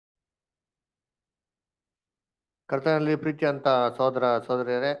ಕರ್ತನಲ್ಲಿ ಪ್ರೀತಿ ಅಂತ ಸಹೋದರ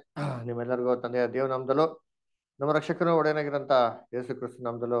ಸಹೋದರಿಯರೇ, ನಿಮ್ಮೆಲ್ಲರಿಗೂ ತಂದೆಯ ದೇವ ನಾಮದಲ್ಲೂ ನಮ್ಮ ರಕ್ಷಕನು ಒಡೆಯನಾಗಿರಂತ ಯೇಸು ಕ್ರಿಸ್ತ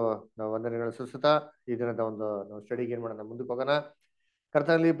ನಾಮದಲ್ಲೂ ನಾವು ವಂದನೆಗಳು ಸಲ್ಲಿಸುತ್ತಾ ಈ ದಿನದ ಒಂದು ನಾವು ಸ್ಟಡಿಗೆ ಏನ್ ಮಾಡೋಣ, ಮುಂದಕ್ಕೆ ಹೋಗೋಣ.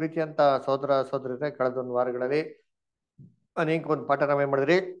 ಕರ್ತನಲ್ಲಿ ಪ್ರೀತಿ ಅಂತ ಸಹೋದರ ಸಹೋದರಿಯರೇ, ಕಳೆದ ಒಂದು ವಾರಗಳಲ್ಲಿ ಅನೇಕ ಒಂದು ಪಾಠ ನಾವೇನ್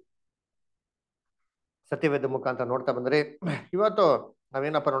ಮಾಡಿದ್ರಿ, ಸತ್ಯವೇದ ಮುಖಾಂತರ ನೋಡ್ತಾ ಬಂದ್ರಿ. ಇವತ್ತು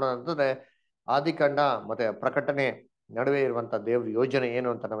ನಾವೇನಪ್ಪ ನೋಡೋಣ ಅಂತಂದ್ರೆ, ಆದಿಕಾಂಡ ಮತ್ತೆ ಪ್ರಕಟಣೆ ನಡುವೆ ಇರುವಂತ ದೇವ್ರ ಯೋಜನೆ ಏನು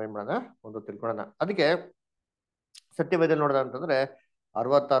ಅಂತ ನಾವೇನ್ ಮಾಡೋಣ, ಒಂದು ತಿಳ್ಕೊಳ್ಳೋಣ. ಅದಕ್ಕೆ ಸತ್ಯವೇದಲ್ಲಿ ನೋಡೋಣ ಅಂತಂದ್ರೆ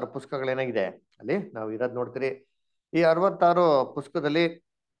 66 ಪುಸ್ತಕಗಳೇನಾಗಿದೆ ಅಲ್ಲಿ ನಾವು ಇರೋದ್ ನೋಡ್ತೀರಿ. ಈ 66 ಪುಸ್ತಕದಲ್ಲಿ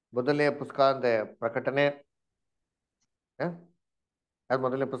ಮೊದಲನೇ ಪುಸ್ತಕ ಅಂದ್ರೆ ಪ್ರಕಟಣೆ. ಯಾವ್ದು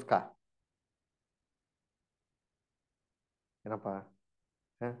ಮೊದಲನೇ ಪುಸ್ತಕ? ಏನಪ್ಪಾ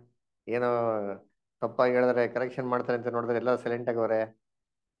ಏನೋ ತಪ್ಪಾಗಿ ಹೇಳಿದ್ರೆ ಕರೆಕ್ಷನ್ ಮಾಡ್ತಾರೆ ಅಂತ ನೋಡಿದ್ರೆ ಎಲ್ಲ ಸೈಲೆಂಟ್ ಆಗವ್ರೆ.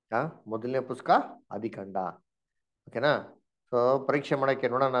 ಮೊದಲನೇ ಪುಸ್ತಕ ಆದಿಕಾಂಡ, ಓಕೆನಾ? ಸೊ ಪರೀಕ್ಷೆ ಮಾಡಕ್ಕೆ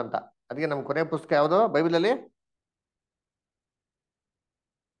ನೋಡೋಣ ಅಂತ. ಅದಕ್ಕೆ ನಮ್ ಕೊನೆ ಪುಸ್ತಕ ಯಾವುದು ಬೈಬಲ್ ಅಲ್ಲಿ?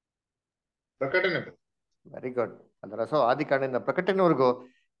 ಪ್ರಕಟಣೆ. Very good. ಅಂದ್ರೆ ಸೊ ಆದಿಕಾಂಡದಿಂದ ಪ್ರಕಟಣೆವರೆಗೂ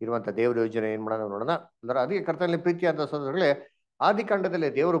ಇರುವಂತ ದೇವ್ರ ಯೋಜನೆ ಏನ್ ಮಾಡೋಣ ನೋಡೋಣ. ಅಂದ್ರೆ ಅದಕ್ಕೆ ಕರ್ತನಲ್ಲಿ ಪ್ರೀತಿ ಅಂತ ಸೋದರಗಳೇ, ಆದಿಕಾಂಡದಲ್ಲಿ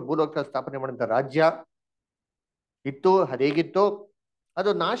ದೇವರು ಭೂಲೋಕ ಸ್ಥಾಪನೆ ಮಾಡಿದಂತ ರಾಜ್ಯ ಇತ್ತು, ಅದೇಗಿತ್ತು, ಅದು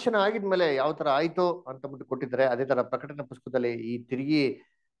ನಾಶನ ಆಗಿದ್ಮೇಲೆ ಯಾವ ತರ ಆಯ್ತು ಅಂತ ಬಿಟ್ಟು ಕೊಟ್ಟಿದ್ದಾರೆ. ಅದೇ ತರ ಪ್ರಕಟಣೆ ಪುಸ್ತಕದಲ್ಲಿ ಈ ತಿರುಗಿ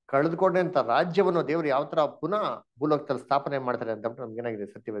ಕಳೆದುಕೊಂಡಂತ ರಾಜ್ಯವನ್ನು ದೇವರು ಯಾವ ತರ ಪುನಃ ಭೂಲೋಕದಲ್ಲಿ ಸ್ಥಾಪನೆ ಮಾಡ್ತಾರೆ ಅಂತ ಬಿಟ್ಟು ನಮ್ಗೆ ಏನಾಗಿದೆ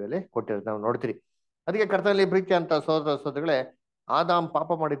ಸತ್ಯವೇದದಲ್ಲಿ ಕೊಟ್ಟಿರೋದು ನಾವು ನೋಡ್ತೀರಿ. ಅದಕ್ಕೆ ಕರ್ತನಲ್ಲಿ ಪ್ರೀತಿ ಅಂತ ಸೋದರ ಸೋದರಗಳೇ, ಆದಾಮ್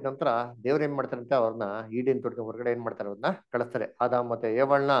ಪಾಪ ಮಾಡಿದ ನಂತರ ದೇವ್ರು ಏನ್ ಮಾಡ್ತಾರೆ ಅಂತ ಅವ್ರನ್ನ ಈಡೇನ್ ತೋಟದ ಹೊರಗಡೆ ಏನ್ ಮಾಡ್ತಾರೆ, ಅವ್ರನ್ನ ಕಳಿಸ್ತಾರೆ. ಆದಾಮ್ ಮತ್ತೆ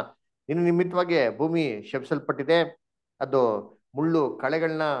ಏವಳನ್ನ ಇನ್ನು ನಿಮಿತ್ತವಾಗಿ ಭೂಮಿ ಶಪಿಸಲ್ಪಟ್ಟಿದೆ, ಅದು ಮುಳ್ಳು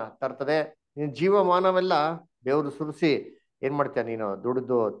ಕಳೆಗಳನ್ನ ತರ್ತದೆ, ನಿನ್ ಜೀವಮಾನವೆಲ್ಲ ದೇವ್ರು ಸುರಿಸಿ ಏನ್ ಮಾಡ್ತೀಯ, ನೀನು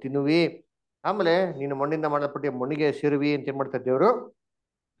ದುಡಿದು ತಿನ್ನುವಿ, ಆಮೇಲೆ ನೀನು ಮಣ್ಣಿಂದ ಮಾಡಲ್ಪಟ್ಟಿ ಮಣ್ಣಿಗೆ ಸೇರುವಿ ಅಂತ ಏನ್ ಮಾಡ್ತಾರೆ ದೇವ್ರು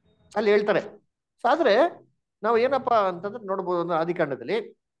ಅಲ್ಲಿ ಹೇಳ್ತಾರೆ. ಸೊ ಆದ್ರೆ ನಾವು ಏನಪ್ಪಾ ಅಂತಂದ್ರೆ ನೋಡ್ಬೋದು ಅಂದ್ರೆ ಆದಿಕಾಂಡದಲ್ಲಿ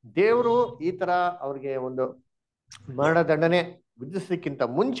ದೇವರು ಈ ತರ ಅವ್ರಿಗೆ ಒಂದು ಮರಣದಂಡನೆ ವಿಧಿಸಲಿಕ್ಕಿಂತ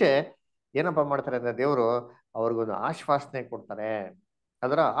ಮುಂಚೆ ಏನಪ್ಪಾ ಮಾಡ್ತಾರೆ ಅಂದ್ರೆ ದೇವರು ಅವ್ರಿಗೊಂದು ಆಶ್ವಾಸನೆ ಕೊಡ್ತಾರೆ.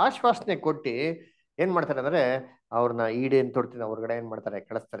 ಅದರ ಆಶ್ವಾಸನೆ ಕೊಟ್ಟು ಏನ್ ಮಾಡ್ತಾರೆ ಅಂದ್ರೆ ಅವ್ರನ್ನ ಈಡೇನ್ ತೊಡ್ತಿನ ಹೊರಗಡೆ ಏನ್ ಮಾಡ್ತಾರೆ,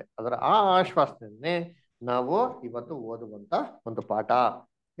 ಕಳಿಸ್ತಾರೆ. ಅದರ ಆ ಆಶ್ವಾಸನೆ ನಾವು ಇವತ್ತು ಓದುವಂತ ಒಂದು ಪಾಠ.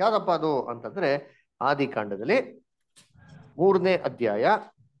 ಯಾವ್ದಪ್ಪ ಅದು ಅಂತಂದ್ರೆ ಆದಿಕಾಂಡದಲ್ಲಿ 3ನೇ ಅಧ್ಯಾಯ.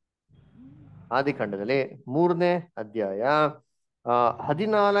 ಆದಿಕಾಂಡದಲ್ಲಿ 3ನೇ ಅಧ್ಯಾಯ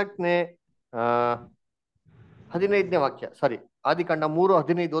 14ನೇ 15ನೇ ವಾಕ್ಯ. ಸಾರಿ, ಆದಿಕಾಂಡ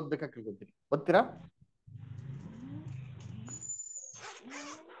 3:15 ಓದ್ಬೇಕಾಗಿ ಕೇಳ್ಕೊತೀನಿ. ಓದ್ತೀರಾ?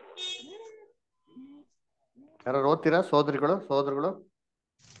 ಯಾರು ಓದ್ತೀರಾ ಸಹೋದರಿಗಳು?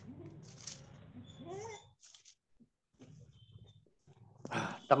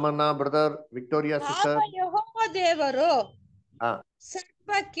 ತಮ್ಮನ್ನ, ಬ್ರದರ್, ವಿಕ್ಟೋರಿಯಾ ಸಿಸ್ಟರ್. ಯೆಹೋವ ದೇವರು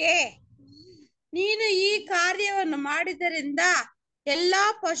ಸರ್ಪಕ್ಕೆ, ನೀನು ಈ ಕಾರ್ಯವನ್ನು ಮಾಡಿದರಿಂದ ಎಲ್ಲಾ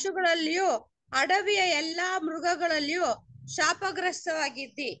ಪಶುಗಳಲ್ಲಿಯೂ ಅಡವಿಯ ಎಲ್ಲಾ ಮೃಗಗಳಲ್ಲಿಯೂ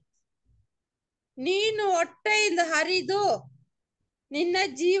ಶಾಪಗ್ರಸ್ತವಾಗಿದ್ದಿ. ನೀನು ಹೊಟ್ಟೆಯಿಂದ ಹರಿದು ನಿನ್ನ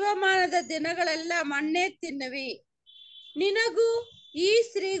ಜೀವಮಾನದ ದಿನಗಳೆಲ್ಲ ಮಣ್ಣೇ ತಿನ್ನುವಿ. ನಿನಗೂ ಈ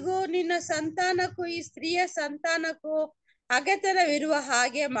ಸ್ತ್ರೀಗೂ ನಿನ್ನ ಸಂತಾನಕ್ಕೂ ಈ ಸ್ತ್ರೀಯ ಸಂತಾನಕ್ಕೂ ಹಗೆತನವಿರುವ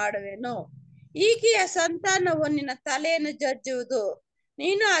ಹಾಗೆ ಮಾಡುವೆನು. ಈಕೆಯ ಸಂತಾನವು ನಿನ್ನ ತಲೆಯನ್ನು ಜಜ್ಜುವುದು,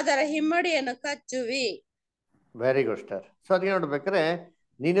 ನೀನು ಅದರ ಹಿಮ್ಮಡಿಯನ್ನು ಕಚ್ಚುವಿ. Very good star. ಸೊ ಅದೇ ನೋಡ್ಬೇಕಾದ್ರೆ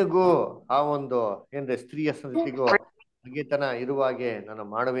ನಿನಗೂ ಆ ಒಂದು ಏನ್ರಿ ಸ್ತ್ರೀಯ ಸಂತತಿಗೂ ಹಗೆತನ ಇರುವ ಹಾಗೆ ನಾನು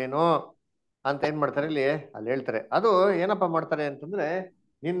ಮಾಡುವೇನೋ ಅಂತ ಏನ್ ಮಾಡ್ತಾರೆ ಅಲ್ಲಿ ಹೇಳ್ತಾರೆ. ಅದು ಏನಪ್ಪಾ ಮಾಡ್ತಾರೆ ಅಂತಂದ್ರೆ,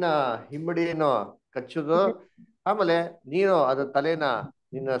 ನಿನ್ನ ಹಿಮ್ಮಡಿಯನ್ನು ಕಚ್ಚುದು, ಆಮೇಲೆ ನೀನು ಅದು ತಲೆನ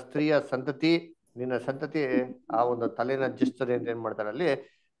ನಿನ್ನ ಸ್ತ್ರೀಯ ಸಂತತಿ, ನಿನ್ನ ಸಂತತಿ ಆ ಒಂದು ತಲೆನ ಜಸ್ತದೆ ಅಂತ ಏನ್ ಮಾಡ್ತಾರೆ ಅಲ್ಲಿ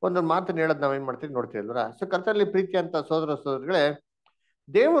ಒಂದು ಮಾತನ್ನ ಹೇಳೋದ್ ನಾವೇನ್ ಮಾಡ್ತೀವಿ ನೋಡ್ತೀವಿ ಅಲ್ವಾ. ಸೊ ಕರ್ತನಲ್ಲಿ ಪ್ರೀತಿ ಅಂತ ಸೋದರ ಸೋದರಿಗಳೇ,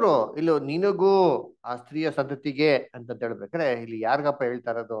 ದೇವರು ಇಲ್ಲಿ ನಿನಗೂ ಆ ಸ್ತ್ರೀಯ ಸಂತತಿಗೆ ಅಂತ ಹೇಳ್ಬೇಕಾರೆ ಇಲ್ಲಿ ಯಾರಿಗಪ್ಪ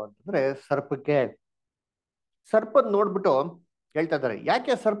ಹೇಳ್ತಾ ಇರೋದು ಅಂತಂದ್ರೆ ಸರ್ಪಕ್ಕೆ. ಸರ್ಪದ್ ನೋಡ್ಬಿಟ್ಟು ಹೇಳ್ತಾ ಇದಾರೆ.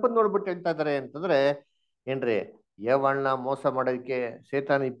 ಯಾಕೆ ಸರ್ಪದ್ ನೋಡ್ಬಿಟ್ಟು ಹೇಳ್ತಾ ಇದಾರೆ ಅಂತಂದ್ರೆ ಏನ್ರಿ, ಯೇವಳನ್ನ ಮೋಸ ಮಾಡೋದಕ್ಕೆ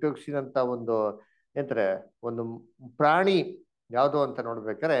ಸೇತಾನ ಉಪಯೋಗಿಸಿದಂತ ಒಂದು ಏನಂತಾರೆ ಒಂದು ಪ್ರಾಣಿ ಯಾವುದು ಅಂತ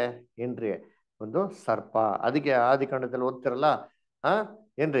ನೋಡ್ಬೇಕಾರೆ ಏನ್ರಿ, ಒಂದು ಸರ್ಪ. ಅದಕ್ಕೆ ಆದಿಕಾಂಡದಲ್ಲಿ ಓದ್ತಿರಲ್ಲ,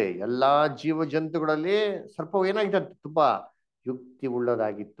 ಏನ್ರಿ ಎಲ್ಲಾ ಜೀವ ಜಂತುಗಳಲ್ಲಿ ಸರ್ಪವು ಏನಾಗಿದೆ ಅಂತ ತುಂಬಾ ಯುಕ್ತಿ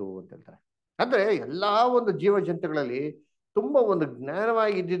ಉಳ್ಳದಾಗಿತ್ತು ಅಂತ ಹೇಳ್ತಾರೆ. ಅಂದ್ರೆ ಎಲ್ಲಾ ಒಂದು ಜೀವ ಜಂತುಗಳಲ್ಲಿ ತುಂಬಾ ಒಂದು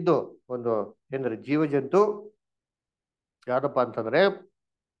ಜ್ಞಾನವಾಗಿದ್ದು ಒಂದು ಏನ್ರಿ ಜೀವ ಜಂತು ಯಾವ್ದಪ್ಪ ಅಂತಂದ್ರೆ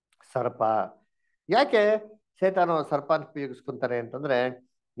ಸರ್ಪ. ಯಾಕೆ ಸೇತಾನು ಸರ್ಪ ಅಂತ ಉಪಯೋಗಿಸ್ಕೊಂತಾರೆ ಅಂತಂದ್ರೆ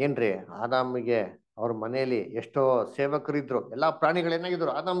ಏನ್ರಿ, ಆದಾಮಿಗೆ ಅವ್ರ ಮನೆಯಲ್ಲಿ ಎಷ್ಟೋ ಸೇವಕರಿದ್ರು, ಎಲ್ಲಾ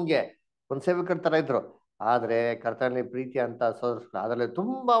ಪ್ರಾಣಿಗಳೇನಾಗಿದ್ರು ಆದಾಮ್ಗೆ ಒಂದ್ ಸೇವಕರ ತರ ಇದ್ರು. ಆದ್ರೆ ಕರ್ತನಲ್ಲಿ ಪ್ರೀತಿ ಅಂತ ಅದರಲ್ಲಿ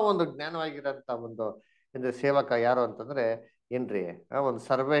ತುಂಬಾ ಒಂದು ಜ್ಞಾನವಾಗಿರಂತ ಒಂದು ಅಂದ್ರೆ ಸೇವಕ ಯಾರು ಅಂತಂದ್ರೆ ಏನ್ರಿ, ಒಂದು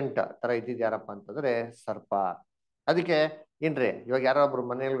ಸರ್ವೆಂಟ್ ತರ ಇದ್ದಿದ್ ಯಾರಪ್ಪ ಅಂತಂದ್ರೆ ಸರ್ಪ. ಅದಕ್ಕೆ ಏನ್ರಿ ಇವಾಗ ಯಾರೋ ಒಬ್ರು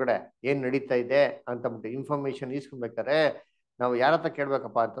ಮನೆಯೊಳಗಡೆ ಏನ್ ನಡೀತಾ ಇದೆ ಅಂತಂದ್ಬಿಟ್ಟು ಇನ್ಫಾರ್ಮೇಶನ್ ಇಸ್ಕೊಬೇಕಾರೆ ನಾವು ಯಾರ ಹತ್ರ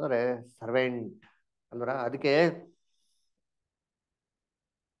ಕೇಳ್ಬೇಕಪ್ಪ ಅಂತಂದ್ರೆ ಸರ್ವೆಂಟ್ ಅಂದ್ರ. ಅದಕ್ಕೆ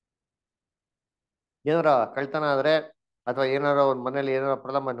ಏನಾರ ಕಳ್ತನ ಆದ್ರೆ ಅಥವಾ ಏನಾರ ಒಂದ್ ಮನೇಲಿ ಏನಾರ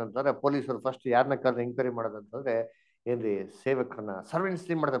ಪ್ರಾಬ್ಲಮ್ ಅಂತಂದ್ರೆ ಪೊಲೀಸರು ಫಸ್ಟ್ ಯಾರನ್ನ ಕರೆದು ಎಂಕ್ವೈರಿ ಮಾಡೋದಂತಂದ್ರೆ ಏನ್ರಿ ಸೇವಕರನ್ನ ಸರ್ವೆಂಟ್ಸ್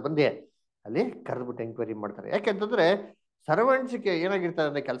ಏನ್ ಮಾಡ್ತಾರೆ ಬಂದಿ ಅಲ್ಲಿ ಕರೆದ್ಬಿಟ್ಟು ಎಂಕ್ವೈರಿ ಮಾಡ್ತಾರೆ. ಯಾಕೆಂತಂದ್ರೆ ಸರ್ವೆಂಟ್ಸ್ಗೆ ಏನಾಗಿರ್ತಾರೆ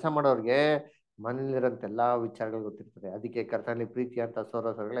ಅಂದ್ರೆ ಕೆಲಸ ಮಾಡೋರ್ಗೆ ಮನೇಲಿರೋಂಥ ಎಲ್ಲಾ ವಿಚಾರಗಳು ಗೊತ್ತಿರ್ತದೆ. ಅದಕ್ಕೆ ಕರ್ತನಲ್ಲಿ ಪ್ರೀತಿ ಅಂತ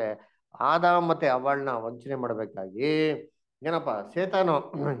ಸೋದರಗಳೇ ಆದಾಮ್ ಮತ್ತೆ ಅವಳನ್ನ ವಂಚನೆ ಮಾಡ್ಬೇಕಾಗಿ ಏನಪ್ಪಾ ಸೇತಾನು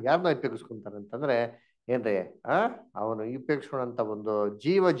ಯಾರನ್ನ ಉಪಯೋಗಿಸ್ಕೊಂತಾನೆ ಅಂತಂದ್ರೆ ಏನ್ರಿ ಅವನು ಉಪಯೋಗಿಸ್ಕೊಂಡಂತ ಒಂದು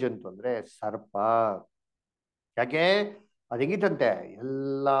ಜೀವ ಜಂತು ಅಂದ್ರೆ ಸರ್ಪ. ಯಾಕೆ ಅದು ಹೆಂಗಿತ್ತಂತೆ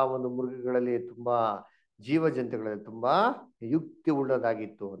ಎಲ್ಲಾ ಒಂದು ಮೃಗಗಳಲ್ಲಿ ತುಂಬಾ ಜೀವ ಜಂತುಗಳಲ್ಲಿ ತುಂಬಾ ಯುಕ್ತಿ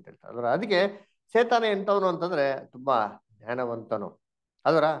ಉಳ್ಳದಾಗಿತ್ತು ಅಂತ ಹೇಳ್ತಾರೆ ಅಲ್ರ. ಅದಕ್ಕೆ ಸೇತಾನ ಎಂತವನು ಅಂತಂದ್ರೆ ತುಂಬಾ ಜ್ಞಾನವಂತನು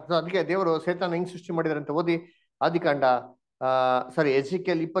ಅಲ್ವರ. ಸೊ ಅದಕ್ಕೆ ದೇವರು ಸೇತಾನ ಹೆಂಗ್ ಸೃಷ್ಟಿ ಮಾಡಿದಾರೆ ಅಂತ ಓದಿ ಆದಿಕಾಂಡ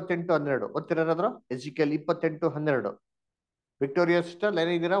ಎಜಿಕೆಲ್ 28:12 ಓದ್ತಿರಾದ್ರು. ಎಜಿಕೆಲ್ 28:12 ವಿಕ್ಟೋರಿಯಾ ಸಿಸ್ಟರ್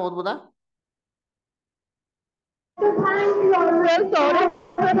ಏನಿದ್ದೀರಾ ಓದ್ಬೋದಾ?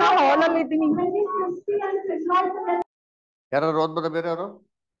 ಯಾರು ಓದ್ಬೋದ ಬೇರೆಯವರು?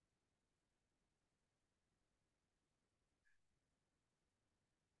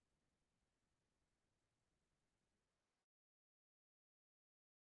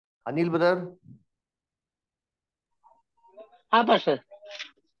 ಅನಿಲ್ ಬ್ರದರ್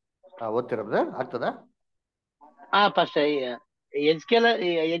ಓದ್ತೀರಾ ಬ್ರದರ್? ಆಗ್ತದ? ಎಜ್ಕೆಲ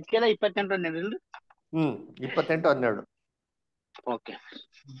 28:12 28:12 ಓಕೆ.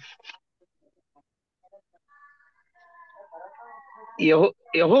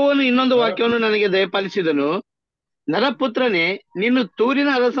 ಯೆಹೋವನು ಇನ್ನೊಂದು ವಾಕ್ಯವನ್ನು ನನಗೆ ದಯಪಾಲಿಸಿದನು. ನರಪುತ್ರನೇ, ನೀನು ತೂರಿನ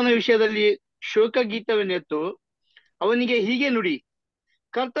ಅರಸನ ವಿಷಯದಲ್ಲಿ ಶೋಕಗೀತವನ್ನೆತ್ತು ಅವನಿಗೆ ಹೀಗೆ ನುಡಿ.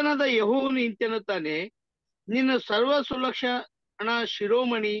 ಕರ್ತನಾದ ಯೆಹೋವನು ಇಂತೆನ್ನುತ್ತಾನೆ, ನೀನು ಸರ್ವ ಸುಲಕ್ಷಣ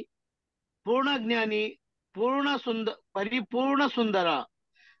ಶಿರೋಮಣಿ, ಪೂರ್ಣಜ್ಞಾನಿ, ಪರಿಪೂರ್ಣ ಸುಂದರ,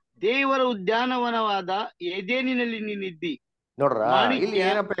 ದೇವರ ಉದ್ಯಾನವನವಾದ ಏದೇನಿನಲ್ಲಿ ನೀನಿದ್ದಿ. ನೋಡ್ರ ಇಲ್ಲಿ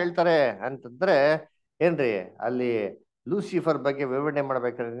ಏನಪ್ಪ ಹೇಳ್ತಾರೆ ಅಂತಂದ್ರೆ ಏನ್ರಿ ಅಲ್ಲಿ ಲೂಸಿಫರ್ ಬಗ್ಗೆ ವಿವರಣೆ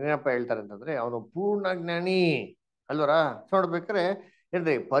ಮಾಡ್ಬೇಕಾದ್ರೆ ಏನಪ್ಪ ಹೇಳ್ತಾರೆ ಅಂತಂದ್ರೆ ಅವನು ಪೂರ್ಣ ಜ್ಞಾನಿ ಅಲ್ವರ. ನೋಡ್ಬೇಕಾರೆ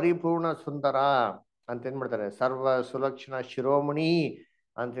ಏನ್ರಿ ಪರಿಪೂರ್ಣ ಸುಂದರ ಅಂತ ಏನ್ ಮಾಡ್ತಾರೆ, ಸರ್ವ ಸುಲಕ್ಷಣ ಶಿರೋಮಣಿ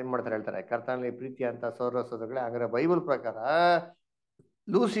ಅಂತ ಏನ್ ಮಾಡ್ತಾರೆ ಹೇಳ್ತಾರೆ. ಕರ್ತನಲ್ಲಿ ಪ್ರೀತಿ ಅಂತ ಸೌರಸೋದಗಳೇ. ಹಾಗಾದ್ರೆ ಬೈಬಲ್ ಪ್ರಕಾರ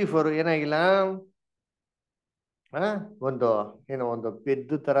ಲೂಸಿಫರ್ ಏನಾಗಿಲ್ಲ ಒಂದು ಒಂದು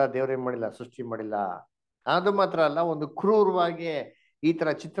ಪೆದ್ದು ತರ ದೇವ್ರ ಏನ್ ಮಾಡಿಲ್ಲ, ಸೃಷ್ಟಿ ಮಾಡಿಲ್ಲ. ಅದು ಮಾತ್ರ ಅಲ್ಲ, ಒಂದು ಕ್ರೂರವಾಗಿ ಈ ತರ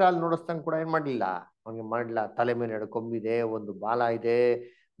ಚಿತ್ರ ಅಲ್ಲಿ ನೋಡಿಸ್ತಂಗ್ ಕೂಡ ಏನ್ ಮಾಡ್ಲಿಲ್ಲ, ಅವ್ನಿಗೆ ಮಾಡ್ಲಿಲ್ಲ. ತಲೆ ಮೇಲೆ 2 ಕೊಂಬಿದೆ, ಒಂದು ಬಾಲ ಇದೆ,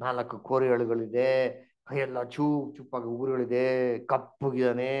 4 ಕೋರೆಗಳಿದೆ, ಕೈಯೆಲ್ಲ ಚೂಪಾಗಿ ಉಗುರುಗಳಿದೆ,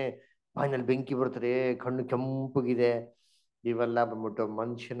 ಕಪ್ಪಗಿದಾನೆ, ಬಾಯಿನಲ್ಲಿ ಬೆಂಕಿ ಬರ್ತದೆ, ಕಣ್ಣು ಕೆಂಪಗಿದೆ. ಇವೆಲ್ಲ ಬಂದ್ಬಿಟ್ಟು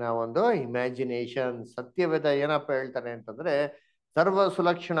ಮನುಷ್ಯನ ಒಂದು ಇಮ್ಯಾಜಿನೇಷನ್. ಸತ್ಯವೇದ ಏನಪ್ಪ ಹೇಳ್ತಾನೆ ಅಂತಂದ್ರೆ ಸರ್ವ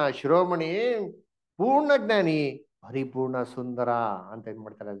ಸುಲಕ್ಷಣ ಶಿರೋಮಣಿ, ಪೂರ್ಣ ಜ್ಞಾನಿ, ಪರಿಪೂರ್ಣ ಸುಂದರ ಅಂತ ಏನ್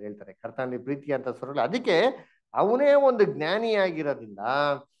ಮಾಡ್ತಾರೆ ಅಲ್ಲಿ ಹೇಳ್ತಾರೆ. ಕರ್ತನಲ್ಲಿ ಪ್ರೀತಿ ಅಂತ ಸ್ವರಲ್ಲ. ಅದಕ್ಕೆ ಅವನೇ ಒಂದು ಜ್ಞಾನಿಯಾಗಿರೋದ್ರಿಂದ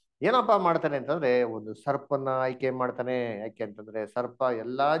ಏನಪ್ಪಾ ಮಾಡ್ತಾನೆ ಅಂತಂದ್ರೆ ಒಂದು ಸರ್ಪನ ಆಯ್ಕೆ ಮಾಡ್ತಾನೆ. ಯಾಕೆ ಅಂತಂದ್ರೆ ಸರ್ಪ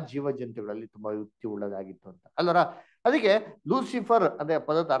ಎಲ್ಲಾ ಜೀವ ಜಂತುಗಳಲ್ಲಿ ತುಂಬಾ ಯುಕ್ತಿ ಉಳ್ಳದಾಗಿತ್ತು ಅಂತ ಅಲ್ಲರ. ಅದಕ್ಕೆ ಲೂಸಿಫರ್ ಅದೇ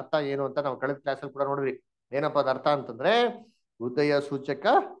ಪದದ ಅರ್ಥ ಏನು ಅಂತ ನಾವು ಕಳೆದ ಕ್ಲಾಸಲ್ಲಿ ಕೂಡ ನೋಡಿದ್ವಿ. ಏನಪ್ಪ ಅದ ಅರ್ಥ ಅಂತಂದ್ರೆ ಉದಯ ಸೂಚಕ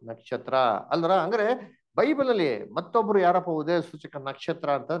ನಕ್ಷತ್ರ ಅಲ್ವರ. ಅಂದ್ರೆ ಬೈಬಲ್ ಅಲ್ಲಿ ಮತ್ತೊಬ್ರು ಯಾರಪ್ಪ ಉದಯ ಸೂಚಕ ನಕ್ಷತ್ರ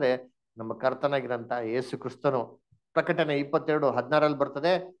ಅಂತಂದ್ರೆ ನಮ್ಮ ಕರ್ತನಾಗಿರಂತ ಯೇಸು ಕ್ರಿಸ್ತನು. ಪ್ರಕಟಣೆ 22:16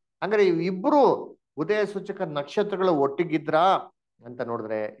 ಬರ್ತದೆ. ಹಂಗಾರೆ ಇಬ್ರು ಉದಯ ಸೂಚಕ ನಕ್ಷತ್ರಗಳು ಒಟ್ಟಿಗಿದ್ರ ಅಂತ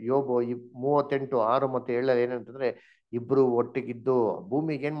ನೋಡಿದ್ರೆ ಯೋಬು 38:6 ಮತ್ತು 7 ಏನಂತಂದ್ರೆ ಇಬ್ರು ಒಟ್ಟಿಗಿದ್ದು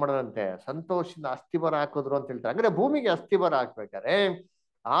ಭೂಮಿಗೆ ಏನ್ ಮಾಡೋದಂತೆ, ಸಂತೋಷದಿಂದ ಅಸ್ಥಿಬರ ಹಾಕಿದ್ರು ಅಂತ ಹೇಳ್ತಾರೆ. ಅಂದ್ರೆ ಭೂಮಿಗೆ ಅಸ್ಥಿಬರ ಹಾಕ್ಬೇಕಾರೆ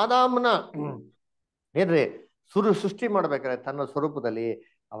ಆದಾಮನ ಏನ್ರಿ ಸೃಷ್ಟಿ ಮಾಡ್ಬೇಕಾದ್ರೆ ತನ್ನ ಸ್ವರೂಪದಲ್ಲಿ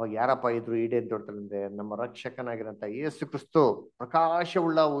ಅವಾಗ ಯಾರಪ್ಪ ಇದ್ರು ಈಡೇನ್ ತೋಡ್ತಾರೆ, ನಮ್ಮ ರಕ್ಷಕನಾಗಿರಂತ ಯೇಸು ಕ್ರಿಸ್ತು,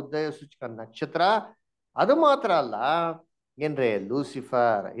 ಪ್ರಕಾಶವುಳ್ಳ ಉದಯ ಸೂಚಕ ನಕ್ಷತ್ರ. ಅದು ಮಾತ್ರ ಅಲ್ಲ ಏನ್ರಿ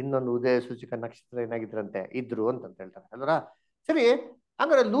ಲೂಸಿಫರ್ ಇನ್ನೊಂದು ಉದಯ ಸೂಚಕ ನಕ್ಷತ್ರ ಏನಾಗಿದ್ರಂತೆ ಇದ್ರು ಅಂತ ಹೇಳ್ತಾರೆ ಅಲ್ವರ. ಸರಿ,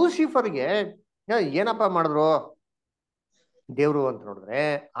 ಹಂಗಾರೆ ಲೂಸಿಫರ್ಗೆ ಏನಪ್ಪಾ ಮಾಡಿದ್ರು ದೇವ್ರು ಅಂತ ನೋಡಿದ್ರೆ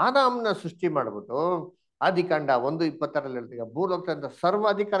ಆದಾಮನ ಸೃಷ್ಟಿ ಮಾಡ್ಬಿಟ್ಟು ಆದಿಕಾಂಡ 1:26 ಹೇಳ್ತೀವಿ ಭೂಲೋಕದ ಸರ್ವ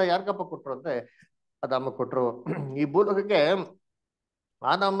ಅಧಿಕಾರ ಯಾರಿಗಪ್ಪ ಕೊಟ್ರು ಅಂದ್ರೆ ಆದಾಮ ಕೊಟ್ರು. ಈ ಭೂಲೋಕಕ್ಕೆ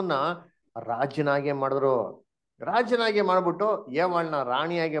ಆದಾಮನ್ನ ರಾಜನಾಗೆ ಮಾಡಿದ್ರು. ರಾಜನಾಗೆ ಮಾಡ್ಬಿಟ್ಟು ಏವಾಳ್ನ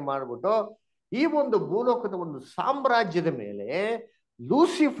ರಾಣಿಯಾಗೆ ಮಾಡ್ಬಿಟ್ಟು ಈ ಒಂದು ಭೂಲೋಕದ ಒಂದು ಸಾಮ್ರಾಜ್ಯದ ಮೇಲೆ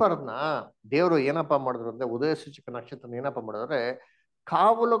ಲೂಸಿಫರ್ನ ದೇವರು ಏನಪ್ಪಾ ಮಾಡಿದ್ರು ಅಂದ್ರೆ ಉದಯ ಸೂಚಕ ನಕ್ಷತ್ರ ಏನಪ್ಪಾ ಮಾಡಿದ್ರೆ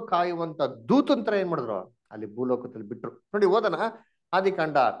ಕಾವಲು ಕಾಯುವಂತ ದೂತಂತ್ರ ಏನ್ ಮಾಡಿದ್ರು ಅಲ್ಲಿ ಭೂಲೋಕದಲ್ಲಿ ಬಿಟ್ರು. ನೋಡಿ ಓದನ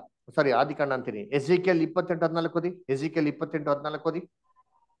ಆದಿಕಾಂಡ ಅಂತೀನಿ ಎಜಿಕೆಲ್ 28:14 ಓದಿ. ಎಜಿಕೆಲ್ 28:14 ಓದಿ.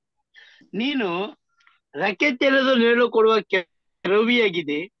 ನೀನು ರೆಕ್ಕೆ ತೆರೆದು ನೇಳು ಕೊಡುವ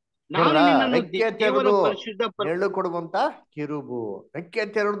ಕೆರೂಬಿಯಾಗಿದೆ, ನಾನು ನೋಡ್ರಾ ನಿನ್ನನ್ನು ರೆಕ್ಕೆ ದೇವರ ತೆರೆದು ಪರಿಶುದ್ಧ ನೆರಳು ಕೊಡುವಂತ ಕಿರುಬು. ರೆಕ್ಕೆ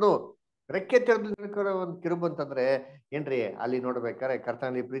ತೆರೆದು ಒಂದು ಕಿರುಬು ಅಂತಂದ್ರೆ ಏನ್ರಿ, ಅಲ್ಲಿ ನೋಡ್ಬೇಕಾರೆ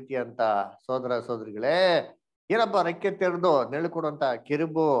ಕರ್ತನಲ್ಲಿ ಪ್ರೀತಿ ಅಂತ ಸೋದರ ಸೋದರಿಗಳೇ, ಏನಪ್ಪ ರೆಕ್ಕೆ ತೆರೆದು ನೆರಳು ಕೊಡುವಂತ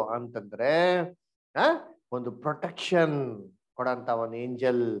ಕಿರುಬು ಅಂತಂದ್ರೆ ಆ ಒಂದು ಪ್ರೊಟೆಕ್ಷನ್ ಕೊಡಂತ ಒಂದು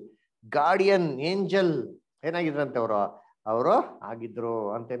ಏಂಜಲ್, ಗಾರ್ಡಿಯನ್ ಏಂಜಲ್ ಏನಾಗಿದ್ರಂತೆ ಅವರು ಆಗಿದ್ರು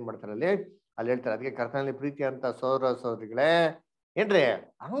ಅಂತ ಏನ್ ಮಾಡ್ತಾರೆ ಅಲ್ಲಿ ಹೇಳ್ತಾರೆ. ಅದಕ್ಕೆ ಕರ್ತನಲ್ಲಿ ಪ್ರೀತಿ ಅಂತ ಸೋದರ ಸೋದರಿಗಳೇ ಏನ್ರಿ,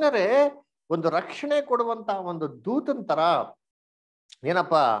 ಹಂಗಾರೆ ಒಂದು ರಕ್ಷಣೆ ಕೊಡುವಂತ ಒಂದು ದೂತನ್ ತರ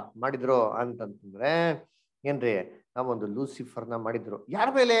ಏನಪ್ಪ ಮಾಡಿದ್ರು ಅಂತಂತಂದ್ರೆ ಏನ್ರಿ, ನಾವೊಂದು ಲೂಸಿಫರ್ನ ಮಾಡಿದ್ರು. ಯಾರ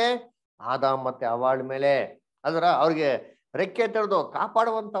ಮೇಲೆ? ಆದಾಮ್ ಮತ್ತೆ ಹವ್ವಾಳ ಮೇಲೆ. ಅದರ ಅವ್ರಿಗೆ ರೆಕ್ಕೆ ತೆರೆದು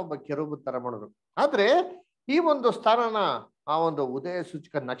ಕಾಪಾಡುವಂತ ಒಬ್ಬ ಕೆರೂಬ್ ತರ ಮಾಡಿದ್ರು. ಆದ್ರೆ ಈ ಒಂದು ಸ್ಥಾನನ ಆ ಒಂದು ಉದಯ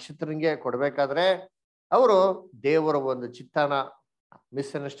ಸೂಚಕ ನಕ್ಷತ್ರನಿಗೆ ಕೊಡ್ಬೇಕಾದ್ರೆ ಅವರು ದೇವರ ಒಂದು ಚಿತ್ತಾನ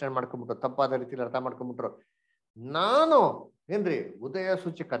ಮಿಸ್ಅಂಡರ್ಸ್ಟ್ಯಾಂಡ್ ಮಾಡ್ಕೊಂಡ್ಬಿಟ್ರು, ತಪ್ಪಾದ ರೀತಿಯಲ್ಲಿ ಅರ್ಥ ಮಾಡ್ಕೊಂಡ್ಬಿಟ್ರು. ನಾನು ಏನ್ರಿ ಉದಯ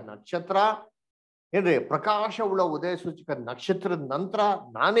ಸೂಚಕ ನಕ್ಷತ್ರ, ಏನ್ರಿ ಪ್ರಕಾಶವುಳ್ಳ ಉದಯ ಸೂಚಕ ನಕ್ಷತ್ರದ ನಂತರ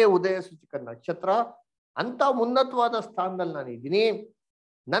ನಾನೇ ಉದಯ ಸೂಚಕ ನಕ್ಷತ್ರ ಅಂತ ಉನ್ನತವಾದ ಸ್ಥಾನದಲ್ಲಿ ನಾನು ಇದ್ದೀನಿ.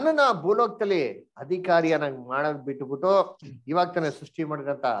 ನನ್ನನ್ನ ಭೂಲೋಕದಲ್ಲಿ ಅಧಿಕಾರಿಯನ್ನಾಗಿ ಮಾಡೋದ್ ಬಿಟ್ಟುಬಿಟ್ಟು ಇವಾಗ ತಾನೇ ಸೃಷ್ಟಿ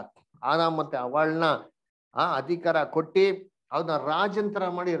ಮಾಡಿದಂತ ಆದಾಮ್ ಮತ್ತೆ ಹವ್ವಾಳನ್ನ ಆ ಅಧಿಕಾರ ಕೊಟ್ಟಿ ಅವ್ರನ್ನ ರಾಜನ್ ತರ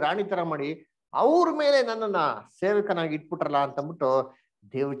ಮಾಡಿ, ರಾಣಿ ತರ ಮಾಡಿ ಅವ್ರ ಮೇಲೆ ನನ್ನನ್ನ ಸೇವಕನಾಗಿ ಇಟ್ಬಿಟ್ರಲ್ಲ ಅಂತಂದ್ಬಿಟ್ಟು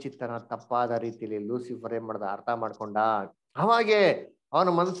ದೇವಚಿತ್ತನ ತಪ್ಪಾದ ರೀತಿಯಲ್ಲಿ ಲೂಸಿಫರ್ ಏನ್ ಮಾಡ್ದ, ಅರ್ಥ ಮಾಡ್ಕೊಂಡ. ಅವಾಗೆ ಅವನ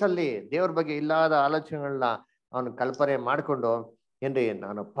ಮನಸ್ಸಲ್ಲಿ ದೇವ್ರ ಬಗ್ಗೆ ಇಲ್ಲದ ಆಲೋಚನೆಗಳನ್ನ ಅವನು ಕಲ್ಪನೆ ಮಾಡ್ಕೊಂಡು ಏನ್ರಿ,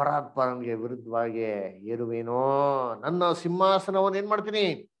 ನಾನು ಪರಾತ್ಪರನಿಗೆ ವಿರುದ್ಧವಾಗಿ ಏರುವೇನೋ, ನನ್ನ ಸಿಂಹಾಸನವನ್ನು ಏನ್ ಮಾಡ್ತೀನಿ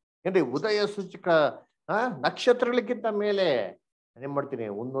ಏನ್ರಿ ಉದಯ ಸೂಚಕ ನಕ್ಷತ್ರಗಳಿಗಿಂತ ಮೇಲೆ ಏನ್ ಮಾಡ್ತೀನಿ,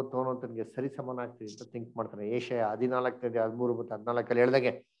 ಉನ್ನತನಿಗೆ ಸರಿ ಸಮಾನಾಗ್ತೀನಿ ಅಂತ ಥಿಂಕ್ ಮಾಡ್ತಾನೆ. ಏಷ್ಯಾ 14:13 ಮತ್ತು 14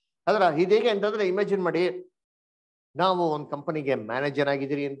 ಹೇಳ್ದಾಗೆ. ಅದ್ರ ಇದೇಗೆ ಅಂತಂದ್ರೆ, ಇಮ್ಯಾಜಿನ್ ಮಾಡಿ, ನಾವು ಒಂದು ಕಂಪನಿಗೆ ಮ್ಯಾನೇಜರ್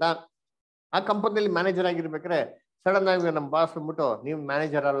ಆಗಿದ್ದೀರಿ ಅಂತ. ಆ ಕಂಪನಿಯಲ್ಲಿ ಮ್ಯಾನೇಜರ್ ಆಗಿರ್ಬೇಕಾದ್ರೆ ಸಡನ್ ಆಗಿ ನಮ್ಮ ಬಾಸ್ ಬಂದ್ಬಿಟ್ಟು, ನೀವು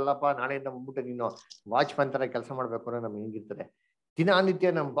ಮ್ಯಾನೇಜರ್ ಅಲ್ಲಪ್ಪ, ನಾಳೆಯಿಂದ ಬಂದ್ಬಿಟ್ಟು ನೀನು ವಾಚ್ಮ್ಯಾನ್ ತರ ಕೆಲಸ ಮಾಡ್ಬೇಕು ಅಂದ್ರೆ ನಮ್ಗೆ ಹೆಂಗಿರ್ತದೆ.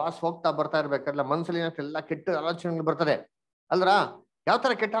 ದಿನನಿತ್ಯ ನಮ್ಮ ಬಾಸ್ ಹೋಗ್ತಾ ಬರ್ತಾ ಇರ್ಬೇಕಾದ್ರೆ ಮನ್ಸಲ್ಲಿ ಎಲ್ಲ ಕೆಟ್ಟ ಆಲೋಚನೆಗಳು ಬರ್ತದೆ ಅಲ್ರ. ಯಾವ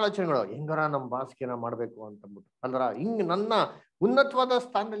ತರ ಕೆಟ್ಟ ಆಲೋಚನೆಗಳು, ಹೆಂಗಾರ ನಮ್ಮ ಬಾಸ್ಗೆ ಏನೋ ಮಾಡ್ಬೇಕು ಅಂತಂದ್ಬಿಟ್ಟು ಅಲ್ರ. ಹಿಂಗ್ ನನ್ನ ಉನ್ನತವಾದ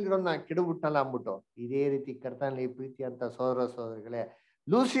ಸ್ಥಾನದಲ್ಲಿರೋನ್ನ ಕೆಡಬಿಟ್ಟಲ್ಲ ಅಂದ್ಬಿಟ್ಟು ಇದೇ ರೀತಿ ಕರ್ತನಲ್ಲಿ ಪ್ರೀತಿ ಅಂತ ಸೋದರ ಸೋದರಿಗಳೇ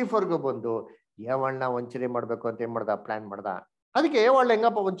ಲೂಸಿಫರ್ಗೂ ಬಂದು ಏವಳ್ನ ವಂಚನೆ ಮಾಡ್ಬೇಕು ಅಂತ ಏನ್ ಮಾಡ್ದ, ಪ್ಲಾನ್ ಮಾಡ್ದ. ಅದಕ್ಕೆ ಏವಳ್ನ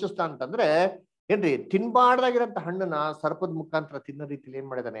ಹೆಂಗಪ್ಪ ವಂಚಿಸ್ತಾ ಅಂತಂದ್ರೆ ಏನ್ರಿ, ತಿನ್ಬಾರ್ದಾಗಿರಂತ ಹಣ್ಣನ್ನ ಸರ್ಪದ ಮುಖಾಂತರ ತಿನ್ನೋ ರೀತಿಲಿ ಏನ್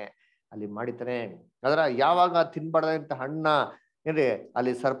ಮಾಡಿದಾನೆ, ಅಲ್ಲಿ ಮಾಡಿತಾನೆ. ಅದರ ಯಾವಾಗ ತಿನ್ಬಾರ್ದಂತ ಹಣ್ಣ ಏನ್ರಿ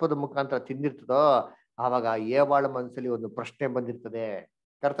ಅಲ್ಲಿ ಸರ್ಪದ ಮುಖಾಂತರ ತಿಂದಿರ್ತದೋ ಆವಾಗ ಏವಾಳ ಮನಸ್ಸಲ್ಲಿ ಒಂದು ಪ್ರಶ್ನೆ ಬಂದಿರ್ತದೆ.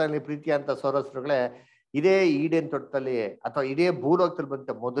 ಕರ್ತನಲ್ಲಿ ಪ್ರೀತಿ ಅಂತ ಸೋದರಗಳೇ, ಇದೇ ಈಡೇನ್ ತೋಟದಲ್ಲಿ ಅಥವಾ ಇದೇ ಭೂಲೋಕದಲ್ಲಿ ಬಂತ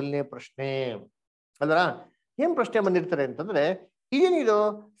ಮೊದಲನೇ ಪ್ರಶ್ನೆ ಅಲ್ರ. ಏನ್ ಪ್ರಶ್ನೆ ಬಂದಿರ್ತಾರೆ ಅಂತಂದ್ರೆ, ಇದೇನಿದು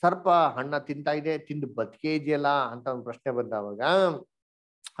ಸರ್ಪ ಹಣ್ಣ ತಿಂತಾ ಇದೆ, ತಿಂದು ಬದುಕೇ ಇದೆಯಲ್ಲ ಅಂತ ಒಂದು ಪ್ರಶ್ನೆ ಬಂದವಾಗ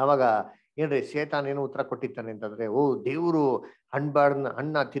ಅವಾಗ ಏನ್ರಿ ಶೇತಾನ್ ಏನು ಉತ್ತರ ಕೊಟ್ಟಿರ್ತಾನೆ ಅಂತಂದ್ರೆ, ಓ ದೇವ್ರು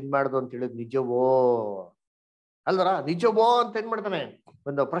ಹಣ್ಣ ತಿನ್ಬಾರ್ದು ಅಂತ ಹೇಳಿದ್ ನಿಜವೋ ಅಲ್ವರ, ನಿಜವೋ ಅಂತ ಏನ್ ಮಾಡ್ತಾನೆ,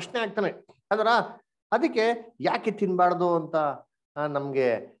 ಒಂದು ಪ್ರಶ್ನೆ ಆಗ್ತಾನೆ ಅಲ್ವರ. ಅದಕ್ಕೆ ಯಾಕೆ ತಿನ್ಬಾರ್ದು ಅಂತ ನಮ್ಗೆ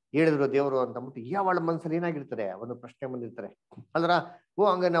ಹೇಳಿದ್ರು ದೇವ್ರು ಅಂತ ಅಂದ್ಬಿಟ್ಟು ಯಾವಳ ಮನ್ಸಲ್ಲಿ ಏನಾಗಿರ್ತಾರೆ, ಒಂದು ಪ್ರಶ್ನೆ ಬಂದಿರ್ತಾರೆ ಅಲ್ವರ. ಓ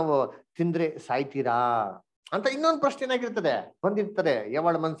ಹಂಗ ನಾವು ತಿಂದ್ರೆ ಸಾಯ್ತೀರಾ ಅಂತ ಇನ್ನೊಂದು ಪ್ರಶ್ನೆ ಏನಾಗಿರ್ತದೆ ಬಂದಿರ್ತಾರೆ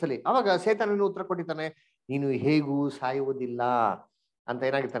ಯಾವಳ ಮನ್ಸಲ್ಲಿ. ಅವಾಗ ಶೇತಾನನು ಉತ್ತರ ಕೊಟ್ಟಿರ್ತಾನೆ, ನೀನು ಹೇಗೂ ಸಾಯುವುದಿಲ್ಲ ಅಂತ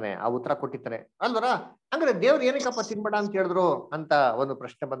ಏನಾಗಿರ್ತಾನೆ, ಆ ಉತ್ತರ ಕೊಟ್ಟಿರ್ತಾನೆ ಅಲ್ವರ. ಹಂಗಾರೆ ದೇವ್ರು ಏನಕ್ಕಪ್ಪ ತಿನ್ಬೇಡ ಅಂತ ಹೇಳಿದ್ರು ಅಂತ ಒಂದು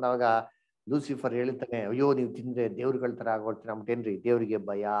ಪ್ರಶ್ನೆ ಬಂದಾಗ ಲೂಸಿಫರ್ ಹೇಳ್ತಾನೆ, ಅಯ್ಯೋ ನೀವು ತಿಂದ್ರೆ ದೇವ್ರುಗಳ ತರ ಆಗೋಳ್ತೀರ ಅಂದ್ಬಿಟ್ಟೇನ್ರಿ, ದೇವ್ರಿಗೆ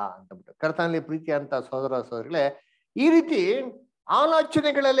ಭಯ ಅಂತಂದ್ಬಿಟ್ಟು. ಕರ್ತನಲ್ಲಿ ಪ್ರೀತಿ ಅಂತ ಸೋದರ ಸೋದರಿಗಳೇ, ಈ ರೀತಿ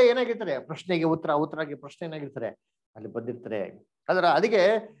ಆಲೋಚನೆಗಳೆಲ್ಲ ಏನಾಗಿರ್ತಾರೆ, ಪ್ರಶ್ನೆಗೆ ಉತ್ತರಗೆ ಪ್ರಶ್ನೆ ಏನಾಗಿರ್ತಾರೆ ಅಲ್ಲಿ ಬಂದಿರ್ತಾರೆ ಅದರ. ಅದಕ್ಕೆ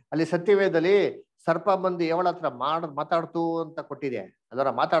ಅಲ್ಲಿ ಸತ್ಯವೇದದಲ್ಲಿ ಸರ್ಪ ಬಂದು ಯಾವಳ ಹತ್ರ ಮಾತಾಡ್ತು ಅಂತ ಕೊಟ್ಟಿದೆ. ಅದರ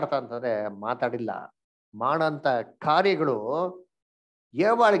ಮಾತಾಡ್ತಾ ಅಂತಂದ್ರೆ ಮಾತಾಡಿಲ್ಲ, ಮಾಡಂತ ಕಾರ್ಯಗಳು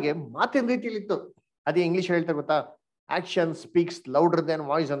ಏವಾಳಿಗೆ ಮಾತಿನ ರೀತಿಯಲ್ಲಿ ಇತ್ತು. ಅದೇ ಇಂಗ್ಲಿಷ್ ಹೇಳ್ತಾರೆ ಗೊತ್ತಾ, action speaks louder than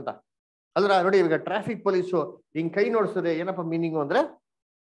voice ಅಂತ. ಅಲ್ರ ನೋಡಿ, ಇವಾಗ ಟ್ರಾಫಿಕ್ ಪೊಲೀಸು ಹಿಂಗ್ ಕೈ ನೋಡ್ಸಿದ್ರೆ ಏನಪ್ಪ ಮೀನಿಂಗು ಅಂದ್ರೆ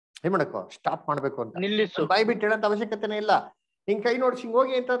ಏನ್ ಮಾಡಬೇಕು, ಸ್ಟಾಪ್ ಮಾಡ್ಬೇಕು ಅಂತ. ನಿಲ್ಲಿಸು. ಬಾಯ್ ಬಿಟ್ಟು ಹೇಳಂತ ಅವಶ್ಯಕತೆನೇ ಇಲ್ಲ. ಹಿಂಗ್ ಕೈ ನೋಡ್ಸಿ ಹಿಂಗ್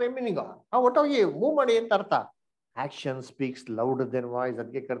ಹೋಗಿ ಅಂತಂದ್ರೆ ಮೀನಿಂಗು ಒಟ್ಟೋಗಿ ಮೂವ್ ಮಾಡಿ ಅಂತ ಅರ್ಥ. Action speaks louder than voice.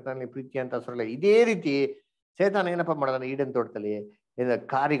 ಅದಕ್ಕೆ ಕರ್ತನಲ್ಲಿ ಪ್ರೀತಿ ಅಂತ ಸೊರಳೆ ಇದೇ ರೀತಿ ಶೇತಾನ ಏನಪ್ಪಾ ಮಾಡ್ದಾನೆ, ಈಡನ್ ತೋಟದಲ್ಲಿ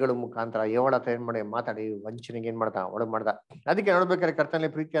ಕಾರ್ಯಗಳ ಮುಖಾಂತರ ಏವಳ ಏನ್ ಮಾಡಿ ಮಾತಾಡಿ ವಂಚನೆಗೆ ಏನ್ ಮಾಡ್ದ, ಒಳಗ್ ಮಾಡ್ದ. ಅದಕ್ಕೆ ನೋಡ್ಬೇಕಾದ್ರೆ ಕರ್ತನಲ್ಲಿ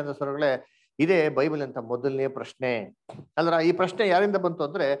ಪ್ರೀತಿ ಅಂತ ಸೊರಗಳೇ, ಇದೇ ಬೈಬಲ್ ಅಂತ ಮೊದಲನೇ ಪ್ರಶ್ನೆ ಅಲ್ರ. ಈ ಪ್ರಶ್ನೆ ಯಾರಿಂದ ಬಂತು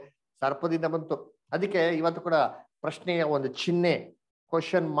ಅಂದ್ರೆ ಸರ್ಪದಿಂದ ಬಂತು. ಅದಕ್ಕೆ ಇವತ್ತು ಕೂಡ ಪ್ರಶ್ನೆಯ ಒಂದು ಚಿಹ್ನೆ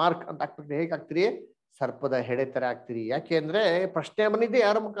ಕ್ವಶನ್ ಮಾರ್ಕ್ ಅಂತ ಹಾಕ್ಬೇಕು. ಹೇಗೆ ಹಾಕ್ತಿರಿ, ಸರ್ಪದ ಹೆಡೆ ತರ ಹಾಕ್ತಿರಿ. ಯಾಕೆ ಅಂದ್ರೆ ಪ್ರಶ್ನೆ ಬಂದಿದ್ದೆ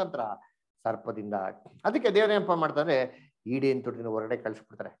ಯಾರ ಮುಖಾಂತರ, ಸರ್ಪದಿಂದ. ಅದಕ್ಕೆ ದೇವರೇನಪ್ಪ ಮಾಡ್ತಾರೆ, ಈಡೇನ್ ತೋಟದಿಂದ ಹೊರಗಡೆ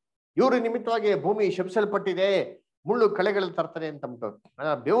ಕಳಿಸ್ಬಿಡ್ತಾರೆ. ಇವ್ರ ನಿಮಿತ್ತವಾಗಿ ಭೂಮಿ ಶಪಿಸಲ್ಪಟ್ಟಿದೆ, ಮುಳ್ಳು ಕಳೆಗಳಲ್ಲಿ ತರ್ತಾರೆ ಅಂತ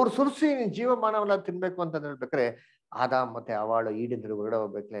ಬೆವ್ರು ಸುರಿಸಿ ಜೀವಮಾನವನ್ನ ತಿನ್ಬೇಕು ಅಂತ ಹೇಳ್ಬೇಕಾರೆ ಆದಾಮ್ ಮತ್ತೆ ಹವ್ವಾಳು ಈಡೇನ್ ಹೊರಗಡೆ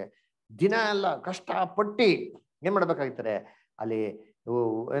ಹೋಗ್ಬೇಕ್ಲೆ ದಿನ ಎಲ್ಲ ಕಷ್ಟ ಪಟ್ಟಿ ಏನ್ ಮಾಡ್ಬೇಕಾಗಿರ್ತಾರೆ, ಅಲ್ಲಿ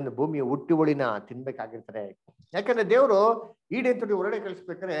ಏನು ಭೂಮಿಯ ಹುಟ್ಟುವಳಿನ ತಿನ್ಬೇಕಾಗಿರ್ತಾರೆ. ಯಾಕಂದ್ರೆ ದೇವರು ಈಡೇನ್ ತೊಟ್ಟಿ ಹೊರಗಡೆ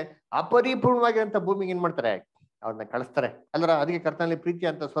ಕಳಿಸ್ಬೇಕಾದ್ರೆ ಅಪರಿಪೂರ್ಣವಾಗಿರಂತ ಭೂಮಿಗೆ ಏನ್ ಮಾಡ್ತಾರೆ, ಅವ್ರನ್ನ ಕಳಿಸ್ತಾರೆ ಅಲ್ರ. ಅದಕ್ಕೆ ಕರ್ತನಲ್ಲಿ ಪ್ರೀತಿ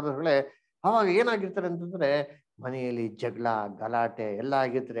ಅಂತ ಸೋದರಗಳೇ, ಅವಾಗ ಏನಾಗಿರ್ತಾರೆ ಅಂತಂದ್ರೆ ಮನೆಯಲ್ಲಿ ಜಗಳ ಗಲಾಟೆ ಎಲ್ಲ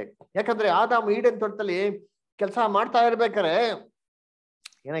ಆಗಿರ್ತಾರೆ. ಯಾಕಂದ್ರೆ ಆದಾಮ ಈಡೇನ್ ತೋಟದಲ್ಲಿ ಕೆಲಸ ಮಾಡ್ತಾ ಇರ್ಬೇಕಾರೆ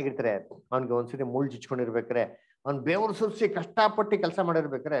ಏನಾಗಿರ್ತಾರೆ, ಅವ್ನಿಗೆ ಒಂದ್ಸತಿ ಮುಳ್ಳು ಚುಚ್ಕೊಂಡಿರ್ಬೇಕಾರೆ, ಅವ್ನ್ ಬೇವರು ಸುರಿಸಿ ಕಷ್ಟಪಟ್ಟು ಕೆಲಸ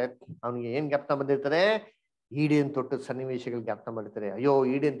ಮಾಡಿರ್ಬೇಕಾರೆ ಅವ್ನಿಗೆ ಏನ್ ಜ್ಞಾಪನ ಬಂದಿರ್ತಾರೆ, ಈಡೇನ್ ತೊಟ್ಟದ ಸನ್ನಿವೇಶಗಳು ಜ್ಞಾಪನ ಮಾಡಿರ್ತಾರೆ. ಅಯ್ಯೋ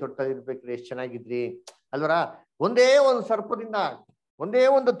ಈಡೇನ್ ತೊಟ್ಟ ಇರ್ಬೇಕ್ರಿ, ಎಷ್ಟ್ ಚೆನ್ನಾಗಿದ್ರಿ ಅಲ್ವರ, ಒಂದೇ ಒಂದು ಸರ್ಪದಿಂದ, ಒಂದೇ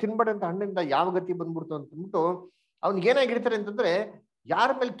ಒಂದು ತಿನ್ಬಡಂತ ಹಣ್ಣಿಂದ ಯಾವ ಗತಿ ಬಂದ್ಬಿಡ್ತು ಅಂತಂದ್ಬಿಟ್ಟು ಅವ್ನಿಗೆ ಏನಾಗಿರ್ತಾರೆ ಅಂತಂದ್ರೆ, ಯಾರ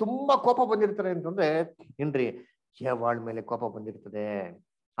ಮೇಲೆ ತುಂಬಾ ಕೋಪ ಬಂದಿರ್ತಾರೆ ಅಂತಂದ್ರೆ ಏನ್ರಿ, ಯವಾಳ್ ಮೇಲೆ ಕೋಪ ಬಂದಿರ್ತದೆ.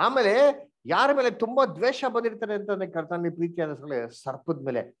 ಆಮೇಲೆ ಯಾರ ಮೇಲೆ ತುಂಬಾ ದ್ವೇಷ ಬಂದಿರ್ತಾರೆ ಅಂತಂದ್ರೆ ಕರ್ತನಲ್ಲಿ ಪ್ರೀತಿ ಅನ್ನಿಸ್ಕೊಳ್ಳಿ, ಸರ್ಪದ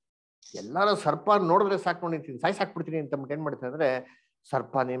ಮೇಲೆ. ಎಲ್ಲಾರು ಸರ್ಪ ನೋಡಿದ್ರೆ ಸಾಕು ನೋಡಿರ್ತೀನಿ, ಸಾಕ್ಬಿಡ್ತೀನಿ ಅಂತ ಏನ್ ಮಾಡ್ತಾನೆ ಅಂದ್ರೆ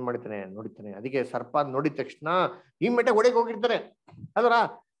ಸರ್ಪನ ಏನ್ ಮಾಡ್ತಾನೆ ನೋಡಿತಾನೆ. ಅದಕ್ಕೆ ಸರ್ಪ ನೋಡಿದ ತಕ್ಷಣ ಈ ಮೆಟ್ಟೆ ಒಡೆಗೆ ಹೋಗಿರ್ತಾರೆ ಅದರ.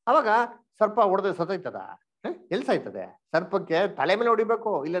 ಅವಾಗ ಸರ್ಪ ಹೊಡೆದ್ರೆ ಸತ್ತೋಯ್ತದ? ಎಲ್ಲಿ ಸಾಯ್ತದೆ? ಸರ್ಪಕ್ಕೆ ತಲೆ ಮೇಲೆ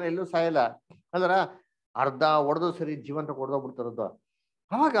ಹೊಡಿಬೇಕು, ಇಲ್ಲ ಎಲ್ಲೂ ಸಾಯಲ್ಲ ಅದರ. ಅರ್ಧ ಹೊಡೆದು ಸರಿ ಜೀವಂತ ಹೊಡೆದೋಗ್ಬಿಡ್ತಾರದು.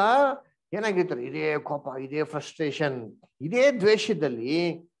 ಅವಾಗ ಏನಾಗಿರ್ತಾರೆ, ಇದೇ ಕೋಪ, ಇದೇ ಫ್ರಸ್ಟ್ರೇಷನ್, ಇದೇ ದ್ವೇಷದಲ್ಲಿ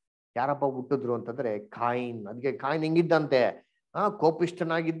ಯಾರಪ್ಪ ಹುಟ್ಟಿದ್ರು ಅಂತಂದ್ರೆ ಕಾಯಿನ್. ಅದಕ್ಕೆ ಕಾಯಿನ್ ಹೆಂಗಿದ್ದಂತೆ,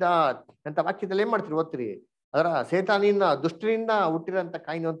 ಕೋಪಿಷ್ಟನಾಗಿದ್ದ ಅಂತ ವಾಕ್ಯದಲ್ಲಿ ಏನ್ ಮಾಡ್ತೀರಿ ಓದ್ತೀರಿ, ಅದರ ಸೇತಾನಿಂದ ದುಷ್ಟನಿಂದ ಹುಟ್ಟಿರಂತ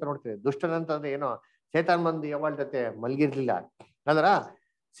ಕಾಯಿನ್ ಅಂತ ನೋಡ್ತೀರಿ. ದುಷ್ಟನಂತಂದ್ರೆ ಏನೋ ಸೇತಾನ್ ಬಂದು ಯಾವಾಳ ಜೊತೆ ಮಲ್ಗಿರ್ಲಿಲ್ಲ ಅದರ.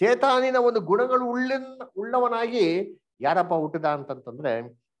 ಸೇತಾನಿನ ಒಂದು ಗುಣಗಳು ಉಳ್ಳವನಾಗಿ ಯಾರಪ್ಪ ಹುಟ್ಟಿದ ಅಂತಂತಂದ್ರೆ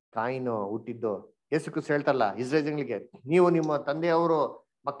ಕಾಯಿನು ಹುಟ್ಟಿದ್ದು. ಯೇಸು ಕ್ರಿಸ್ತ ಹೇಳ್ತಾರಲ್ಲ ಇಸ್ರೇಲ್ಗಳಿಗೆ, ನೀವು ನಿಮ್ಮ ತಂದೆಯವರು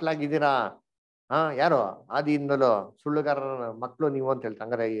ಮಕ್ಕಳಾಗಿದ್ದೀರಾ, ಯಾರು ಆದಿಯಿಂದಲೂ ಸುಳ್ಳುಗಾರರ ಮಕ್ಕಳು ನೀವು ಅಂತ ಹೇಳ್ತಾರೆ.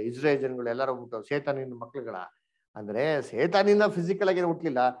 ಹಂಗಾರೆ ಇಸ್ರೇಲ್ ಜನಗಳು ಎಲ್ಲರೂ ಹುಟ್ಟು ಸೇತಾನಿನ ಮಕ್ಳುಗಳ ಅಂದ್ರೆ, ಸೇತಾನಿಂದ ಫಿಸಿಕಲ್ ಆಗಿ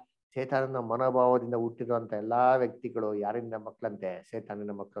ಹುಟ್ಲಿಲ್ಲ, ಸೇತಾನಿನ ಮನೋಭಾವದಿಂದ ಹುಟ್ಟಿರುವಂತ ಎಲ್ಲಾ ವ್ಯಕ್ತಿಗಳು ಯಾರಿಂದ ಮಕ್ಕಳಂತೆ,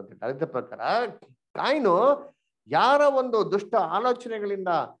 ಸೇತಾನಿನ ಮಕ್ಕಳು ಅಂತ ಹೇಳ್ತಾರೆ. ಅದ್ರ ಪ್ರಕಾರ ಕಾಯಿನು ಯಾರ ಒಂದು ದುಷ್ಟ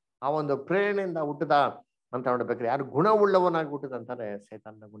ಆಲೋಚನೆಗಳಿಂದ, ಆ ಒಂದು ಪ್ರೇರಣೆಯಿಂದ ಹುಟ್ಟದ ಅಂತ ನೋಡ್ಬೇಕಾದ್ರೆ ಯಾರು ಗುಣವುಳ್ಳವನಾಗಿ ಹುಟ್ಟದ ಅಂತಾರೆ,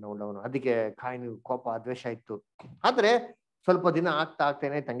 ಸೇತಾನ ಗುಣವುಳ್ಳವನು. ಅದಕ್ಕೆ ಕಾಯಿನು ಕೋಪ ದ್ವೇಷ ಇತ್ತು. ಆದ್ರೆ ಸ್ವಲ್ಪ ದಿನ ಆಗ್ತಾ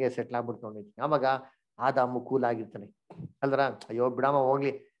ಆಗ್ತೇನೆ ತಂಗೆ ಸೆಟ್ಲ್ ಆಗ್ಬಿಡ್ತು ನೋಡಿದ್ವಿ. ಆವಾಗ ಆದಾಮು ಕೂಲ್ ಆಗಿರ್ತಾನೆ ಅಲ್ರ. ಅಯ್ಯೋ ಬಿಡಮ್ಮ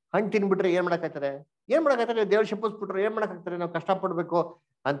ಹೋಗ್ಲಿ, ಹಣ್ಣು ತಿನ್ಬಿಟ್ರೆ ಏನ್ ಮಾಡಕ್ಕಾಯ್ತಾರೆ, ಏನ್ ಮಾಡಕ್ಕಾಯ್ತಾರೆ, ದೇವ್ರು ಶಪಿಸ್ಬಿಟ್ರೆ ಏನ್ ಮಾಡಕ್ಕಾಗ್ತಾರೆ, ನಾವು ಕಷ್ಟಪಡ್ಬೇಕು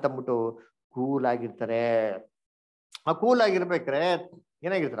ಅಂತಂದ್ಬಿಟ್ಟು ಕೂಲ್ ಆಗಿರ್ತಾರೆ. ಆ ಕೂಲ್ ಆಗಿರ್ಬೇಕ್ರೆ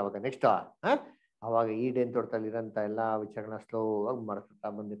ಏನಾಗಿರ್ತಾರೆ ಅವಾಗ ನೆಕ್ಸ್ಟ್ ಅವಾಗ ಈಡೇನ್ ತೋಟದಲ್ಲಿ ಇರೋಂತ ಎಲ್ಲಾ ವಿಚಾರಗಳನ್ನ ಸ್ಲೋ ಆಗಿ ಮಾಡ್ತಾ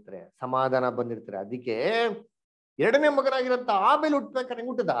ಬಂದಿರ್ತಾರೆ, ಸಮಾಧಾನ ಬಂದಿರ್ತಾರೆ. ಅದಕ್ಕೆ ಎರಡನೇ ಮಗನಾಗಿರಂತ ಆಮೇಲೆ ಹುಟ್ಬೇಕಾದ್ರೆ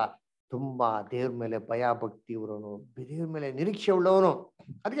ಹುಟ್ಟದ ತುಂಬಾ ದೇವ್ರ ಮೇಲೆ ಭಯ ಭಕ್ತಿ ಇರೋನು, ದೇವ್ರ ಮೇಲೆ ನಿರೀಕ್ಷೆ ಉಳ್ಳವನು.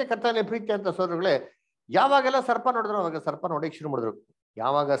 ಅದಕ್ಕೆ ಕರ್ತನಲ್ಲಿ ಪ್ರೀತಿ ಅಂತ ಸೋದರಗಳೇ, ಯಾವಾಗೆಲ್ಲ ಸರ್ಪ ನೋಡಿದ್ರು ಅವಾಗ ಸರ್ಪ ನೋಡಕ್ ಶುರು ಮಾಡಿದ್ರು.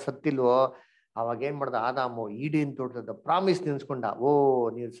 ಯಾವಾಗ ಸತ್ತಿಲ್ವೋ ಅವಾಗ ಏನ್ ಮಾಡ್ದ ಆದಾಮು ಈಡೇನ್ ತೋಟದ ಪ್ರಾಮಿಸ್ ನೆನ್ಸ್ಕೊಂಡ, ಓ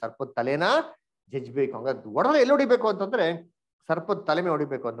ನೀನ್ ಸರ್ಪದ ತಲೆನ ಜಜ್ಬೇಕು, ಹಂಗ ಹೊಡೆದ್ರೆ ಎಲ್ಲಿ ಹೊಡಿಬೇಕು ಅಂತಂದ್ರೆ ಸರ್ಪದ ತಲೆ ಮೇಲೆ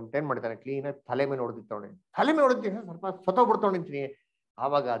ಹೊಡಿಬೇಕು ಅಂತ ಏನ್ ಮಾಡ್ತಾನೆ, ಕ್ಲೀನ್ ಆಗಿ ತಲೆ ಮೇಲೆ ಹೊಡೆದಿತ್ತವಣೆ. ತಲೆ ಮೇಲೆ ಹೊಡೆದ ಸರ್ಪ ಸತ್ತೋಗ್ಬಿಡ್ತವಣಿಂತೀನಿ.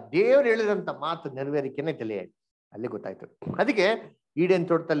 ಆವಾಗ ದೇವ್ರು ಹೇಳಿದಂತ ಮಾತು ನೆರವೇರಿಕೆನೆ ತಲೆ ಅಲ್ಲಿ ಗೊತ್ತಾಯ್ತು. ಅದಕ್ಕೆ ಈಡೇನ್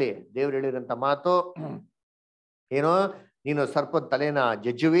ತೋಟದಲ್ಲಿ ದೇವ್ರು ಹೇಳಿದಂತ ಮಾತು ಏನೋ, ನೀನು ಸರ್ಪದ ತಲೆನ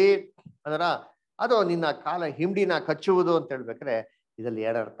ಜಜ್ಜುವಿ ಅದರ, ಅದು ನಿನ್ನ ಕಾಲ ಹಿಂಡಿನ ಕಚ್ಚುವುದು ಅಂತ ಹೇಳ್ಬೇಕ್ರೆ ಇದರಲ್ಲಿ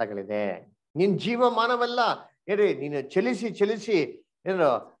ಎರಡು ಅರ್ಥಗಳಿದೆ. ನಿನ್ ಜೀವಮಾನವೆಲ್ಲ ಏನ್ರಿ ನೀನು ಚಲಿಸಿ ಚಲಿಸಿ ಏನು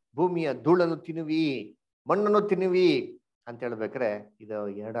ಭೂಮಿಯ ಧೂಳನ್ನು ತಿನ್ನುವಿ, ಮಣ್ಣನ್ನು ತಿನ್ನುವಿ ಅಂತ ಹೇಳ್ಬೇಕ್ರೆ ಇದು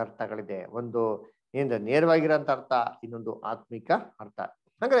ಎರಡು ಅರ್ಥಗಳಿದೆ. ಒಂದು ಏನ್ ನೇರವಾಗಿರೋಂಥ ಅರ್ಥ, ಇನ್ನೊಂದು ಆತ್ಮಿಕ ಅರ್ಥ.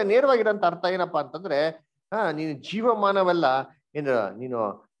 ಹಂಗಾರೆ ನೇರವಾಗಿರೋಂಥ ಅರ್ಥ ಏನಪ್ಪಾ ಅಂತಂದ್ರೆ, ನೀನು ಜೀವಮಾನವೆಲ್ಲ ಏನ ನೀನು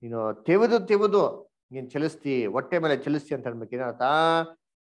ನೀನು ತೆಗೆದು ನೀನ್ ಚಲಿಸ್ತಿ, ಹೊಟ್ಟೆ ಮೇಲೆ ಚಲಿಸ್ತಿ ಅಂತ ಹೇಳ್ಬೇಕು. ಏನರ್ಥ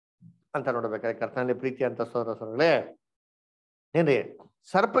ಅಂತ ನೋಡ್ಬೇಕಾದ್ರೆ ಕರ್ತನಲ್ಲಿ ಪ್ರೀತಿ ಅಂತ ಸೋದರಗಳೇ, ಏನ್ರಿ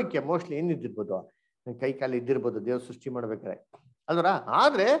ಸರ್ಪಕ್ಕೆ ಮೋಸ್ಟ್ಲಿ ಏನಿದ್ದಿರ್ಬೋದು, ಕೈ ಕಾಲು ಇದ್ದಿರ್ಬೋದು ದೇವ್ರು ಸೃಷ್ಟಿ ಮಾಡ್ಬೇಕಾರೆ ಅಲ್ವರ.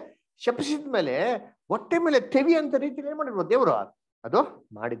 ಆದ್ರೆ ಶಪಿಸಿದ ಮೇಲೆ ಹೊಟ್ಟೆ ಮೇಲೆ ತೆವಿ ಅಂತ ರೀತಿಲಿ ಏನ್ ಮಾಡಿರ್ಬೋದು ದೇವ್ರು, ಅದು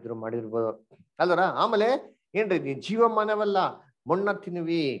ಮಾಡಿರ್ಬೋದು ಅಲ್ವರ. ಆಮೇಲೆ ಏನ್ರಿ ನೀ ಜೀವಮಾನವೆಲ್ಲ ಮಣ್ಣ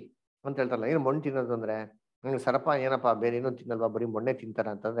ತಿನ್ನುವಿ ಅಂತ ಹೇಳ್ತಾರಲ್ಲ. ಏನು ಮಣ್ಣು ತಿನ್ನೋದು ಅಂದ್ರೆ, ಸರ್ಪ ಏನಪ್ಪಾ ಬೇರೆ ಏನೋ ತಿನ್ನಲ್ವಾ, ಬರೀ ಮಣ್ಣೆ ತಿಂತಾರ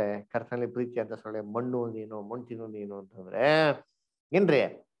ಅಂತಂದ್ರೆ ಕರ್ತನಲ್ಲಿ ಪ್ರೀತಿ ಅಂತ ಸೊಳ್ಳೆ ಮಣ್ಣು ನೀನು, ಮಣ್ಣು ತಿನ್ನೋದು ಏನು ಅಂತಂದ್ರೆ ಏನ್ರಿ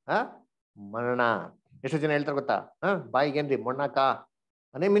ಮರಣ. ಎಷ್ಟು ಜನ ಹೇಳ್ತಾರೆ ಗೊತ್ತಾ, ಬಾಯಿಗೇನ್ರಿ ಮಣ್ಣಾಕ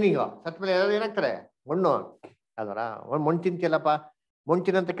ಅದೇ ಮೀನಿಂಗು. ಸತ್ ಮೇಲೆ ಯಾರು ಏನಾಗ್ತಾರೆ ಮಣ್ಣು ಅಲ್ವರ. ಮಣ್ಣು ತಿಂತಿಯಲ್ಲಪ್ಪ, ಮಣ್ಣು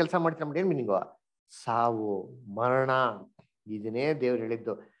ತಿನ್ನಂತ ಕೆಲಸ ಮಾಡ್ತೀರ ಏನ್ ಮೀನಿಂಗು, ಸಾವು ಮರಣ. ಇದನ್ನೇ ದೇವ್ರು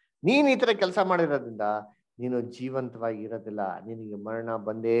ಹೇಳಿದ್ದು. ನೀನ್ ಈ ತರ ಕೆಲಸ ಮಾಡಿರೋದ್ರಿಂದ ನೀನು ಜೀವಂತವಾಗಿ ಇರೋದಿಲ್ಲ, ನಿನಗೆ ಮರಣ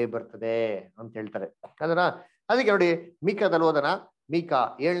ಬಂದೇ ಬರ್ತದೆ ಅಂತ ಹೇಳ್ತಾರೆ ಅದರ. ಅದಕ್ಕೆ ನೋಡಿ ಮೀಕಾದಲ್ಲಿ ಓದನ, ಮೀಕ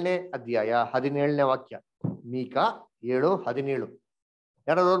 7ನೇ ಅಧ್ಯಾಯ 17ನೇ ವಾಕ್ಯ. ಮೀಕ 7:17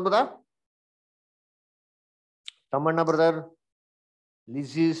 ಯಾರಾದ್ರು ಓದ್ಬೋದಾ? Thammanna brother,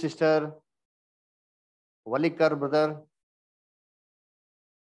 Lizy sister, ವಲಿಕರ್ brother,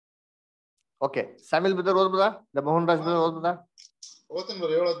 okay Samuel brother ಓದ್ಬೋದಾ? Mohan Raj brother ಓದ್ಬೋದಾ?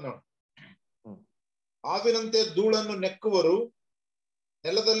 ಓದ್ತೀನಿ ಹೇಳೋದ್ ನೋಡಿ. ಆವಿನಂತೆ ಧೂಳನ್ನು ನೆಕ್ಕುವರು,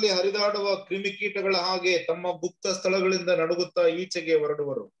 ನೆಲದಲ್ಲಿ ಹರಿದಾಡುವ ಕ್ರಿಮಿಕೀಟಗಳ ಹಾಗೆ ತಮ್ಮ ಗುಪ್ತ ಸ್ಥಳಗಳಿಂದ ನಡುಗುತ್ತಾ ಈಚೆಗೆ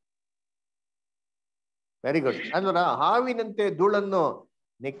ಹೊರಡುವರು. Very good. ಅಲ್ವರ ಹಾವಿನಂತೆ ಧೂಳನ್ನು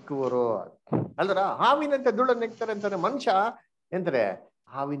ನೆಕ್ಕುವರು. ಅಲ್ವರ ಹಾವಿನಂತೆ ಧೂಳನ್ನು ನೆಕ್ತಾರೆ ಅಂತಾರೆ. ಮನುಷ್ಯ ಎಂತಾರೆ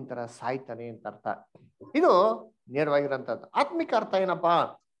ಹಾವಿನ ತರ ಸಾಯ್ತಾನೆ ಅಂತ ಅರ್ಥ. ಇದು ನೇರವಾಗಿರೋಂಥದ್ದು. ಆತ್ಮಿಕ ಅರ್ಥ ಏನಪ್ಪಾ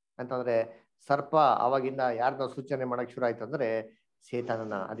ಅಂತಂದ್ರೆ ಸರ್ಪ ಅವಾಗಿಂದ ಯಾರನ್ನ ಸೂಚನೆ ಮಾಡಕ್ ಶುರು ಆಯ್ತು ಅಂದ್ರೆ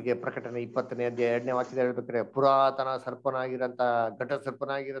ಸೇತಾನನ. ಅದಕ್ಕೆ ಪ್ರಕಟಣೆ 20ನೇ ಅಧ್ಯಾಯ 2ನೇ ವಾಕ್ಯದಲ್ಲಿ ಹೇಳ್ಬೇಕಾರೆ ಪುರಾತನ ಸರ್ಪನಾಗಿರಂತ ಘಟ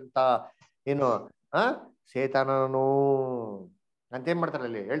ಸರ್ಪನಾಗಿರಂತ ಏನು ಸೇತಾನನು ಅಂತೇನ್ ಮಾಡ್ತಾರೆ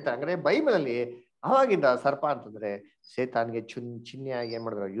ಅಲ್ಲಿ ಹೇಳ್ತಾರೆ. ಅಂದ್ರೆ ಬೈಬಲ್ ಅಲ್ಲಿ ಅವಾಗಿಂದ ಸರ್ಪ ಅಂತಂದ್ರೆ ಸೇತಾನ್ಗೆ ಚಿಹ್ನೆಯಾಗಿ ಏನ್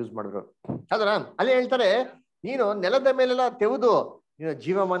ಮಾಡಿದ್ರು, ಯೂಸ್ ಮಾಡಿದ್ರು. ಅದ್ರ ಅಲ್ಲಿ ಹೇಳ್ತಾರೆ ನೀನು ನೆಲದ ಮೇಲೆಲ್ಲ ತೆಗೆದು ನೀನು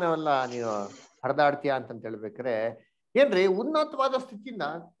ಜೀವಮಾನವೆಲ್ಲ ನೀನು ಹರಿದಾಡ್ತೀಯ ಅಂತ ಹೇಳ್ಬೇಕಾರೆ ಏನ್ರಿ ಉನ್ನತವಾದ ಸ್ಥಿತಿಯಿಂದ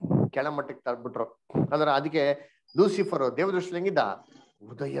ಕೆಳಮಟ್ಟಕ್ಕೆ ತರ್ಬಿಟ್ರು. ಅದ್ರ ಅದಕ್ಕೆ ಲೂಸಿಫರ್ ದೇವದೃಷ್ಟಿ ಹೆಂಗಿದ್ದ,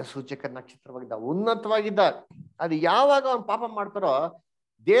 ಉದಯ ಸೂಚಕ ನಕ್ಷತ್ರವಾಗಿದ್ದ, ಉನ್ನತವಾಗಿದ್ದ. ಅದು ಯಾವಾಗ ಅವನ್ ಪಾಪ ಮಾಡ್ತಾರೋ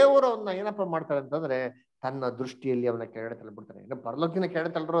ದೇವರು ಅವನ್ನ ಏನಪ್ಪ ಮಾಡ್ತಾರೆ ಅಂತಂದ್ರೆ ತನ್ನ ದೃಷ್ಟಿಯಲ್ಲಿ ಅವನ ಕೆಳಗಡೆ ತಳ್ಬಿಡ್ತಾನೆ. ಇನ್ನು ಪರಲೋಕಿನ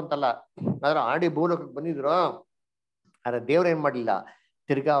ಕೆಳಗಡೆ ತಳ್ರು ಅಂತಲ್ಲ, ಆದ್ರೆ ಆಡಿ ಭೂಲೋಕಕ್ಕೆ ಬಂದಿದ್ರು. ಆದ್ರೆ ದೇವ್ರ ಏನ್ ಮಾಡ್ಲಿಲ್ಲ,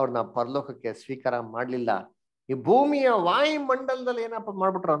 ತಿರ್ಗಾ ಅವ್ರನ್ನ ಪರಲೋಕಕ್ಕೆ ಸ್ವೀಕಾರ ಮಾಡ್ಲಿಲ್ಲ. ಈ ಭೂಮಿಯ ವಾಯುಮಂಡಲದಲ್ಲಿ ಏನಪ್ಪ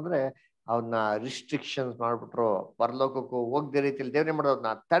ಮಾಡ್ಬಿಟ್ರು ಅಂದ್ರೆ ಅವ್ರನ್ನ ರಿಸ್ಟ್ರಿಕ್ಷನ್ಸ್ ಮಾಡ್ಬಿಟ್ರು. ಪರಲೋಕಕ್ಕೂ ಹೋಗದೆ ರೀತಿಯಲ್ಲಿ ದೇವ್ರ ಏನ್ ಮಾಡೋದು,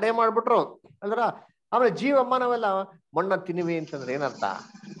 ಅವ್ರನ್ನ ತಡೆ ಮಾಡ್ಬಿಟ್ರು. ಅಂದ್ರ ಆಮೇಲೆ ಜೀವಮಾನವೆಲ್ಲ ಮಣ್ಣ ತಿನ್ನುವೆ ಅಂತಂದ್ರೆ ಏನರ್ಥ,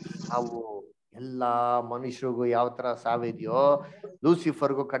 ಸಾವು. ಎಲ್ಲಾ ಮನುಷ್ಯರಿಗೂ ಯಾವ ತರ ಸಾವಿದೆಯೋ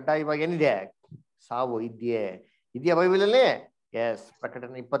ಲೂಸಿಫರ್ಗೂ ಕಡ್ಡಾಯವಾಗಿ ಏನಿದೆ, ಸಾವು ಇದೆಯಾ ಬೈಬಲಲ್ಲಿ? ಎಸ್.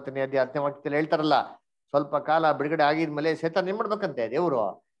 ಪ್ರಕಟಣೆ 20ನೇ ಅಧ್ಯಾಯ 10ನೇ ವಾಕ್ಯದಲ್ಲಿ ಹೇಳ್ತಾರಲ್ಲ, ಸ್ವಲ್ಪ ಕಾಲ ಬಿಡುಗಡೆ ಆಗಿದ್ಮೇಲೆ ಸೇತಾನ್ ಏನ್ ಮಾಡ್ಬೇಕಂತೆ, ದೇವರು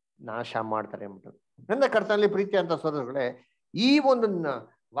ನಾಶ ಮಾಡ್ತಾರೆ ಅಂದ್ಬಿಟ್ಟು. ನನ್ನ ಕರ್ತನಲ್ಲಿ ಪ್ರೀತಿ ಅಂತ ಸೋದರಗಳೇ, ಈ ಒಂದು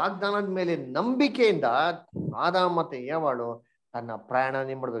ವಾಗ್ದಾನದ ಮೇಲೆ ನಂಬಿಕೆಯಿಂದ ಆದಾಮ ಮತ್ತೆ ಏವಾಳು ತನ್ನ ಪ್ರಯಾಣ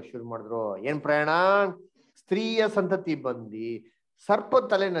ಏನ್ ಮಾಡಿದ್ರು, ಶುರು ಮಾಡಿದ್ರು. ಏನ್ ಪ್ರಯಾಣ? ಸ್ತ್ರೀಯ ಸಂತತಿ ಬಂದಿ ಸರ್ಪ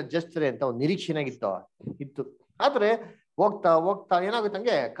ತಲೆನ ಜಸ್ತ್ರೆ ಅಂತ ಒಂದು ನಿರೀಕ್ಷೆನಾಗಿತ್ತು. ಆದ್ರೆ ಹೋಗ್ತಾ ಹೋಗ್ತಾ ಏನಾಗುತ್ತೆ,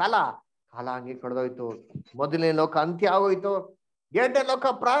 ಹಂಗೆ ಕಾಲ ಹಂಗೆ ಕಳೆದೋಯ್ತು. ಮೊದಲನೇ ಲೋಕ ಅಂತ್ಯ ಆಗೋಯ್ತು, ಎರಡನೇ ಲೋಕ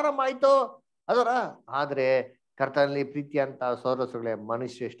ಪ್ರಾರಂಭ ಆಯ್ತು. ಆದ್ರೆ ಕರ್ತನಲ್ಲಿ ಪ್ರೀತಿ ಅಂತ ಸೋದರಗಳೇ,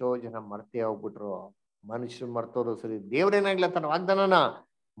 ಮನುಷ್ಯ ಎಷ್ಟೋ ಜನ ಮರ್ತೇ ಹೋಗ್ಬಿಟ್ರು. ಮನುಷ್ಯರು ಮರ್ತೋರು ಸರಿ, ದೇವ್ರೇನಾಗ್ಲ ತನ್ನ ವಾಗ್ದಾನನ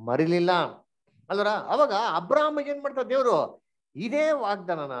ಮರಿಲಿಲ್ಲ. ಅವಾಗ ಅಬ್ರಾಹ್ಮಿಗೆ ಏನ್ ಮಾಡ್ತಾರೆ ದೇವ್ರು, ಇದೇ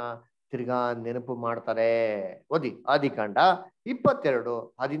ವಾಗ್ದಾನನ ತಿರ್ಗಾ ನೆನಪು ಮಾಡ್ತಾರೆ. ಓದಿ ಆದಿಕಾಂಡ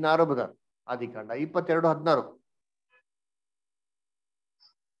 22:16 ಬದ. ಆದಿಕಾಂಡ 22:16.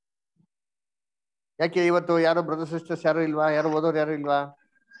 ಯಾಕೆ ಇವತ್ತು ಯಾರು ಬ್ರದರ್ ಸಿಸ್ಟರ್ಸ್ ಯಾರು ಇಲ್ವಾ? ಯಾರು ಓದೋರು ಯಾರು ಇಲ್ವಾ?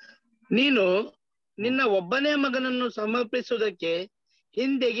 ನೀನು ನಿನ್ನ ಒಬ್ಬನೇ ಮಗನನ್ನು ಸಮರ್ಪಿಸುವುದಕ್ಕೆ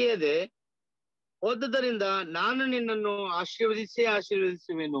ಹಿಂದೆಗೆಯದೆ ಹೋದದರಿಂದ ನಾನು ನಿನ್ನನ್ನು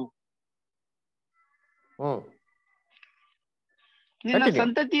ಆಶೀರ್ವದಿಸುವೆನು. ನಿನ್ನ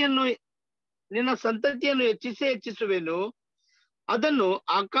ಸಂತತಿಯನ್ನು ಹೆಚ್ಚಿಸುವೆನು. ಅದನ್ನು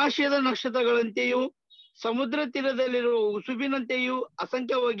ಆಕಾಶದ ನಕ್ಷತ್ರಗಳಂತೆಯೂ ಸಮುದ್ರ ತೀರದಲ್ಲಿರುವ ಉಸುಬಿನಂತೆಯೂ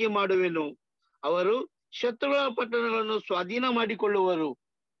ಅಸಂಖ್ಯವಾಗಿ ಮಾಡುವೆನು. ಅವರು ಶತ್ರುಗಳ ಪಟ್ಟಣಗಳನ್ನು ಸ್ವಾಧೀನ ಮಾಡಿಕೊಳ್ಳುವರು.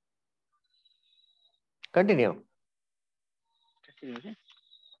 ಕಂಟಿನ್ಯೂ.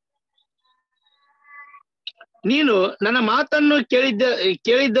 ನೀನು ನನ್ನ ಮಾತನ್ನು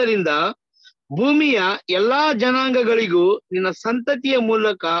ಕೇಳಿದ್ದರಿಂದ ಭೂಮಿಯ ಎಲ್ಲಾ ಜನಾಂಗಗಳಿಗೂ ನಿನ್ನ ಸಂತತಿಯ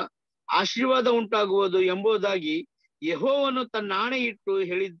ಮೂಲಕ ಆಶೀರ್ವಾದ ಉಂಟಾಗುವುದು ಎಂಬುದಾಗಿ ಯೆಹೋವನು ತನ್ನ ಆಣೆ ಇಟ್ಟು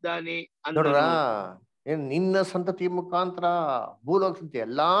ಹೇಳಿದ್ದಾನೆ ನೋಡ್ರಾ. ಏನ್ ನಿನ್ನ ಸಂತತಿ ಮುಖಾಂತರ ಭೂಲೋಕ ಸಂತತಿ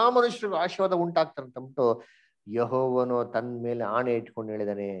ಎಲ್ಲಾ ಮನುಷ್ಯರಿಗೂ ಆಶೀರ್ವಾದ ಉಂಟಾಗ್ತಾರೆ ಅಂತಂದ್ಬಿಟ್ಟು ಯೆಹೋವನು ತನ್ನ ಮೇಲೆ ಆಣೆ ಇಟ್ಕೊಂಡು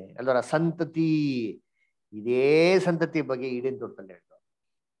ಹೇಳಿದಾನೆ. ಸಂತತಿ, ಇದೇ ಸಂತತಿ ಬಗ್ಗೆ ಈಡೇನ್ ತೋಟದಲ್ಲಿ ಹೇಳ್ತಾರೆ.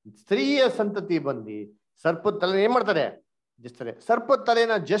 ಸ್ತ್ರೀಯ ಸಂತತಿ ಬಂದು ಸರ್ಪದ ತಲೆ ಏನ್ ಮಾಡ್ತಾರೆ, ಜಸ್ತಾರೆ. ಸರ್ಪದ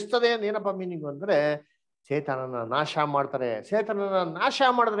ತಲೆನ ಜಸ್ತದೆ ಏನಪ್ಪ ಮೀನಿಂಗ್ ಅಂದ್ರೆ ಸೇತಾನನ ನಾಶ ಮಾಡ್ತಾರೆ. ಸೇತಾನನ ನಾಶ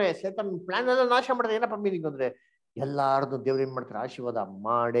ಮಾಡಿದ್ರೆ, ಸೇತಾನ ಪ್ಲಾನ್ ಎಲ್ಲ ನಾಶ ಮಾಡಿದ್ರೆ ಏನಪ್ಪ ಮೀನಿಂಗ್ ಅಂದ್ರೆ ಎಲ್ಲಾರ್ದು ದೇವ್ರು ಏನ್ ಮಾಡ್ತಾರೆ, ಆಶೀರ್ವಾದ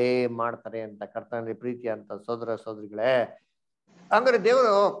ಮಾಡೇ ಮಾಡ್ತಾರೆ ಅಂತ ಕರ್ತನಲ್ಲಿ ಪ್ರೀತಿ ಅಂತ ಸೋದರ ಸೋದರಿಗಳೇ. ಹಂಗಾರೆ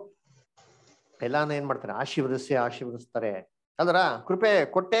ದೇವರು ಎಲ್ಲಾನು ಏನ್ ಮಾಡ್ತಾರೆ, ಆಶೀರ್ವದಿಸ್ತಾರೆ. ಕೃಪೆ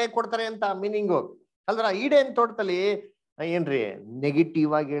ಕೊಡ್ತಾರೆ ಅಂತ ಮೀನಿಂಗು. ಈಡೇನ್ ತೋಟದಲ್ಲಿ ಏನ್ರಿ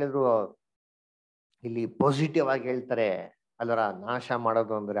ನೆಗೆಟಿವ್ ಆಗಿ ಹೇಳಿದ್ರು, ಇಲ್ಲಿ ಪಾಸಿಟಿವ್ ಆಗಿ ಹೇಳ್ತಾರೆ. ನಾಶ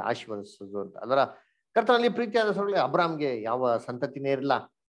ಮಾಡೋದು ಅಂದ್ರೆ ಆಶೀರ್ವದಿಸೋದು ಅಂತ. ಕರ್ತನಲ್ಲಿ ಪ್ರೀತಿಯಾದ ಸೋದರಗಳೇ, ಅಬ್ರಾಮ್ಗೆ ಯಾವ ಸಂತತಿನೇ ಇರಲ್ಲ.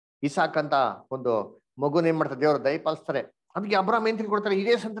 ಇಸಾಕ್ ಅಂತ ಒಂದು ಮಗುನ ಏನ್ ಮಾಡ್ತಾರೆ, ದೇವರು ದಯಪಾಲಿಸ್ತಾರೆ. ಅದಕ್ಕೆ ಅಬ್ರಾಮ್ ಏನ್ ತಿಳ್ಕೊಡ್ತಾರೆ,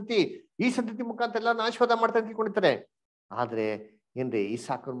 ಇದೇ ಸಂತತಿ, ಈ ಸಂತತಿ ಮುಖಾಂತರ ಎಲ್ಲ ಆಶೀರ್ವಾದ ಮಾಡ್ತಾರೆ ತಿಳ್ಕೊಂಡಿರ್ತಾರೆ. ಆದ್ರೆ ಏನ್ರಿ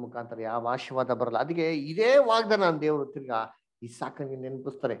ಇಸಾಕನ ಮುಖಾಂತರ ಯಾವ ಆಶೀರ್ವಾದ ಬರಲ್ಲ. ಅದಕ್ಕೆ ಇದೇ ವಾಗ್ದಾನ ದೇವರು ತಿರ್ಗಾ ಇಸಾಕನಿಗೆ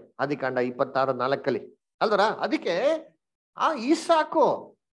ನೆನಪಿಸ್ತಾರೆ. ಆದಿಕಾಂಡ 26:4. ಅದಕ್ಕೆ ಆ ಇಸಾಕು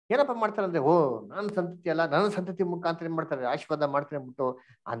ಏನಪ್ಪ ಮಾಡ್ತಾರೆ ಅಂದ್ರೆ, ನನ್ನ ಸಂತತಿ ಅಲ್ಲ, ನನ್ನ ಸಂತತಿ ಮುಖಾಂತರ ಏನ್ ಮಾಡ್ತಾರೆ, ಆಶೀರ್ವಾದ ಮಾಡ್ತಾರೆ ಅಂದ್ಬಿಟ್ಟು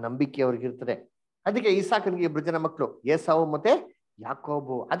ಆ ನಂಬಿಕೆ ಅವ್ರಿಗೆ ಇರ್ತದೆ. ಅದಕ್ಕೆ ಇಸಾಕನಿಗೆ ಇಬ್ರು ಜನ ಮಕ್ಕಳು, ಏಸಾವು ಮತ್ತೆ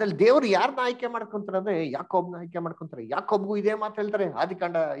ಯಾಕೋಬು. ಅದ್ರಲ್ಲಿ ದೇವ್ರು ಯಾರನ್ನ ಆಯ್ಕೆ ಮಾಡ್ಕೊಂತಾರೆ ಅಂದ್ರೆ ಯಾಕೋಬ್ನ ಆಯ್ಕೆ ಮಾಡ್ಕೊಂತಾರೆ. ಯಾಕೋಬ್ಗೂ ಇದೇ ಮಾತು ಹೇಳ್ತಾರೆ.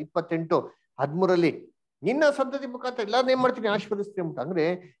 ಆದಿಕಾಂಡ 28:13. ನಿನ್ನ ಸಂತತಿ ಮುಖಾಂತರ ಎಲ್ಲಾರನ್ನ ಏನ್ ಮಾಡ್ತೀನಿ, ಆಶೀರ್ವದಿಸ್ತೀನಿ ಅಂತ. ಅಂದ್ರೆ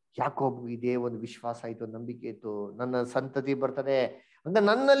ಯಾಕೋಬ್ ಇದೇ ಒಂದು ವಿಶ್ವಾಸ ಆಯ್ತು, ನಂಬಿಕೆ ಇತ್ತು, ನನ್ನ ಸಂತತಿ ಬರ್ತದೆ ಅಂದ್ರೆ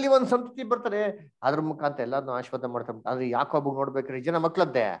ನನ್ನಲ್ಲಿ ಒಂದು ಸಂತತಿ ಬರ್ತಾರೆ, ಅದ್ರ ಮುಖಾಂತರ ಎಲ್ಲಾರನ್ನೂ ಆಶೀರ್ವಾದ ಮಾಡ್ತಾರೆ. ಆದ್ರೆ ಯಾಕೋಬ್ ನೋಡ್ಬೇಕಾದ್ರೆ ಜನ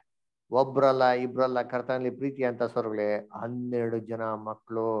ಮಕ್ಳದ್ದೆ, ಒಬ್ರಲ್ಲ ಇಬ್ರಲ್ಲ, ಕರ್ತನಲ್ಲಿ ಪ್ರೀತಿ ಅಂತ ಸ್ವರ್ಗಳೇ 12 ಜನ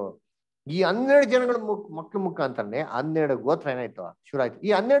ಮಕ್ಕಳು. ಈ 12 ಜನಗಳ ಮಕ್ಳ ಮುಖಾಂತರನೇ 12 ಗೋತ್ರ ಏನಾಯ್ತು, ಶುರು ಆಯ್ತು. ಈ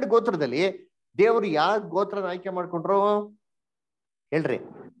 12 ಗೋತ್ರದಲ್ಲಿ ದೇವರು ಯಾವ ಗೋತ್ರನ ಆಯ್ಕೆ ಮಾಡ್ಕೊಂಡ್ರು ಹೇಳ್ರಿ?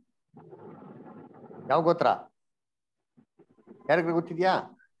 ಯಾವ ಗೋತ್ರ ಯಾರಿಗ ಗೊತ್ತಿದ್ಯಾ?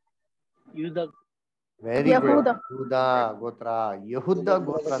 ವೆರಿ ಗುಡ್, ಯಹೂದ ಗೋತ್ರ. ಯಹೂದ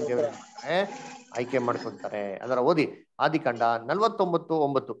ಗೋತ್ರ ಅಂತ ದೇವ್ರು ಆಯ್ಕೆ ಮಾಡ್ಕೊಂತಾರೆ. ಅದರ ಓದಿ ಆದಿಕಾಂಡ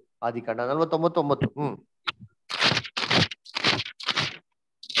 49:9. ಆದಿಕಾಂಡ 49:9.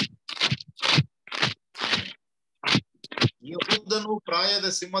 ಯಹೂದನು ಪ್ರಾಯದ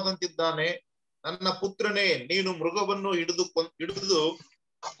ಸಿಂಹದಂತಿದ್ದಾನೆ. ನನ್ನ ಪುತ್ರನೇ, ನೀನು ಮೃಗವನ್ನು ಹಿಡಿದು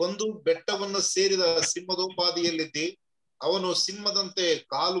ಕೊಂದು ಬೆಟ್ಟವನ್ನು ಸೇರಿದ ಸಿಂಹದೋಪಾದಿಯಲ್ಲಿದ್ದಿ. ಅವನು ಸಿಂಹದಂತೆ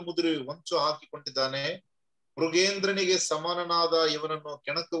ಕಾಲು ಮುದುರಿ ಹೊಂಚು ಹಾಕಿಕೊಂಡಿದ್ದಾನೆ. ಮೃಗೇಂದ್ರನಿಗೆ ಸಮಾನನಾದ ಇವನನ್ನು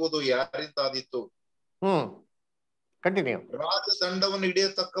ಕೆಣಕುವುದು ಯಾರಿಂದಾದೀತು? ರಾಜದಂಡವನ್ನು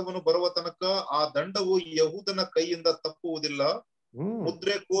ಹಿಡಿಯತಕ್ಕವನು ಬರುವ ತನಕ ಆ ದಂಡವು ಯಹೂದನ ಕೈಯಿಂದ ತಪ್ಪುವುದಿಲ್ಲ.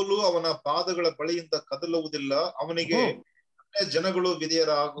 ಮುದ್ರೆ ಕೋಲು ಅವನ ಪಾದಗಳ ಬಳಿಯಿಂದ ಕದಲುವುದಿಲ್ಲ. ಅವನಿಗೆ ಜನಗಳು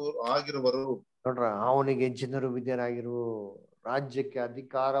ಆಗಿರುವರು. ನೋಡ್ರ, ಅವನಿಗೆ ಜನರು ವಿಧೇಯರಾಗಿರು, ರಾಜ್ಯಕ್ಕೆ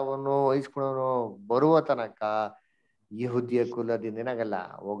ಅಧಿಕಾರವನ್ನು ವಹಿಸ್ಕೊಳ್ಳೋನು ಬರುವ ತನಕ ಯಹೂದಿಯ ಕುಲದಿಂದ ಏನಾಗಲ್ಲ,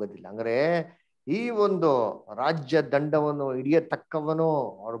 ಹೋಗೋದಿಲ್ಲ. ಅಂದ್ರೆ ಈ ಒಂದು ರಾಜ್ಯ ದಂಡವನ್ನು ಹಿಡಿಯತಕ್ಕವನು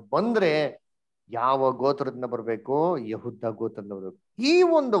ಅವ್ರು ಬಂದ್ರೆ ಯಾವ ಗೋತ್ರದಿಂದ ಬರ್ಬೇಕು? ಯಹೂದ ಗೋತ್ರದಿಂದ ಬರ್ಬೇಕು. ಈ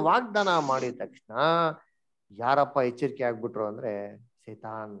ಒಂದು ವಾಗ್ದಾನ ಮಾಡಿದ ತಕ್ಷಣ ಯಾರಪ್ಪ ಎಚ್ಚರಿಕೆ ಆಗ್ಬಿಟ್ರು ಅಂದ್ರೆ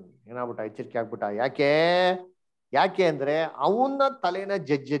ಸೈತಾನ್ ಏನಾಗ್ಬಿಟ್ಟ, ಎಚ್ಚರಿಕೆ ಆಗ್ಬಿಟ್ಟ. ಯಾಕೆ ಅಂದ್ರೆ ಅವನ ತಲೆನ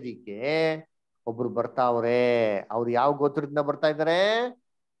ಜಜ್ಜದಿಕ್ಕೆ ಒಬ್ರು ಬರ್ತಾವ್ರೆ. ಅವ್ರು ಯಾವ ಗೋತ್ರದಿಂದ ಬರ್ತಾ ಇದಾರೆ?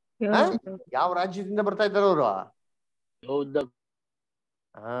 ಯಾವ ರಾಜ್ಯದಿಂದ ಬರ್ತಾ ಇದಾರೆ ಅವರು?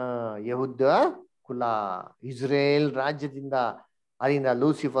 ಯಹೂದ ಕುಲ, ಇಸ್ರೇಲ್ ರಾಜ್ಯದಿಂದ. ಅಲ್ಲಿಂದ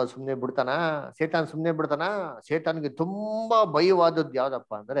ಲೂಸಿಫರ್ ಸುಮ್ನೆ ಬಿಡ್ತಾನ? ಸೇತಾನ್ ಸುಮ್ನೆ ಬಿಡ್ತಾನ? ಸೇತಾನ್ಗೆ ತುಂಬಾ ಭಯವಾದದ್ದು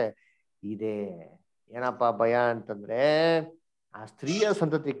ಯಾವ್ದಪ್ಪ ಅಂದ್ರೆ ಇದೇ. ಏನಪ್ಪಾ ಭಯ ಅಂತಂದ್ರೆ ಆ ಸ್ತ್ರೀಯ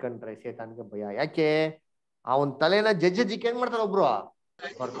ಸಂತತಿ ಕಂಡ್ರೆ ಸೇತಾನ್ಗೆ ಭಯ. ಯಾಕೆ? ಅವನ್ ತಲೆನ ಜಜ್ಜದಿಕ್ಕೆ ಏನ್ ಮಾಡ್ತಾರ ಒಬ್ರು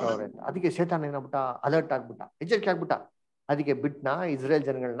ಬರ್ತಾವ್ರೆ ಅಂತ. ಅದಕ್ಕೆ ಸೇತಾನ್ ಏನಾಗ್ಬಿಟ್ಟ, ಅಲರ್ಟ್ ಆಗ್ಬಿಟ್ಟ, ಎಚ್ಚರಿಕೆ ಆಗ್ಬಿಟ್ಟ. ಅದಕ್ಕೆ ಬಿಟ್ನ ಇಸ್ರೇಲ್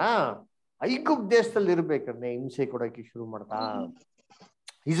ಜನಗಳನ್ನ ಐಗುಪ್ತ ದೇಶದಲ್ಲಿ ಇರ್ಬೇಕಂದ್ರೆ ಹಿಂಸೆ ಕೊಡೋಕೆ ಶುರು ಮಾಡ್ತಾ.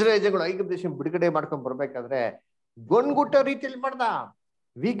 ಇಸ್ರೇಲ್ ಜನಗಳು ಐಗುಪ್ತ ದೇಶ ಬಿಡುಗಡೆ ಮಾಡ್ಕೊಂಡ್ ಬರ್ಬೇಕಾದ್ರೆ ಗೊಂಡ್ಗುಟ್ಟ ರೀತಿಯಲ್ಲಿ ಮಾಡ್ದ,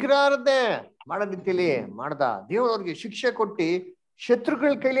 ವಿಗ್ರಹಾರಾಧನೆ ಮಾಡೋ ರೀತಿಯಲ್ಲಿ ಮಾಡ್ದ. ದೇವ್ರವ್ರಿಗೆ ಶಿಕ್ಷೆ ಕೊಟ್ಟಿ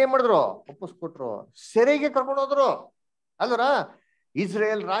ಶತ್ರುಗಳ ಕೈಲಿ ಏನ್ ಮಾಡಿದ್ರು, ಒಪ್ಪಿಸ್ಕೊಟ್ರು, ಸೆರೆಗೆ ಕರ್ಕೊಂಡು ಹೋದ್ರು ಅಲ್ವರ.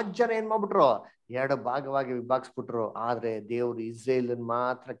 ಇಸ್ರೇಲ್ ರಾಜ್ಯನ ಏನ್ ಮಾಡ್ಬಿಟ್ರು, 2 ಭಾಗವಾಗಿ ವಿಭಾಗಿಸ್ಬಿಟ್ರು. ಆದ್ರೆ ದೇವ್ರು ಇಸ್ರೇಲ್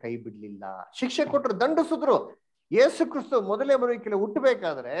ಮಾತ್ರ ಕೈ ಬಿಡ್ಲಿಲ್ಲ, ಶಿಕ್ಷೆ ಕೊಟ್ರು, ದಂಡಿಸಿದ್ರು. ಯೇಸು ಕ್ರಿಸ್ತು ಮೊದಲೇ ಬರುವಿಕೆಲ್ಲ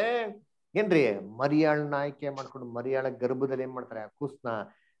ಹುಟ್ಟಬೇಕಾದ್ರೆ ಏನ್ರಿ, ಮರಿಯಾಳನ್ನ ಆಯ್ಕೆ ಮಾಡ್ಕೊಂಡು ಮರಿಯಾಳ ಗರ್ಭದಲ್ಲಿ ಏನ್ ಮಾಡ್ತಾರೆ, ಕೂಸ್ನ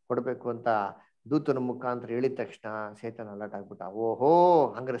ಕೊಡ್ಬೇಕು ಅಂತ ದೂತನ ಮುಖಾಂತರ ಹೇಳಿದ ತಕ್ಷಣ ಸೇತನ ಅಲರ್ಟ್ ಆಗ್ಬಿಟ್ಟ. ಓಹೋ,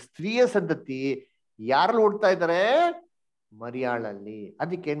 ಹಂಗಾರೆ ಸ್ತ್ರೀಯ ಸಂತತಿ ಯಾರಲ್ಲಿ ಹುಡ್ತಾ ಇದಾರೆ? ಮರಿಯಾಳಲ್ಲಿ.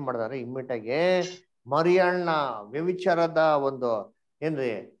 ಅದಕ್ಕೆ ಏನ್ ಮಾಡಿದಾರೆ, ಇಮ್ಮಿಡಿಯಾಗಿ ಮರಿಯಾಳನ್ನ ವ್ಯವಿಚಾರದ ಒಂದು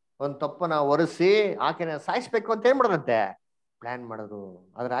ಏನ್ರಿ ಒಂದ್ ತಪ್ಪನ ಒರೆಸಿ ಆಕೆನ ಸಾಯಿಸ್ಬೇಕು ಅಂತ ಏನ್ ಮಾಡದಂತೆ ಪ್ಲಾನ್ ಮಾಡಿದ್ರು.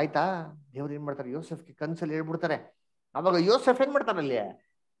 ಆದ್ರೆ ಆಯ್ತಾ, ದೇವ್ರು ಏನ್ ಮಾಡ್ತಾರೆ, ಯೋಸೆಫ್ಗೆ ಕನ್ಸಲ್ಲಿ ಹೇಳ್ಬಿಡ್ತಾರೆ. ಅವಾಗ ಯೋಸೆಫ್ ಏನ್ ಮಾಡ್ತಾರ, ಅಲ್ಲಿ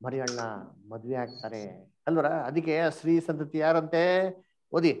ಮರಿಯಾಳನ್ನ ಮದ್ವೆ ಆಗ್ತಾರೆ ಅಲ್ವರ. ಅದಕ್ಕೆ ಸ್ತ್ರೀ ಸಂತತಿ ಯಾರಂತೆ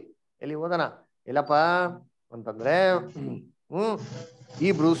ಓದಿ, ಎಲ್ಲಿ ಓದೋಣ ಎಲ್ಲಪ್ಪ ಅಂತಂದ್ರೆ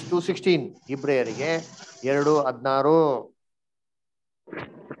Hebrews 2:16, ಇಬ್ರಿಯರಿಗೆ 2:16.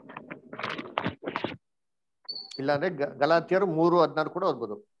 ಇಲ್ಲಾಂದ್ರೆ ಗಲಾತ್ಯರು 3:16 ಕೂಡ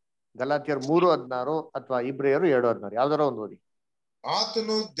ಓದ್ಬೋದು. ಗಲಾತ್ಯರು 3:16 ಅಥವಾ ಇಬ್ರಿಯರು 2:16, ಯಾವ್ದಾರ ಒಂದು ಓದಿ.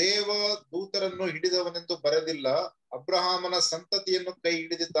 ಆತನು ದೇವ ದೂತರನ್ನು ಹಿಡಿದವನೆಂದು ಬರೆದಿಲ್ಲ, ಅಬ್ರಹಾಮನ ಸಂತತಿಯನ್ನು ಕೈ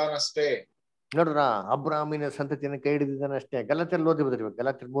ಹಿಡಿದಿದ್ದಾನಷ್ಟೇ. ನೋಡ್ರ, ಅಬ್ರಾಹ್ಮಿನ ಸಂತತಿಯನ್ನು ಕೈ ಹಿಡಿದಿದ್ದಾನಷ್ಟೇ. ಗಲಾತ್ಯರು ಓದಿಬೋದ್ರಿ,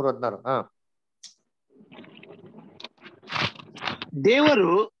 ಗಲಾತ್ಯರು 3:16.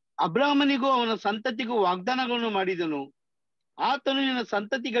 ದೇವರು ಅಬ್ರಾಹ್ಮನಿಗೂ ಅವನ ಸಂತತಿಗೂ ವಾಗ್ದಾನಗಳನ್ನು ಮಾಡಿದನು. ಆತನು ನಿನ್ನ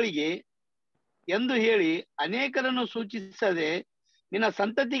ಸಂತತಿಗಳಿಗೆ ಎಂದು ಹೇಳಿ ಅನೇಕರನ್ನು ಸೂಚಿಸದೆ ನಿನ್ನ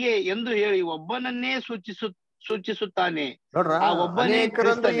ಸಂತತಿಗೆ ಎಂದು ಹೇಳಿ ಒಬ್ಬನನ್ನೇ ಸೂಚಿಸುತ್ತಾನೆ. ನೋಡ್ರ,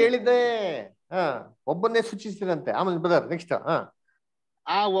 ಅನೇಕರನ್ನು ಹೇಳಿದೆ, ಒಬ್ಬನ್ನೇ ಸೂಚಿಸಿದಂತೆ. ಆಮೇಲೆ ಬ್ರದರ್ ನೆಕ್ಸ್ಟ್,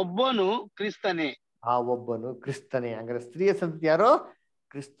 ಆ ಒಬ್ಬನು ಕ್ರಿಸ್ತನೇ. ಆ ಒಬ್ಬನು ಕ್ರಿಸ್ತನೇ. ಹಂಗಾರೆ ಸ್ತ್ರೀಯ ಸಂತತಿ ಯಾರು?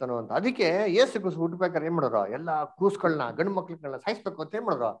 ಕ್ರಿಸ್ತನು ಅಂತ. ಅದಕ್ಕೆ ಯೇಸು ಕ್ರಿಸ್ತ ಹುಟ್ಟಬೇಕಾದ್ರೆ ಏನ್ ಮಾಡೋರು, ಎಲ್ಲಾ ಕೂಸ್ಗಳನ್ನ ಗಂಡು ಮಕ್ಳಗಳನ್ನ ಸಾಯಿಸ್ಬೇಕು ಅಂತ ಏನ್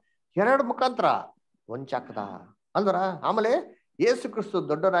ಮಾಡೋರು, 2 ಮುಖಾಂತರ ಒಂಚಾಕದ ಅಂದ್ರ. ಆಮೇಲೆ ಯೇಸು ಕ್ರಿಸ್ತ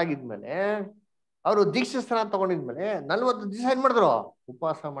ದೊಡ್ಡವರಾಗಿದ್ಮೇಲೆ ಅವರು ದೀಕ್ಷಾಸ್ನಾನ ತಗೊಂಡಿದ್ಮೇಲೆ 40 ದಿವಸ ಏನ್ ಮಾಡಿದ್ರು,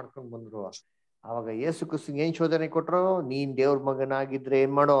 ಉಪವಾಸ ಮಾಡ್ಕೊಂಡ್ ಬಂದ್ರು. ಅವಾಗ ಯೇಸು ಕ್ರಿಸ್ತಂಗೆ ಏನ್ ಶೋಧನೆ ಕೊಟ್ರು, ನೀನ್ ದೇವ್ರ ಮಗನಾಗಿದ್ರೆ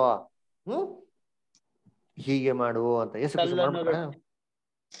ಏನ್ ಮಾಡೋ, ಹೀಗೆ ಮಾಡು ಅಂತ. ಯೇಸು ಕ್ರಿಸ್ತ ಮಾಡ್ಬಿಟ್ರ?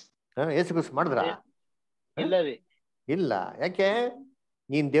 ಯೇಸು ಕ್ರಿಸ್ತ ಮಾಡಿದ್ರ? ಇಲ್ಲವೇ ಇಲ್ಲ. ಯಾಕೆ?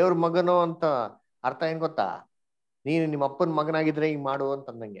 ನೀನ್ ದೇವ್ರ ಮಗನು ಅಂತ ಅರ್ಥ ಏನ್ ಗೊತ್ತಾ? ನೀನು ನಿಮ್ಮ ಅಪ್ಪನ ಮಗನಾಗಿದ್ರೆ ಹಿಂಗ್ ಮಾಡು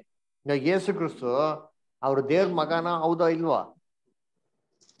ಅಂತಂದಂಗೆ. ಇವಾಗ ಯೇಸು ಕ್ರಿಸ್ತು ಅವ್ರು ದೇವ್ರ ಮಗನ ಹೌದಾ ಇಲ್ವಾ?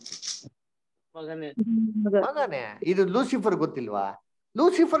 ಮಗನೇ. ಮಗನೇ. ಇದು ಲೂಸಿಫರ್ ಗೊತ್ತಿಲ್ವಾ?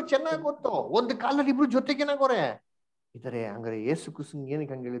 ಲೂಸಿಫರ್ ಚೆನ್ನಾಗಿ ಗೊತ್ತು. ಒಂದು ಕಾಲದಲ್ಲಿ ಇಬ್ರು ಜೊತೆಗೇನಾಗೋರೆ ಇದಾರೆ. ಹಂಗಾರೆ ಯೇಸು ಕ್ರಿಸ್ತನ್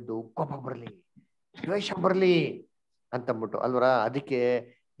ಏನಕ್ಕೆ ಹಂಗ ಹೇಳಿದ್ದು? ಕೋಪ ಬರ್ಲಿ, ದ್ವೇಷ ಬರ್ಲಿ ಅಂತಂದ್ಬಿಟ್ಟು ಅಲ್ವರ. ಅದಕ್ಕೆ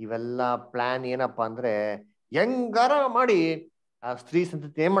ಇವೆಲ್ಲ ಪ್ಲಾನ್ ಏನಪ್ಪಾ ಅಂದ್ರೆ ಹೆಂಗಾರ ಮಾಡಿ ಆ ಸ್ತ್ರೀ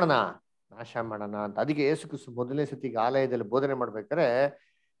ಸಂತತಿ ಏನ್ ಮಾಡೋಣ, ನಾಶ ಮಾಡೋಣ ಅಂತ. ಅದಕ್ಕೆ ಯೇಸು ಕ್ರಿಸ್ತು ಮೊದಲನೇ ಸತಿಗೆ ಆಲಯದಲ್ಲಿ ಬೋಧನೆ ಮಾಡ್ಬೇಕಾದ್ರೆ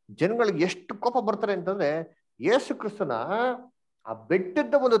ಜನಗಳಿಗೆ ಎಷ್ಟು ಕೋಪ ಬರ್ತಾರೆ ಅಂತಂದ್ರೆ ಯೇಸು ಕ್ರಿಸ್ತನ ಆ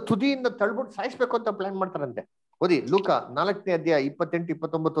ಬೆಟ್ಟದ ಒಂದು ತುದಿಯಿಂದ ತಳ್ಬಿಟ್ಟು ಸಾಯಿಸ್ಬೇಕು ಅಂತ ಪ್ಲಾನ್ ಮಾಡ್ತಾರಂತೆ. ಓದಿ ಲೂಕ 4ನೇ ಅಧ್ಯಾಯ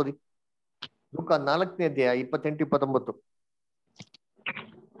 28-29 ಓದಿ. ಲೂಕ 4ನೇ ಅಧ್ಯಾಯ 28-29.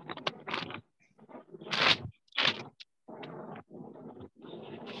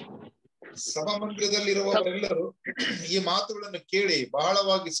 ಸಭಾಮಂದಿರದಲ್ಲಿರುವವರೆಲ್ಲರೂ ಈ ಮಾತುಗಳನ್ನು ಕೇಳಿ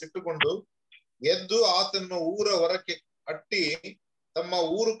ಬಹಳವಾಗಿ ಸಿಟ್ಟುಕೊಂಡು ಎದ್ದು ಆತನ್ನು ಊರ ಹೊರಕ್ಕೆ ಅಟ್ಟಿ ತಮ್ಮ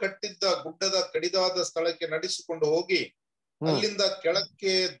ಊರು ಕಟ್ಟಿದ್ದ ಗುಡ್ಡದ ಕಡಿದಾದ ಸ್ಥಳಕ್ಕೆ ನಡೆಸಿಕೊಂಡು ಹೋಗಿ ಅಲ್ಲಿಂದ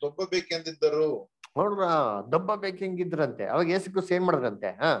ಕೆಳಕ್ಕೆ ದೊಬ್ಬಬೇಕೆಂದಿದ್ದರು. ನೋಡ್ರ, ದೊಬ್ಬಬೇಕೆಂಗಿದ್ರಂತೆ. ಅವಾಗ ಯೇಸು ಕ್ರಿಸ್ತ ಏನ್ ಮಾಡಿದ್ರಂತೆ?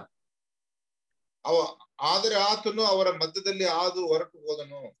 ಆದರೆ ಆತನು ಅವರ ಮಧ್ಯದಲ್ಲಿ ಹಾದು ಹೊರಟು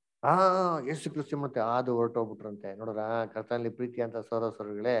ಹೋದನು. ಯೇಸು ಕ್ರಿಸ್ತ ಮತ್ತೆ ಹಾದು ಹೊರಟು ಹೋಗ್ಬಿಟ್ರಂತೆ. ನೋಡ್ರ, ಕರ್ತನಲ್ಲಿ ಪ್ರೀತಿ ಅಂತ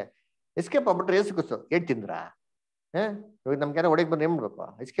ಸೋದರಗಳೇ, ಎಸ್ಕೇಪ್ ಆಗ್ಬಿಟ್ರೆ ಯೇಸು ಕ್ರಿಸ್ತ ಏಟ್ ತಿಂದ್ರ? ಇವಾಗ ನಮ್ಗೆ ಒಳಗೆ ಬಂದು ಏನ್ ಮಾಡ್ಬೇಕು?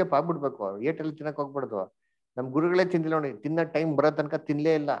 ಎಸ್ಕೇಪ್ ಆಗ್ಬಿಡ್ಬೇಕು. ಏಟಲ್ಲಿ ತಿನ್ನಕ್ ಹೋಗ್ಬಿಡ್ದು. ನಮ್ ಗುರುಗಳೇ ತಿಂದಿಲ್ಲ ನೋಡಿ, ತಿನ್ನ ಟೈಮ್ ಬರೋ ತನಕ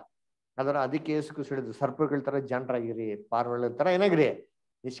ತಿನ್ಲೇ ಇಲ್ಲ. ಅದರ ಅದಕ್ಕೆ ಯೇಸು ಕ್ರಿಸ್ತ ಹೇಳಿದ್ರು, ಸರ್ಪಗಳ ತರ ಜನರಾಗಿರಿ, ಪಾರ್ವಳ ತರ ಏನಾಗಿರಿ,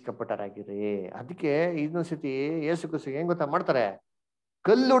 ನಿಷ್ಕಪಟರಾಗಿರಿ. ಅದಕ್ಕೆ ಇನ್ನೊಂದ್ ಸತಿ ಯೇಸು ಕ್ರಿಸ್ತ ಏನ್ ಗೊತ್ತಾ ಮಾಡ್ತಾರೆ?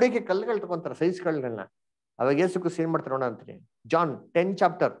 ಕಲ್ಲು ಹೊಡಿಕೆ ಕಲ್ಲುಗಳು ತಗೊಂತಾರೆ, ಸೈಜ್ಗಳನ್ನ. ಅವಾಗ ಯೇಸು ಕ್ರಿಸ್ತ ಏನ್ ಮಾಡ್ತಾರೆ ನೋಡ ಅಂತೀನಿ. John 10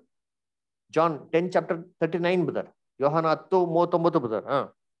 chapter 39 Badr. ಯೋಹಾನ 10:39 ಬದರ್.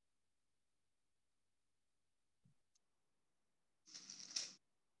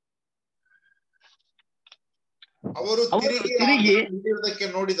 ಅವರು ತಿರುಗಿ ಹಿಡಿಯುವುದಕ್ಕೆ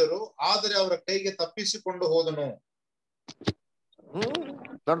ನೋಡಿದರು, ಆದರೆ ಅವರ ಕೈಗೆ ತಪ್ಪಿಸಿಕೊಂಡು ಹೋದನು.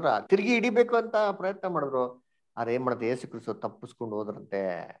 ನೋಡ್ರ, ತಿರುಗಿ ಹಿಡಿಬೇಕು ಅಂತ ಪ್ರಯತ್ನ ಮಾಡಿದ್ರು. ಆದ್ರೆ ಏನ್ ಮಾಡುತ್ತೆ? ಯೇಸು ಕ್ರಿಸ್ತ ತಪ್ಪಿಸ್ಕೊಂಡು ಹೋದ್ರಂತೆ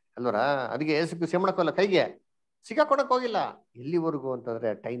ಅಲ್ವರ. ಅದಕ್ಕೆ ಯೇಸು ಕ್ರಿಸ್ತ ಏನ್ ಮಾಡಕ್ಕೋಲ್ಲ, ಕೈಗೆ ಸಿಕ್ಕಾಕೊಳಕ್ ಹೋಗಿಲ್ಲ. ಎಲ್ಲಿವರೆಗೂ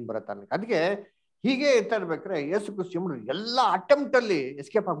ಅಂತಂದ್ರೆ ಟೈಮ್ ಬರತ್ತ. ಅದಕ್ಕೆ ಹೀಗೆ ಇರ್ತಾ ಇರ್ಬೇಕ್ರೆ ಯೇಸು ಕ್ರಿಸ್ತ ಏನ್ ಮಾಡಿದ್ರು, ಎಲ್ಲಾ ಅಟೆಂಪ್ಟ್ ಅಲ್ಲಿ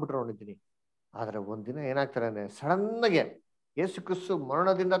ಎಸ್ಕೇಪ್ ಆಗ್ಬಿಟ್ರು ನೋಡಿದ್ದೀನಿ. ಆದ್ರೆ ಒಂದಿನ ಏನಾಗ್ತಾರೆ ಅಂದ್ರೆ ಸಡನ್ ಯೇಸು ಕ್ರಿಸ್ತ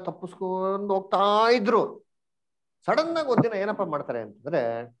ಮರಣದಿಂದ ತಪ್ಪಿಸ್ಕೊಂಡು ಹೋಗ್ತಾ ಇದ್ರು. ಸಡನ್ ಆಗಿ ಒಂದಿನ ಏನಪ್ಪಾ ಮಾಡ್ತಾರೆ ಅಂತಂದ್ರೆ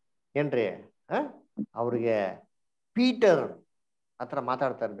ಏನ್ರಿ, ಅವ್ರಿಗೆ ಪೀಟರ್ ಹತ್ರ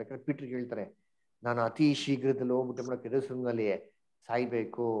ಮಾತಾಡ್ತಾ ಇರ್ಬೇಕಾದ್ರೆ ಪೀಟರ್ಗೆ ಹೇಳ್ತಾರೆ, ನಾನು ಅತಿ ಶೀಘ್ರದಲ್ಲಿ ಹೋಗ್ಬಿಟ್ಟು ಯೆರೂಸಲೇಮಿನಲ್ಲಿ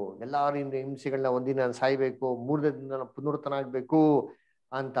ಸಾಯ್ಬೇಕು, ಎಲ್ಲಾರಿಂದ ಹಿಂಸೆಗಳನ್ನ ಒಂದಿನ ನಾನು ಸಾಯ್ಬೇಕು, 3ನೇ ದಿನ ನಾನು ಪುನರುತ್ಥಾನ ಆಗ್ಬೇಕು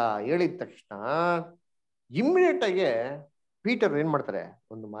ಅಂತ ಹೇಳಿದ ತಕ್ಷಣ ಇಮ್ಮಿಡಿಯೇಟ್ ಆಗಿ ಪೀಟರ್ ಏನ್ ಮಾಡ್ತಾರೆ?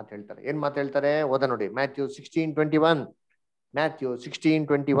 ಒಂದು ಮಾತು ಹೇಳ್ತಾರೆ. ಏನ್ ಮಾತು ಹೇಳ್ತಾರೆ? ಓದ ನೋಡಿ, ಮ್ಯಾಥ್ಯೂ 16:21.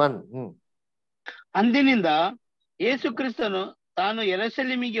 ಅಂದಿನಿಂದ ಯೇಸು ಕ್ರಿಸ್ತನು ತಾನು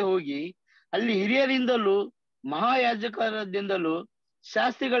ಯೆರೂಸಲೇಮಿಗೆ ಹೋಗಿ ಅಲ್ಲಿ ಹಿರಿಯರಿಂದಲೂ ಮಹಾಯಾಜಕರಿಂದಲೂ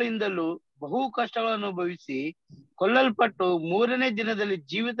ಶಾಸ್ತ್ರಿಗಳಿಂದಲೂ ಬಹು ಕಷ್ಟಗಳನ್ನು ಅನುಭವಿಸಿ ಕೊಲ್ಲಲ್ಪಟ್ಟು 3ನೇ ದಿನದಲ್ಲಿ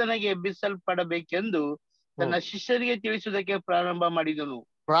ಜೀವಿತನಾಗಿ ಎಬ್ಬಿಸಲ್ಪಡಬೇಕೆಂದು ತನ್ನ ಶಿಷ್ಯರಿಗೆ ತಿಳಿಸುವುದಕ್ಕೆ ಪ್ರಾರಂಭ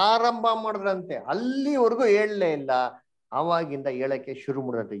ಮಾಡಿದ್ರಂತೆ. ಅಲ್ಲಿವರೆಗೂ ಹೇಳಲೇ ಇಲ್ಲ. ಅವಾಗಿಂದ ಹೇಳಕ್ಕೆ ಶುರು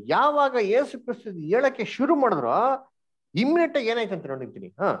ಮಾಡಿದಂತೆ. ಯಾವಾಗ ಯೇಸು ಕ್ರಿಸ್ತ ಹೇಳಕ್ಕೆ ಶುರು ಮಾಡಿದ್ರು ಇಮ್ಮಿಡಿಯೇಟ್ ಆಗಿ ಏನಾಯ್ತಂತ ನೋಡಿರ್ತೀನಿ.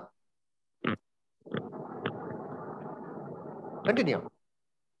 ಕಂಟಿನ್ಯೂ.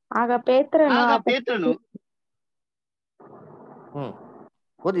 ಆಗ ಪೇತ್ರನು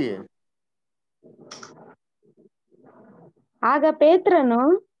ಓದಿ. ಆಗ ಪೇತ್ರನು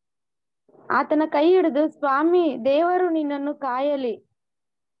ಆತನ ಕೈ ಹಿಡಿದು, ಸ್ವಾಮಿ, ದೇವರು ನಿನ್ನನ್ನು ಕಾಯಲಿ,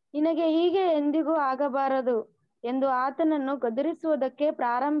 ನಿನಗೆ ಹೀಗೆ ಎಂದಿಗೂ ಆಗಬಾರದು ಎಂದು ಆತನನ್ನು ಗದರಿಸುವುದಕ್ಕೆ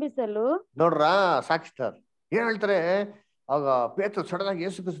ಪ್ರಾರಂಭಿಸಲು. ನೋಡ್ರ ಸಾಕ್ಷಿಸ್ತಾರ ಏನ್ ಹೇಳ್ತಾರೆ? ಆಗ ಪೇತ್ರ ಸಡನ್ ಆಗಿ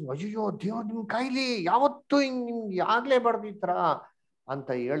ಯೇಸು ಕ್ರಿಸ್ತ, ಅಯ್ಯೋ ದೇವ್ರು ನಿಮ್ ಕಾಯ್ಲಿ, ಯಾವತ್ತೂ ಹಿಂಗ್ ನಿಮ್ಗೆ ಆಗ್ಲೇಬಾರ್ದು ಈ ತರ ಅಂತ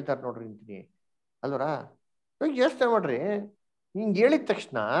ಹೇಳ್ತಾರೆ ನೋಡ್ರಿ ಅಂತೀನಿ ಅಲ್ವರ. ಯೋಚನೆ ಮಾಡ್ರಿ, ಹಿಂಗ್ ಹೇಳಿದ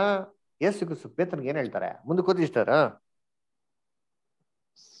ತಕ್ಷಣ ಯೇಸು ಕ್ರಿಸ್ತ ಪೇತ್ರನ್ಗೆ ಏನ್ ಹೇಳ್ತಾರೆ? ಮುಂದೆ ಕೂತಿಸ್ತಾರ.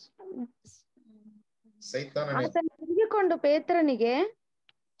 ಆತನು ತಿರುಗಿಕೊಂಡು ಪೇತ್ರನಿಗೆ,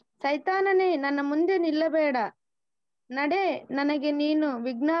 ಸೈತಾನನೇ, ನನ್ನ ಮುಂದೆ ನಿಲ್ಲಬೇಡ, ನಡೆ, ನನಗೆ ನೀನು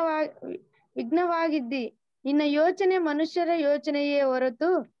ವಿಘ್ನವಾಗಿದ್ದಿ, ನಿನ್ನ ಯೋಚನೆ ಮನುಷ್ಯರ ಯೋಚನೆಯೇ ಹೊರತು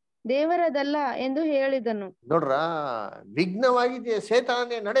ದೇವರದಲ್ಲ ಎಂದು ಹೇಳಿದನು. ನೋಡ್ರ, ವಿಘ್ನವಾಗಿದೆಯೇ,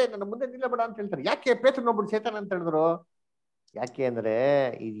 ಸೇತಾನೇ, ನಡೆ, ನನ್ನ ಮುಂದೆ ನಿಲ್ಲಬೇಡ ಅಂತ ಹೇಳ್ತಾರೆ. ಯಾಕೆ ಪೇತ್ರನೊಬ್ಬಳು ಸೇತಾನ ಅಂತ ಹೇಳಿದ್ರು? ಯಾಕೆ ಅಂದ್ರೆ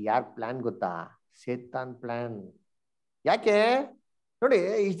ಇದು ಯಾರ್ ಪ್ಲಾನ್ ಗೊತ್ತಾ? ಸೇತಾನ್ ಪ್ಲಾನ್. ಯಾಕೆ ನೋಡಿ,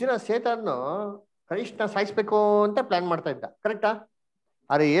 ಇಷ್ಟು ದಿನ ಸೇತಾನು ಕ್ರೈಸ್ಟ್ನ ಸಾಯಿಸ್ಬೇಕು ಅಂತ ಪ್ಲಾನ್ ಮಾಡ್ತಾ ಇದ್ದ, ಕರೆಕ್ಟಾ?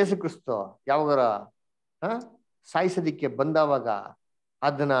 ಆದ್ರೆ ಯೇಸು ಕ್ರಿಸ್ತ ಯಾವಾಗಾರ ಸಾಯಿಸೋದಿಕ್ಕೆ ಬಂದವಾಗ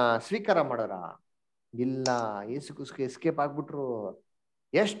ಅದನ್ನ ಸ್ವೀಕಾರ ಮಾಡೋರ? ಇಲ್ಲ, ಯೇಸು ಕ್ರಿಸ್ತು ಎಸ್ಕೇಪ್ ಆಗ್ಬಿಟ್ರು.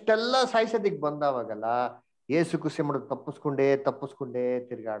 ಎಷ್ಟೆಲ್ಲ ಸಾಯಿಸೋದಿಕ್ ಬಂದವಾಗಲ್ಲ ಯೇಸು ಕ್ರಿಸ್ತು ಮಾಡೋದು ತಪ್ಪಿಸ್ಕೊಂಡೇ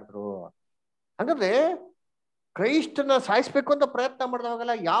ತಿರ್ಗಾಡಿದ್ರು. ಹಂಗಂದ್ರೆ ಕ್ರೈಸ್ತನ ಸಾಯಿಸ್ಬೇಕು ಅಂತ ಪ್ರಯತ್ನ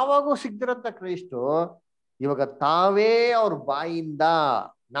ಮಾಡಿದವಾಗಲ್ಲ ಯಾವಾಗೂ ಸಿಗ್ದಿರಂತ ಕ್ರೈಸ್ತು ಇವಾಗ ತಾವೇ ಅವ್ರ ಬಾಯಿಂದ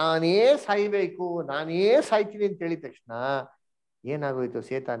ನಾನೇ ಸಾಯ್ಬೇಕು, ನಾನೇ ಸಾಯ್ತೀನಿ ಅಂತ ಹೇಳಿದ ತಕ್ಷಣ ಏನಾಗೋಯ್ತು,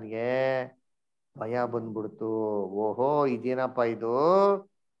 ಸೇತಾನ್ಗೆ ಭಯ ಬಂದ್ಬಿಡ್ತು. ಓಹೋ, ಇದೇನಪ್ಪ ಇದು,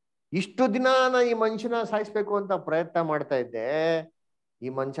 ಇಷ್ಟು ದಿನ ನಾ ಈ ಮನುಷ್ಯನ ಸಾಯಿಸ್ಬೇಕು ಅಂತ ಪ್ರಯತ್ನ ಮಾಡ್ತಾ ಇದ್ದೆ, ಈ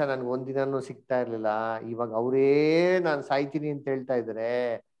ಮನುಷ್ಯ ನನ್ಗೆ ಒಂದಿನೂ ಸಿಗ್ತಾ ಇರ್ಲಿಲ್ಲ, ಇವಾಗ ಅವರೇ ನಾನು ಸಾಯ್ತೀನಿ ಅಂತ ಹೇಳ್ತಾ ಇದ್ದಾರೆ,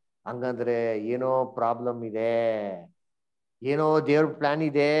 ಹಂಗಂದ್ರೆ ಏನೋ ಪ್ರಾಬ್ಲಮ್ ಇದೆ, ಏನೋ ದೇವ್ರ ಪ್ಲಾನ್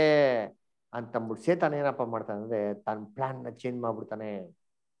ಇದೆ ಅಂತಂದ್ಬಿಟ್ಟು ಸೇತಾನ ಏನಪ್ಪ ಮಾಡ್ತಾನೆ ಅಂದ್ರೆ ತನ್ನ ಪ್ಲಾನ್ ನ ಚೇಂಜ್ ಮಾಡ್ಬಿಡ್ತಾನೆ.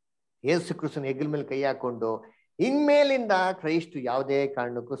 ಯೇಸು ಕ್ರಿಸ್ತನ ಹೆಗಲ ಮೇಲೆ ಕೈ ಹಾಕೊಂಡು ಇನ್ಮೇಲಿಂದ ಕ್ರೈಸ್ತ ಯಾವುದೇ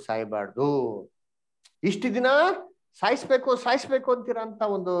ಕಾರಣಕ್ಕೂ ಸಾಯಬಾರ್ದು, ಇಷ್ಟು ದಿನ ಸಾಯಿಸ್ಬೇಕು ಅಂತೀರಂತ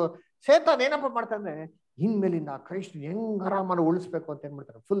ಒಂದು ಸೇತಾನ್ ಏನಪ್ಪ ಮಾಡ್ತಾನೆ, ಇನ್ಮೇಲಿಂದ ಕ್ರೈಸ್ತ ಹೆಂಗ್ ಆರಾಮನ ಉಳಿಸ್ಬೇಕು ಅಂತ ಏನ್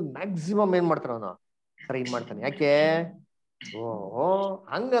ಮಾಡ್ತಾನೆ, ಫುಲ್ ಮ್ಯಾಕ್ಸಿಮಮ್ ಏನ್ ಮಾಡ್ತಾನೆ ಅವನು ಟ್ರೈ ಮಾಡ್ತಾನೆ. ಯಾಕೆ? ಓ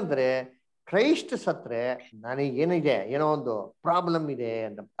ಹಂಗಂದ್ರೆ ಕ್ರೈಸ್ಟ್ ಸತ್ರೆ ನನಗೆ ಏನಿದೆ, ಏನೋ ಒಂದು ಪ್ರಾಬ್ಲಮ್ ಇದೆ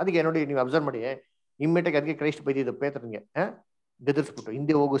ಅಂತ. ಅದಕ್ಕೆ ನೋಡಿ, ನೀವು ಅಬ್ಸರ್ವ್ ಮಾಡಿ, ಇಮ್ಮಿಡಿಯೇಟ್ ಅದಕ್ಕೆ ಕ್ರೈಸ್ಟ್ ಬೈದಿದ್ದು ಪೇತ್ರನ್ಗೆ, ಗದರ್ಸ್ಬಿಟ್ಟು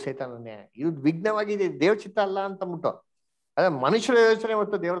ಹಿಂದೆ ಹೋಗು ಸೈತಾನನ್ನೇ, ಇದು ವಿಘ್ನವಾಗಿದೆ, ದೇವ್ರ ಚಿತ್ತ ಅಲ್ಲ ಅಂತ ಅಂದ್ಬಿಟ್ಟು, ಅದೇ ಮನುಷ್ಯರ ಯೋಚನೆ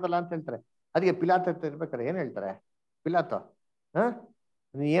ಮತ್ತು ದೇವ್ರದಲ್ಲ ಅಂತ ಹೇಳ್ತಾರೆ. ಅದಕ್ಕೆ ಪಿಲಾತ ಇರ್ಬೇಕಾರೆ ಏನ್ ಹೇಳ್ತಾರೆ, ಪಿಲಾತ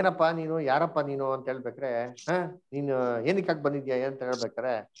ಏನಪ್ಪ ನೀನು, ಯಾರಪ್ಪ ನೀನು ಅಂತ ಹೇಳ್ಬೇಕ್ರೆ, ನೀನು ಏನಕ್ಕೆ ಬಂದಿದ್ಯಾ ಅಂತ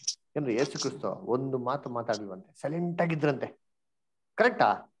ಹೇಳ್ಬೇಕಾರೆ ಏನ್ರಿ ಯೇಸು ಕ್ರಿಸ್ತ ಒಂದು ಮಾತು ಮಾತಾಡ್ಲಿವಂತೆ, ಸೈಲೆಂಟ್ ಆಗಿದ್ರಂತೆ. ಕರೆಕ್ಟಾ?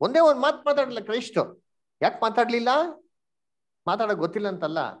 ಒಂದೇ ಒಂದು ಮಾತು ಮಾತಾಡ್ಲಿಲ್ಲ ಕ್ರೈಸ್ಟ್. ಯಾಕೆ ಮಾತಾಡ್ಲಿಲ್ಲ? ಮಾತಾಡಕ್ ಗೊತ್ತಿಲ್ಲ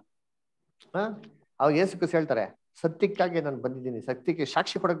ಅಂತಲ್ಲ. ಅವಾಗ ಯೇಸು ಕ್ರಿಸ್ತ ಹೇಳ್ತಾರೆ, ಸತ್ಯಕ್ಕಾಗಿ ನಾನು ಬಂದಿದ್ದೀನಿ, ಸತ್ಯಕ್ಕೆ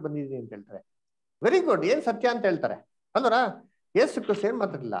ಸಾಕ್ಷಿ ಕೊಡಕ್ ಬಂದಿದ್ದೀನಿ ಅಂತ ಹೇಳ್ತಾರೆ. ವೆರಿ ಗುಡ್, ಏನ್ ಸತ್ಯ ಅಂತ ಹೇಳ್ತಾರೆ ಅಲ್ವರ. ಯೇಸು ಕ್ರಿಸ್ತ ಏನ್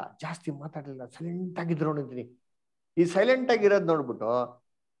ಮಾತಾಡ್ಲಿಲ್ಲ, ಜಾಸ್ತಿ ಮಾತಾಡ್ಲಿಲ್ಲ, ಸೈಲೆಂಟ್ ಆಗಿದ್ರು ನೋಡಿದ್ದೀನಿ. ಈ ಸೈಲೆಂಟ್ ಆಗಿರೋದ್ ನೋಡ್ಬಿಟ್ಟು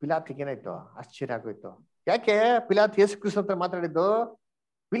ಪಿಲಾತಿಗೆ ಏನಾಯ್ತು, ಆಶ್ಚರ್ಯ ಆಗೋಯ್ತು. ಯಾಕೆ ಪಿಲಾತ್ ಯೇಸು ಕ್ರಿಸ್ತ ಅಂತ ಮಾತಾಡಿದ್ದು?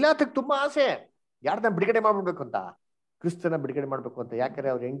 ಪಿಲಾತಿಗೆ ತುಂಬಾ ಆಸೆ ಯಾರನ್ನ ಬಿಡುಗಡೆ ಮಾಡ್ಬಿಡ್ಬೇಕು ಅಂತ, ಕ್ರಿಸ್ತನ ಬಿಡುಗಡೆ ಮಾಡ್ಬೇಕು ಅಂತ. ಯಾಕಂದ್ರೆ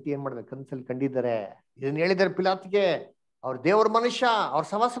ಅವ್ರ ಹೆಂಡತಿ ಏನ್ ಮಾಡಿದ್ರೆ ಕನ್ಸಲ್ಲಿ ಕಂಡಿದ್ದಾರೆ, ಇದನ್ನ ಹೇಳಿದ್ದಾರೆ ಪಿಲಾತ್ಗೆ, ಅವ್ರ ದೇವ್ರ ಮನುಷ್ಯ, ಅವ್ರ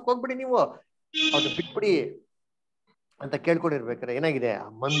ಸವಾಸಕ್ಕೆ ಹೋಗ್ಬಿಡಿ, ನೀವು ಅವ್ರು ಬಿಟ್ಬಿಡಿ ಅಂತ ಕೇಳ್ಕೊಂಡಿರ್ಬೇಕಾರೆ ಏನಾಗಿದೆ, ಆ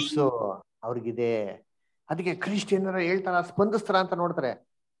ಮನ್ಸು ಅವ್ರಿಗಿದೆ. ಅದಕ್ಕೆ ಕ್ರೈಸ್ಟ್ ಏನಾರ ಹೇಳ್ತಾರ, ಸ್ಪಂದಿಸ್ತಾರ ಅಂತ ನೋಡ್ತಾರೆ.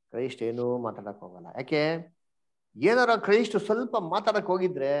 ಕ್ರೈಸ್ಟ್ ಏನೂ ಮಾತಾಡಕ್ ಹೋಗಲ್ಲ. ಯಾಕೆ? ಏನಾರ ಕ್ರೈಸ್ಟ್ ಸ್ವಲ್ಪ ಮಾತಾಡಕ್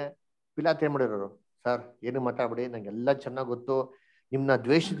ಹೋಗಿದ್ರೆ ಪಿಲಾತ್ ಏನ್ ಮಾಡಿರೋರು, ಸರ್ ಏನು ಮಾತಾಡ್ಬಿಡಿ, ನಂಗೆಲ್ಲ ಚೆನ್ನಾಗ್ ಗೊತ್ತು, ನಿಮ್ನ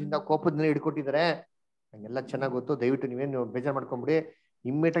ದ್ವೇಷದಿಂದ ಕೋಪದಿಂದ ಹಿಡ್ಕೊಟ್ಟಿದ್ದಾರೆ, ನಂಗೆಲ್ಲ ಚೆನ್ನಾಗ್ ಗೊತ್ತು, ದಯವಿಟ್ಟು ನೀವೇನು ಬೇಜಾರ್ ಮಾಡ್ಕೊಂಬಿಡಿ,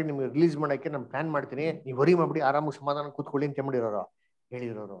 ಇಮ್ಮಿಡಿಯೇಟಾಗಿ ನಿಮ್ಗೆ ರಿಲೀಸ್ ಮಾಡಕ್ಕೆ ನಾನು ಪ್ಲಾನ್ ಮಾಡ್ತೀನಿ, ನೀವು ವರಿ ಮಾಡ್ಬಿಡಿ, ಆರಾಮಾಗಿ ಸಮಾಧಾನ ಕೂತ್ಕೊಳ್ಳಿ ಅಂತ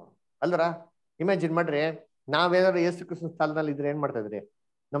ಹೇಳಿರೋರು ಅಲ್ವರ. ಇಮ್ಯಾಜಿನ್ ಮಾಡ್ರಿ, ನಾವೇನಾದ್ರು ಯೇಸು ಕ್ರಿಸ್ತನ ಸ್ಥಳದಲ್ಲಿ ಇದ್ರೆ ಏನ್ ಮಾಡ್ತಾ ಇದ್ರಿ,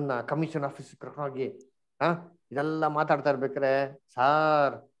 ನಮ್ನ ಕಮಿಷನ್ ಆಫೀಸ್ ಕರ್ಕೊಂಡೋಗಿ ಇದೆಲ್ಲ ಮಾತಾಡ್ತಾ ಇರ್ಬೇಕಾರೆ,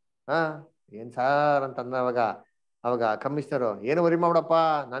 ಸಾರ್ ಏನ್ ಸಾರ್ ಅಂತ ಅವಾಗ ಕಮಿಷನರು, ಏನು ವರಿ ಮಾಡ್ಬಿಡಪ್ಪ,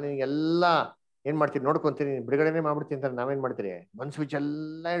 ನಾನು ನಿನ್ಗೆಲ್ಲ ಏನ್ ಮಾಡ್ತೀನಿ ನೋಡ್ಕೊಂತೀನಿ, ಬಿಡುಗಡೆನೆ ಮಾಡ್ಬಿಡ್ತೀನಿ ಅಂತ ನಾವೇನ್ ಮಾಡ್ತೀರಿ, ಮನ್ಸು ವಿಚ್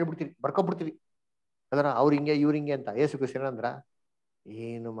ಎಲ್ಲ ಹೇಳ್ಬಿಡ್ತೀರಿ, ಬರ್ಕೊಬಿಡ್ತೀರಿ ಅದರ, ಅವ್ರ ಹಿಂಗೆ ಇವ್ರ ಹಿಂಗೆ ಅಂತ. ಯೇಸು ಕ್ರಿಸ್ತ ಏನಂದ್ರ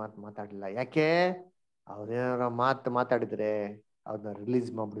ಏನು ಮಾತಾಡ್ಲಿಲ್ಲ. ಯಾಕೆ? ಅವ್ರೇನಾರ ಮಾತಾಡಿದ್ರೆ ಅವ್ರನ್ನ ರಿಲೀಸ್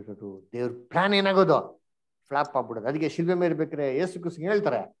ಮಾಡ್ಬಿಡಿರೋದು, ದೇವ್ರ ಪ್ಲಾನ್ ಏನಾಗೋದು ಫ್ಲಾಪ್ ಆಗ್ಬಿಡೋದು. ಅದಕ್ಕೆ ಶಿಲ್ಬೆ ಮೇಲೆ ಇರ್ಬೇಕ್ರೆ ಯೇಸು ಕ್ರಿಸ್ತ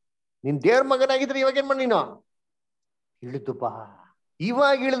ಹೇಳ್ತಾರೆ, ನೀನ್ ದೇವ್ರ ಮಗನಾಗಿದ್ರೆ ಇವಾಗ ಏನ್ ಮಾಡಿ, ನೀನು ಇಳಿದು ಬಾ,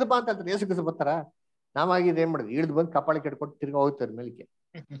 ಇವಾಗ ಇಳಿದು ಬಾ ಅಂತ ಹೇಳ್ತಾರೆ. ಯೇಸು ಕ್ರಿಸ್ತ ಬರ್ತಾರ, ನಾವಾಗಿದ್ರೆ ಏನ್ ಮಾಡಿದ್ವಿ, ಇಳಿದು ಬಂದು ಕಪಾಳಿ ಕೆಟ್ಕೊಟ್ಟು ತಿರ್ಗಿ ಹೋಗ್ತಾರೆ ಮೇಲಕ್ಕೆ,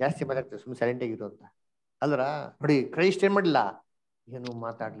 ಜಾಸ್ತಿ ಮಾತಾಡ್ತಾರೆ, ಸುಮ್ಮನೆ ಸೈಲೆಂಟ್ ಆಗಿರು ಅಂತ ಅಲ್ರ. ನೋಡಿ ಕ್ರೈಸ್ಟ್ ಏನ್ ಮಾಡ್ಲಿಲ್ಲ, ಏನು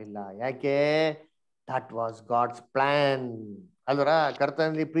ಮಾತಾಡ್ಲಿಲ್ಲ. ಯಾಕೆ? ದಟ್ ವಾಸ್ ಗಾಡ್ಸ್ ಪ್ಲಾನ್ ಅಲ್ವರ.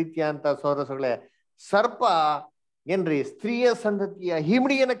 ಕರ್ತನಲ್ಲಿ ಪ್ರೀತಿಯ ಅಂತ ಸೋರಸಗಳೇ, ಸರ್ಪ ಏನ್ರಿ ಸ್ತ್ರೀಯ ಸಂತತಿಯ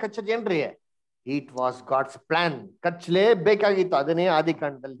ಹಿಮಡಿಯನ್ನ ಕಚ್ಚದೇನ್ರಿ, ಇಟ್ ವಾಸ್ ಗಾಡ್ಸ್ ಪ್ಲಾನ್, ಕಚ್ಚಲೇ ಬೇಕಾಗಿತ್ತು. ಅದನ್ನೇ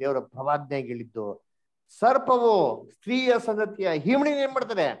ಆದಿಕಾಂಡದಲ್ಲಿ ದೇವರ ಪ್ರವಾಜ್ಞೆಗೆ ಹೇಳಿದ್ದು. ಸರ್ಪವು ಸ್ತ್ರೀಯ ಸಂತತಿಯ ಹಿಮಡಿ ಏನ್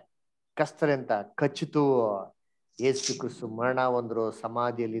ಮಾಡ್ತಾರೆ, ಕಚ್ತಾರೆ ಅಂತ. ಕಚ್ಚಿತು. ಯೇಸು ಕ್ರಿಸ್ತು ಮರಣ ಹೊಂದ್ರು,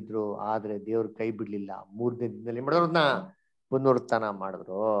 ಸಮಾಧಿಯಲ್ಲಿದ್ರು, ಆದ್ರೆ ದೇವ್ರ ಕೈ ಬಿಡ್ಲಿಲ್ಲ. 3ನೇ ದಿನದಲ್ಲಿ ಮಾಡಿದ್ರನ್ನ ಪುನರುತ್ಥಾನ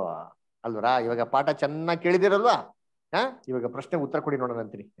ಮಾಡಿದ್ರು ಅಲ್ವರ. ಇವಾಗ ಪಾಠ ಚೆನ್ನಾಗಿ ಕೇಳಿದಿರಲ್ವಾ? ಇವಾಗ ಪ್ರಶ್ನೆಗೆ ಉತ್ತರ ಕೊಡಿ ನೋಡೋಣ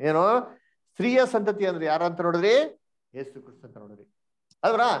ಅಂತೀನಿ. ಏನು ಸ್ತ್ರೀಯ ಸಂತತಿ ಅಂದ್ರೆ ಯಾರು ಅಂತ ನೋಡಿದ್ರಿ? ಯೇಸು ಕ್ರಿಸ್ತ ಅಂತ ನೋಡಿದ್ರಿ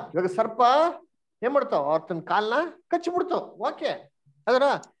ಅಲ್ವರ. ಇವಾಗ ಸರ್ಪ ಏನ್ ಮಾಡ್ತಾವ, ಅವ್ರ ತನ್ನ ಕಾಲ್ನ ಕಚ್ಚಿಬಿಡ್ತಾವ, ಓಕೆ ಅಲ್ವರ.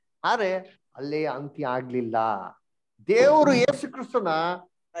 ಆದ್ರೆ ಅಲ್ಲೇ ಅಂತ್ಯ ಆಗ್ಲಿಲ್ಲ. ದೇವರು ಯೇಸು ಕ್ರಿಸ್ತನ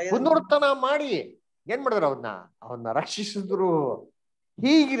ಪುನರುತ್ಥಾನ ಮಾಡಿ ಏನ್ ಮಾಡಿದ್ರು, ಅವನ್ನ ರಕ್ಷಿಸಿದ್ರು.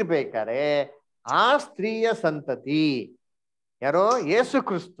 ಹೀಗಿರ್ಬೇಕಾರೆ ಆ ಸ್ತ್ರೀಯ ಸಂತತಿ ಯಾರೋ ಯೇಸು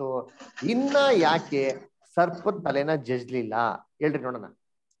ಕ್ರಿಸ್ತು ಇನ್ನ ಯಾಕೆ ಸರ್ಪದ ತಲೆನ ಜಜ್ಲಿಲ್ಲ ಹೇಳ್ರಿ ನೋಡೋಣ.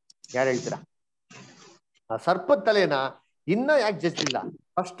 ಯಾರು ಹೇಳ್ತೀರಾ? ಆ ಸರ್ಪದ ತಲೆನ ಇನ್ನ ಯಾಕೆ ಜಜ್ಲಿಲ್ಲ?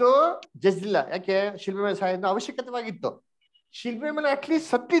 ಫಸ್ಟ್ ಜಜ್ಲಿಲ್ಲ. ಯಾಕೆ? ಶಿಲ್ಬೆ ಮೇಲೆ ಸಾಯೋದು ಅವಶ್ಯಕತೆವಾಗಿತ್ತು. ಶಿಲ್ಬೆ ಮೇಲೆ ಅಟ್ಲೀಸ್ಟ್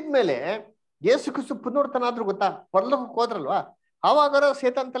ಸತ್ತಿದ್ಮೇಲೆ ಯೇಸು ಕ್ರಿಸ್ತು ಪುನರುತ್ಥಾನ ಆದ್ರೂ ಗೊತ್ತಾ, ಪರಲೋಕಕ್ಕೆ ಹೋದ್ರಲ್ವಾ, ಅವಾಗಾರ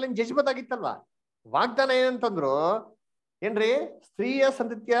ಸೇತಾನ್ ತಲೆನ ಜಜ್ಬೋದಾಗಿತ್ತಲ್ವಾ. ವಾಗ್ದಾನ ಏನಂತಂದ್ರು ಏನ್ರಿ, ಸ್ತ್ರೀಯ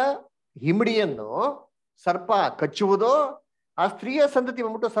ಸಂತತಿಯ ಹಿಮಡಿಯನ್ನು ಸರ್ಪ ಕಚ್ಚುವುದು, ಆ ಸ್ತ್ರೀಯ ಸಂತತಿ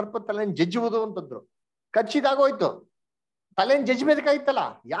ಬಂದ್ಬಿಟ್ಟು ಸರ್ಪ ತಲೆಯನ್ನು ಜಜ್ಜುವುದು ಅಂತಂದ್ರು. ಕಚ್ಚಿದಾಗೋಯ್ತು, ತಲೆಯನ್ನು ಜಜ್ಬೇಕಾಯ್ತಲ್ಲ.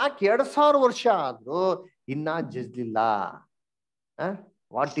 ಯಾಕೆ 2000 ವರ್ಷ ಆದ್ರೂ ಇನ್ನ ಜಜ್ಲಿಲ್ಲ?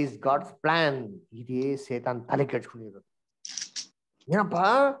 What is God's plan? ಇದೇ ಸೇತಾನ್ ತಲೆ ಕೆಡ್ಸ್ಕೊಂಡಿರೋದು. ಏನಪ್ಪಾ,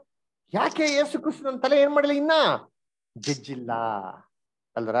 ಯಾಕೆ ಯೇಸು ಕ್ರಿಸ್ತನ ತಲೆ ಏನ್ ಮಾಡಿಲ್ಲ, ಇನ್ನ ಜಜ್ಜಿಲ್ಲ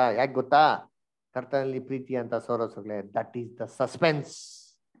ಅಲ್ರ? ಯಾಕೆ ಗೊತ್ತಾ? ಕರ್ತನಲ್ಲಿ ಪ್ರೀತಿ ಅಂತ ಸೋರಸೋಗ್ಲೆ, that is the suspense,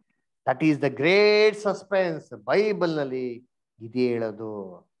 that is the great suspense. Bible ನಲ್ಲಿ ಇದೇ ಹೇಳೋದು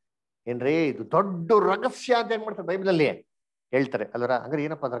ಏನ್ರಿ, ಇದು ದೊಡ್ಡ ರಹಸ್ಯ ಅಂತ ಏನ್ ಮಾಡ್ತಾರೆ ಬೈಬಲ್ ನಲ್ಲಿ ಹೇಳ್ತಾರೆ ಅಲ್ರ? ಹಂಗಾರೆ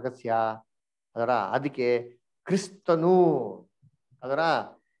ಏನಪ್ಪ ರಹಸ್ಯ ಅದರ? ಅದಕ್ಕೆ ಕ್ರಿಸ್ತನು ಅದರ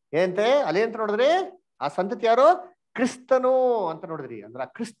ಏನಂತೆ ಅಲ್ಲೇ ಅಂತ ನೋಡಿದ್ರಿ, ಆ ಸಂತತಿ ಯಾರು? ಕ್ರಿಸ್ತನು ಅಂತ ನೋಡಿದ್ರಿ. ಅಂದ್ರ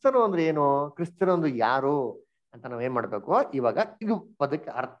ಕ್ರಿಸ್ತನು ಅಂದ್ರೆ ಏನು, ಕ್ರಿಸ್ತನು ಅಂದ್ರೆ ಯಾರು ಅಂತ ನಾವ್ ಏನ್ ಮಾಡ್ಬೇಕು, ಇವಾಗ ಇದು ಪದಕ್ಕೆ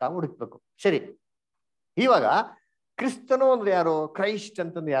ಅರ್ಥ ಹುಡುಕ್ಬೇಕು. ಸರಿ, ಇವಾಗ ಕ್ರಿಸ್ತನು ಅಂದ್ರೆ ಯಾರು, ಕ್ರೈಸ್ಟ್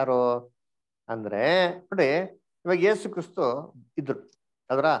ಅಂತಂದ್ರೆ ಯಾರು ಅಂದ್ರೆ ನೋಡಿ, ಇವಾಗ ಯೇಸು ಕ್ರಿಸ್ತು ಇದ್ರು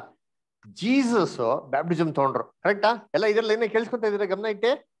ಅದರ, ಜೀಸಸ್ ಬ್ಯಾಪ್ಟಿಸಮ್ ತಗೊಂಡ್ರು, ಕರೆಕ್ಟಾ? ಎಲ್ಲ ಇದ್ರಲ್ಲಿ ಏನೇ ಕೇಳಿಸ್ಕೊತಾ ಇದ್ರೆ ಗಮನ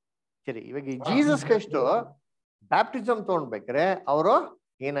ಇಟ್ಟೆ. ಸರಿ, ಇವಾಗ ಈ ಜೀಸಸ್ ಕ್ರೈಸ್ಟು ಬ್ಯಾಪ್ಟಿಸಮ್ ತಗೊಂಡ್ಬೇಕಾರೆ ಅವರು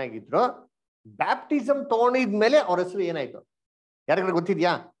ಏನಾಗಿದ್ರು? ಬ್ಯಾಪ್ಟಿಸಮ್ ತಗೊಂಡಿದ್ಮೇಲೆ ಅವ್ರ ಹೆಸರು ಏನಾಯ್ತು ಯಾರಿಗಾರ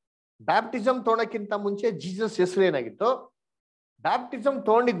ಗೊತ್ತಿದ್ಯಾ? ಬ್ಯಾಪ್ಟಿಸಮ್ ತಗೊಳಕ್ಕಿಂತ ಮುಂಚೆ ಜೀಸಸ್ ಹೆಸರು ಏನಾಗಿತ್ತು? ಬ್ಯಾಪ್ಟಿಸಮ್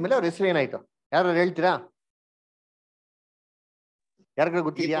ತಗೊಂಡಿದ್ಮೇಲೆ ಅವ್ರ ಹೆಸರು ಏನಾಯ್ತು? ಯಾರು ಹೇಳ್ತೀರಾ? ಯಾರಿಗಾರ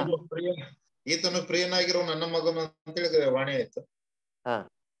ಗೊತ್ತಿದ್ಯಾ? ಈತನು ಪ್ರಿಯನಾಗಿರೋ ನನ್ನ ಮಗನು ಅಂತ ಹೇಳಿದ್ರೆ ವಾಣಿ ಆಯ್ತು. ಹಾ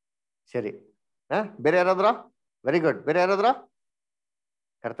ಸರಿ, ಬೇರೆ ಯಾರಾದ್ರ? Very good. ಬೇರೆ ಯಾರಾದ್ರ?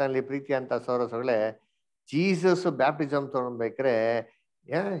 ಕರ್ತನಲ್ಲಿ ಪ್ರೀತಿ ಅಂತ ಸೋರಸಗಳೇ, ಜೀಸಸ್ ಬ್ಯಾಪ್ಟಿಸಮ್ ತಗೊಂಡ್ಬೇಕಾರೆ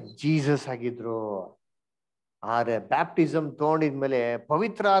ಜೀಸಸ್ ಆಗಿದ್ರು. ಆದ್ರೆ ಬ್ಯಾಪ್ಟಿಸಮ್ ತಗೊಂಡಿದ್ಮೇಲೆ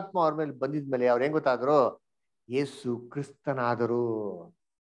ಪವಿತ್ರ ಆತ್ಮ ಅವ್ರ ಮೇಲೆ ಬಂದಿದ್ಮೇಲೆ ಅವ್ರ ಹೆಂಗ್ ಗೊತ್ತಾದ್ರು? ಯೇಸು ಕ್ರಿಸ್ತನಾದರು.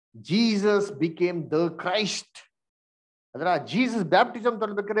 Jesus became the Christ. ಅದ್ರ ಜೀಸಸ್ ಬ್ಯಾಪ್ಟಿಸಮ್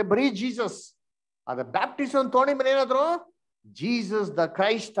ತಗೊಳ್ಬೇಕಾದ್ರೆ ಬರೀ ಜೀಸಸ್, ಅದ್ರ ಬ್ಯಾಪ್ಟಿಸಮ್ ತಗೊಂಡಿದ್ಮೇಲೆ ಏನಾದ್ರು? ಜೀಸಸ್ ದ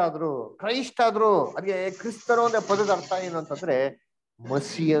ಕ್ರೈಸ್ಟ್ ಆದ್ರು, ಕ್ರೈಸ್ಟ್ ಆದ್ರು. ಅದೇ ಕ್ರಿಸ್ತನು ಅಂದ್ರೆ ಪದದ ಅರ್ಥ ಏನು ಅಂತಂದ್ರೆ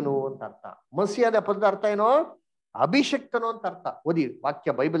ಮಸಿಯನು ಅಂತ ಅರ್ಥ. ಮಸಿಯಾದ ಪದದ ಅರ್ಥ ಏನು? ಅಭಿಷಕ್ತನು ಅಂತ ಅರ್ಥ. ಓದಿ,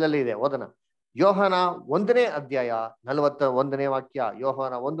 ವಾಕ್ಯ ಬೈಬಲ್ ಅಲ್ಲಿ ಇದೆ, ಓದನ. ಯೋಹಾನ 1ನೇ ಅಧ್ಯಾಯ 41ನೇ ವಾಕ್ಯ.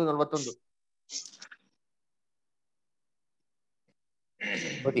 ಯೋಹಾನ 1:41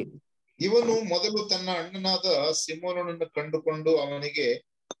 ಓದಿ. ಇವನು ಮೊದಲು ತನ್ನ ಅಣ್ಣನಾದ ಸಿಮೋನನನ್ನು ಕಂಡುಕೊಂಡು ಅವನಿಗೆ,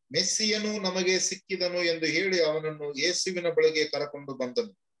 ಮೆಸ್ಸಿಯನು ನಮಗೆ ಸಿಕ್ಕಿದನು ಎಂದು ಹೇಳಿ ಅವನನ್ನು ಯೇಸುವಿನ ಬಳಿಗೆ ಕರಕೊಂಡು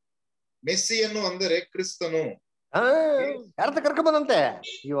ಬಂದನು. ಮೆಸ್ಸಿಯನು ಅಂದರೆ ಕ್ರಿಸ್ತನು. ಯಾರತ್ತ ಕರ್ಕೊಂಡ್ ಬಂದಂತೆ?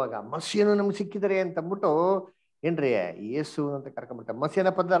 ಇವಾಗ ಮಸಿಯನು ನಮ್ಗೆ ಸಿಕ್ಕಿದರೆ ಅಂತ ಅಂದ್ಬಿಟ್ಟು ಏನ್ರಿ ಯೇಸು ಅಂತ ಕರ್ಕೊಂಡ್ಬಿಟ್ಟ. ಮಸಿಯನ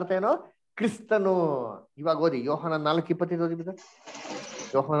ಪದ ಅರ್ಥ ಏನು? ಕ್ರಿಸ್ತನು. ಇವಾಗ ಓದಿ ಯೋಹಾನ 4:25 ಓದಿ ಬಿಡ.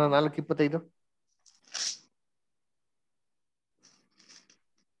 ಯೋಹಾನ 4:25.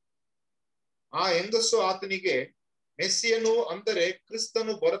 ಆ ಹೆಂಗಸು ಆತನಿಗೆ, ಮೆಸ್ಸಿಯನು ಅಂದರೆ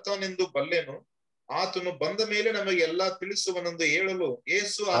ಕ್ರಿಸ್ತನು ಬರುತ್ತಾನೆಂದು ಬಲ್ಲೆನು, ಆತನು ಬಂದ ಮೇಲೆ ನಮಗೆ ಎಲ್ಲಾ ತಿಳಿಸುವನೆಂದು ಹೇಳಲು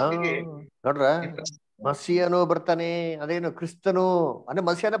ಯೇಸು ಆತನಿಗೆ, ನೋಡ್ರ, ಮಸಿಯನು ಬರ್ತಾನೆ, ಅದೇನು ಕ್ರಿಸ್ತನು ಅಂದ್ರೆ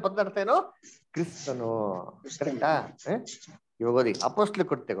ಮಸಿಯನ ಪದ ಅರ್ಥ ಏನು? ಕ್ರಿಸ್ತನು. ಕರೆಕ್ಟಾ? ಇವಾಗ ಓದಿ ಅಪೊಸ್ತಲ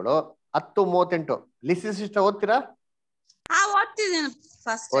ಕೃತ್ಯಗಳು 10:38. ಲಿಸಿ ಸಿಸ್ಟರ್ ಓದ್ತೀರಾ? ಓದ್ತಿದ್ದೀನಿ.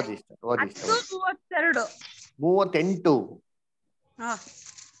 ಫಸ್ಟ್ ಓದಿ 10:32 38.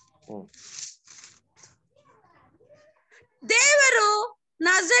 ದೇವರು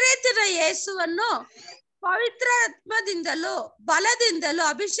ನಜರೇತಿನ ಯೇಸುವನ್ನು ಪವಿತ್ರಾತ್ಮದಿಂದಲೂ ಬಲದಿಂದಲೂ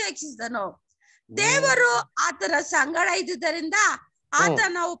ಅಭಿಷೇಕಿಸಿದನು. ದೇವರು ಆತನ ಸಂಗಡ ಇದ್ದುದರಿಂದ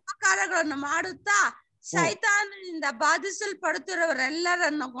ಆತನ ಉಪಕಾರಗಳನ್ನು ಮಾಡುತ್ತಾ ಸೈತಾನನಿಂದ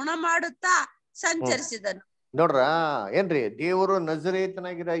ಬಾಧಿಸಲ್ಪಡುತ್ತಿರುವವರೆಲ್ಲರನ್ನು ಗುಣ ಮಾಡುತ್ತಾ ಸಂಚರಿಸಿದನು. ನೋಡ್ರ, ಏನ್ರಿ, ದೇವರು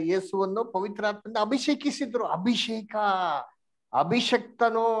ನಜರೇತನಾಗಿರೋ ಯೇಸುವನ್ನು ಪವಿತ್ರಾತ್ಮದಿಂದ ಅಭಿಷೇಕಿಸಿದ್ರು. ಅಭಿಷೇಕ,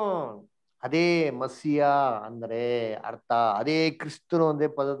 ಅಭಿಷಕ್ತನು, ಅದೇ ಮಸಿಯ ಅಂದ್ರೆ ಅರ್ಥ. ಅದೇ ಕ್ರಿಸ್ತನು ಒಂದೇ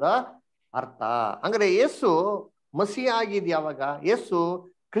ಪದದ ಅರ್ಥ. ಅಂದ್ರೆ ಯೇಸು ಮಸಿಯ ಆಗಿದ್ ಯಾವಾಗ? ಯೇಸು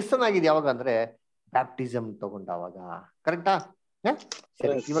ಕ್ರಿಸ್ತನಾಗಿದ್ ಯಾವಾಗ ಅಂದ್ರೆ ಬ್ಯಾಪ್ಟಿಸಮ್ ತಗೊಂಡಾವಾಗ. ಕರೆಕ್ಟಾ?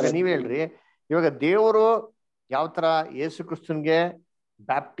 ಸರಿ, ಇವಾಗ ನೀವ್ ಹೇಳ್ರಿ, ಇವಾಗ ದೇವರು ಯಾವ ತರ ಯೇಸು ಕ್ರಿಸ್ತನ್ಗೆ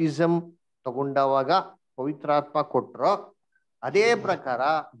ಬ್ಯಾಪ್ಟಿಸಮ್ ತಗೊಂಡಾವಾಗ ಪವಿತ್ರಾತ್ಮ ಕೊಟ್ರೋ, ಅದೇ ಪ್ರಕಾರ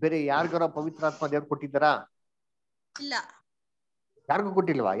ಬೇರೆ ಯಾರಿಗಾರ ಪವಿತ್ರಾತ್ಮ ದೇವ್ರು ಕೊಟ್ಟಿದ್ದಾರಾ? ಇಲ್ಲ, ಯಾರಿಗೂ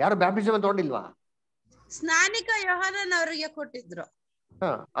ಕೊಟ್ಟಿಲ್ವಾ? ಯಾರು ಬ್ಯಾಪ್ಟಿಸಮ್ ತಗೊಂಡಿಲ್ವಾ? ಸ್ನಾನಿಕ ಯೋಹಾನನ್ ಅವರಿಗೆ ಕೊಟ್ಟಿದ್ರು.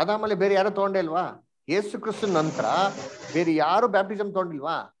 ಅದಾದ್ಮೇಲೆ ಬೇರೆ ಯಾರು ತಗೊಂಡೇ ಇಲ್ವಾ? ಯೇಸು ಕ್ರಿಸ್ತನ ನಂತರ ಬೇರೆ ಯಾರು ಬ್ಯಾಪ್ಟಿಸಮ್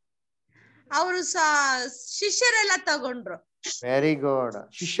ತಗೊಂಡಿಲ್ವಾ? ಅವರು ಶಿಷ್ಯರೆಲ್ಲ ತಗೊಂಡ್ರು. Very good.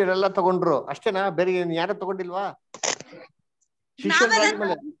 ಶಿಷ್ಯರೆಲ್ಲ ತಗೊಂಡ್ರು ಅಷ್ಟೇನಾ? ಬೇರೆ ಯಾರು ತಗೊಂಡಿಲ್ವಾ?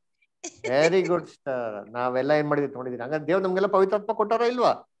 ಶಿಷ್ಯರಾದ್ಮೇಲೆ ವೆರಿ ಗುಡ್ ಸರ್. ನಾವೆಲ್ಲ ಏನ್ ಮಾಡಿದ್ವಿ? ತಗೊಂಡಿದೀನಿ. ಹಂಗಾರೆ ದೇವ್ರು ನಮ್ಗೆಲ್ಲ ಪವಿತ್ರಾತ್ಮ ಕೊಟ್ಟಾರ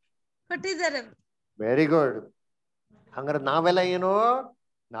ಇಲ್ವಾ? ಕೊಟ್ಟಿದ್ದಾರೆ. Very good. ಹಂಗಾರೆ ನಾವೆಲ್ಲ ಏನು?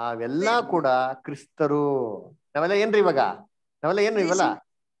 ನಾವೆಲ್ಲ ಕೂಡ ಕ್ರಿಸ್ತರು. ನಾವೆಲ್ಲ ಏನ್ರಿ ಇವಾಗ? ನಾವೆಲ್ಲ ಏನು ಇವೆಲ್ಲ?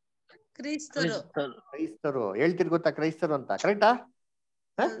 ಕ್ರೈಸ್ತರು. ಕ್ರೈಸ್ತರು ಹೇಳ್ತಿರ್ ಗೊತ್ತಾ ಕ್ರೈಸ್ತರು ಅಂತ, ಕರೆಕ್ಟಾ?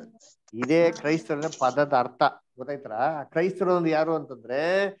 ಇದೇ ಕ್ರೈಸ್ತರ ಪದದ ಅರ್ಥ ಗೊತ್ತಾಯ್ತರ? ಕ್ರೈಸ್ತರು ಒಂದು ಯಾರು ಅಂತಂದ್ರೆ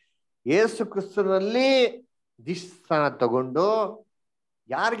ಯೇಸು ಕ್ರಿಸ್ತನಲ್ಲಿ ದೀಕ್ಷಾಸ್ನಾನ ತಗೊಂಡು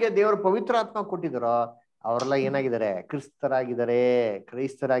ಯಾರಿಗೆ ದೇವರು ಪವಿತ್ರ ಆತ್ಮ ಕೊಟ್ಟಿದಾರೋ ಅವರೆಲ್ಲ ಏನಾಗಿದ್ದಾರೆ? ಕ್ರೈಸ್ತರಾಗಿದ್ದಾರೆ.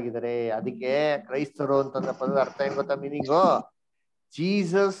 ಅದಕ್ಕೆ ಕ್ರೈಸ್ತರು ಅಂತಂದ್ರೆ ಪದದ ಅರ್ಥ ಏನ್ ಗೊತ್ತಾ? ಮೀನಿಂಗು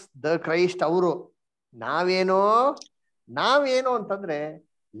ಜೀಸಸ್ ದ ಕ್ರೈಸ್ಟ್ ಅವರು. ನಾವೇನು ಅಂತಂದ್ರೆ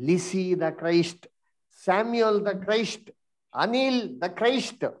ಲಿಸಿ the Christ, Samuel the Christ, Anil the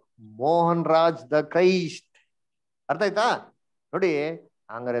Christ, Mohan Raj the Christ. ಅರ್ಥ ಆಯ್ತಾ? ನೋಡಿ,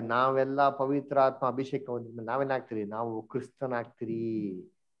 ಹಂಗಾರೆ ನಾವೆಲ್ಲ ಪವಿತ್ರ ಆತ್ಮ ಅಭಿಷೇಕ ಹೊಂದಿದ್ಮೇಲೆ ನಾವೇನಾಗ್ತೀರಿ? ನಾವು ಕ್ರಿಸ್ತನಾಗ್ತೀರಿ.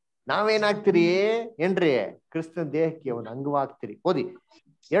 ನಾವೇನಾಗ್ತೀರಿ ಏನ್ರಿ? ಕ್ರಿಸ್ತನ ದೇಹಕ್ಕೆ ಒಂದು ಅಂಗವಾಗ್ತೀರಿ. ಓದಿ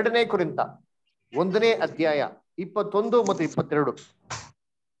 2 ಕೊರಿಂಥ 1ನೇ ಅಧ್ಯಾಯ 21 ಮತ್ತು 22.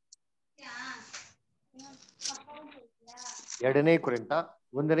 2 ಕೊರಿಂಥ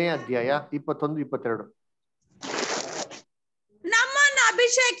 1ನೇ ಅಧ್ಯಾಯ 21, 22. ನಮ್ಮನ್ನು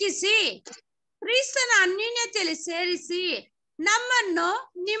ಅಭಿಷೇಕಿಸಿ ಕ್ರಿಸ್ತನ ಅನ್ಯೋನ್ಯತೆಯಲ್ಲಿ ಸೇರಿಸಿ ನಮ್ಮನ್ನು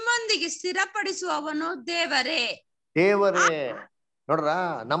ನಿಮ್ಮೊಂದಿಗೆ ಸ್ಥಿರಪಡಿಸುವವನು ದೇವರೇ. ನೋಡ್ರ,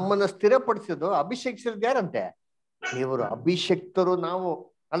 ನಮ್ಮನ್ನ ಸ್ಥಿರಪಡಿಸೋದು, ಅಭಿಷೇಕಿಸಿರೋದು ಯಾರಂತೆ? ದೇವರು. ಅಭಿಷಕ್ತರು ನಾವು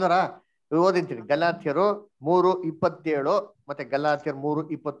ಅಲ್ವರ? ಓದಿಂತೀನಿ ಗಲಾತ್ಯರು 3:27 ಮತ್ತೆ ಗಲಾತ್ಯರು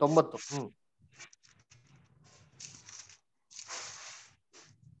 3:29.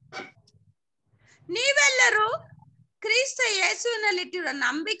 ನೀವೆಲ್ಲರೂ ಕ್ರಿಸ್ತ ಯೇಸುವಿನಲ್ಲಿಟ್ಟಿರುವ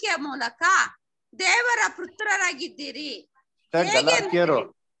ನಂಬಿಕೆಯ ಮೂಲಕ ದೇವರ ಪುತ್ರರಾಗಿದ್ದೀರಿ.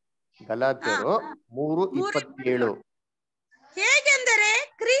 ಗಲಾತ್ಯರು 3:27. ಹೇಗೆಂದರೆ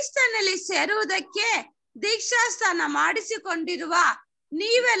ಕ್ರಿಸ್ತನಲ್ಲಿ ಸೇರುವುದಕ್ಕೆ ದೀಕ್ಷಾಸ್ನಾನ ಮಾಡಿಸಿಕೊಂಡಿರುವ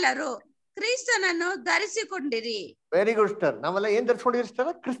ನೀವೆಲ್ಲರೂ ಕ್ರಿಸ್ತನನ್ನು ಧರಿಸಿಕೊಂಡಿರಿ. Very good star. ನಾವೆಲ್ಲ ಏನ್ ಧರಿಸ್ಕೊಂಡಿರಿ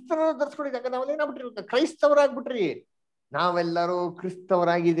ಸ್ಟಾರ್? ಕ್ರಿಸ್ತನನ್ನು ಧರಿಸ್ಕೊಂಡಿದ್ದಾಗ ನಾವೆಲ್ಲ ಏನಾಗ್ಬಿಟ್ರಿ? ಕ್ರೈಸ್ತವರಾಗ್ಬಿಟ್ರಿ. ನಾವೆಲ್ಲರೂ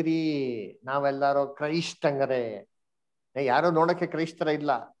ಕ್ರಿಸ್ತವರಾಗಿದ್ದೀರಿ. ನಾವೆಲ್ಲರೂ ಕ್ರೈಸ್ಟ್. ಹಂಗಾರೆ ಯಾರು ನೋಡಕ್ಕೆ ಕ್ರೈಸ್ತರ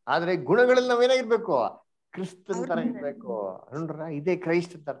ಇಲ್ಲ, ಆದ್ರೆ ಗುಣಗಳಲ್ಲಿ ನಾವೇನಾಗಿರ್ಬೇಕು? ಕ್ರಿಸ್ತನ್ ತರ ಇರ್ಬೇಕು. ನೋಡ್ರ, ಇದೇ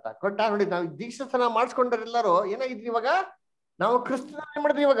ಕ್ರೈಸ್ತ ಅಂತ ಅರ್ಥ ಕೊಟ್ಟ. ನೋಡಿ, ನಾವು ದೀಕ್ಷಾಸ್ನಾನ ಮಾಡಿಸ್ಕೊಂಡ್ರೆ ಎಲ್ಲರೂ ಏನಾಗಿದ್ರಿ? ಇವಾಗ ನಾವು ಕ್ರಿಸ್ತನ ಏನ್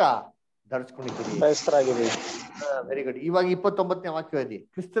ಮಾಡಿದ್ರಿ? ಇವಾಗ ಧರಿಸ್ಕೊಂಡಿದ್ದೀರಿ. Very good. ಇವಾಗ 29ನೇ ವಾಕ್ಯ ಓದಿ.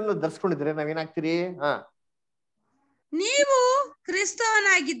 ಕ್ರಿಸ್ತನ ಧರಿಸ್ಕೊಂಡಿದ್ರೆ ನಾವೇನಾಗ್ತೀರಿ? ನೀವು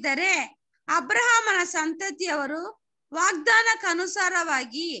ಕ್ರಿಸ್ತವನಾಗಿದ್ದರೆ ಅಬ್ರಹಾಮನ ಸಂತತಿಯವರು,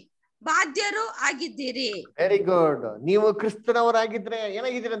 ವಾಗ್ದಾನಕ್ಕನುಸಾರವಾಗಿ ಬಾಧ್ಯರು ಆಗಿದ್ದೀರಿ. Very good. ನೀವು ಕ್ರಿಸ್ತನವರಾಗಿದ್ರೆ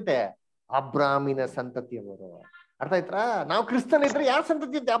ಏನಾಗಿದ್ದೀರಂತೆ? ಅಬ್ರಾಮಿನ ಸಂತತಿಯವರು. ಅರ್ಥ ಆಯ್ತಾ? ನಾವು ಕ್ರಿಸ್ತನ ಇದ್ರೆ ಯಾರ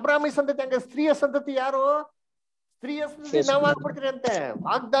ಸಂತತಿ ಅಂತೆ? ಅಬ್ರಾಮಿ ಸಂತತಿ. ಹಂಗ ಸ್ತ್ರೀಯ ಸಂತತಿ ಯಾರು? ಸ್ತ್ರೀಯ ಸಂತತಿ ನಾವ್ ಆಗ್ಬಿಡ್ತೀರಿ ಅಂತೆ.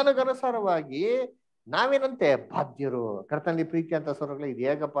 ವಾಗ್ದಾನಕ್ಕನುಸಾರವಾಗಿ ನಾವೇನಂತೆ? ಬಾಧ್ಯರು. ಕರ್ತನಲ್ಲಿ ಪ್ರೀತಿ ಅಂತ ಸ್ವರಗಳು. ಇದು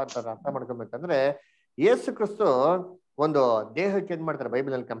ಹೇಗಪ್ಪ ಅಂತ ಅರ್ಥ ಮಾಡ್ಕೊಬೇಕಂದ್ರೆ, ಯೇಸು ಕ್ರಿಸ್ತು ಒಂದು ದೇಹಕ್ಕೆ ಏನ್ ಮಾಡ್ತಾರೆ?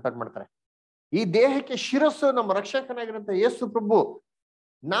 ಬೈಬಲ್ ಅಲ್ಲಿ ಕಂಪೇರ್ ಮಾಡ್ತಾರೆ. ಈ ದೇಹಕ್ಕೆ ಶಿರಸ್ಸು ನಮ್ಮ ರಕ್ಷಕನಾಗಿರಂತ ಯೇಸು ಪ್ರಭು.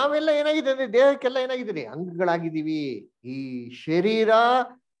 ನಾವೆಲ್ಲ ಏನಾಗಿದ್ದೀವಿ? ದೇಹಕ್ಕೆಲ್ಲ ಏನಾಗಿದ್ದೀರಿ? ಅಂಗಗಳಾಗಿದ್ದೀವಿ. ಈ ಶರೀರ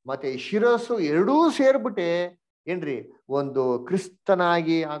ಮತ್ತೆ ಶಿರಸ್ಸು ಎರಡೂ ಸೇರ್ಬಿಟ್ಟೆ ಏನ್ರಿ? ಒಂದು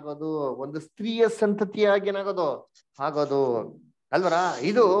ಕ್ರಿಸ್ತನಾಗಿ ಆಗೋದು, ಒಂದು ಸ್ತ್ರೀಯ ಸಂತತಿಯಾಗಿ ಆಗೋದು ಅಲ್ವರ?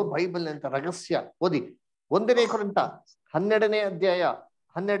 ಇದು ಬೈಬಲ್ ಅಂತ ರಹಸ್ಯ. ಓದಿ 1ನೇ ಕೊರಿಂಥ 12ನೇ ಅಧ್ಯಾಯ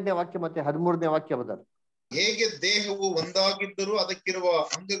 12ನೇ ವಾಕ್ಯ ಮತ್ತೆ 13ನೇ ವಾಕ್ಯ ಬದಲು. ಹೇಗೆ ದೇಹವು ಒಂದಾಗಿದ್ದರೂ ಅದಕ್ಕಿರುವ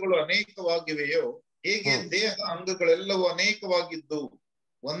ಅಂಗಗಳು ಅನೇಕವಾಗಿವೆಯೋ, ಹೇಗೆ ದೇಹ ಅಂಗಗಳೆಲ್ಲವೂ ಅನೇಕವಾಗಿದ್ದು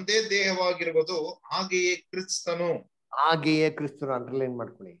ಒಂದೇ ದೇಹವಾಗಿರುವುದು, ಹಾಗೆಯೇ ಕ್ರಿಸ್ತನು ಅಂಡರ್ಲೈನ್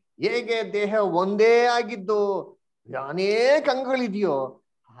ಮಾಡ್ಕೊಳ್ಳಿ. ಹೇಗೆ ದೇಹ ಒಂದೇ ಆಗಿದ್ದು ಅನೇಕ ಅಂಗಗಳಿದೆಯೋ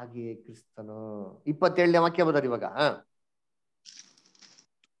ಹಾಗೆಯೇ ಕ್ರಿಸ್ತನು. 27ನೇ ವಾಕ್ಯ ಬದಲು ಇವಾಗ.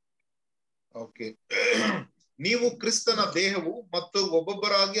 ಓಕೆ. ನೀವು ಕ್ರಿಸ್ತನ ದೇಹವು ಮತ್ತು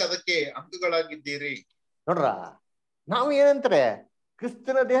ಒಬ್ಬೊಬ್ಬರಾಗಿ ಅದಕ್ಕೆ ಅಂಗಗಳಾಗಿದ್ದೀರಿ. ನೋಡ್ರ, ನಾವು ಏನಂತಾರೆ?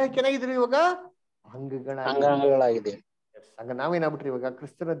 ಕ್ರಿಸ್ತನ ದೇಹಕ್ಕೆ ಏನಾಗಿದ್ರಿ? ಇವಾಗ ಅಂಗಗಳಾಗಿದೆ. ಹಂಗ ನಾವೇನಾಗ್ಬಿಟ್ರಿ? ಇವಾಗ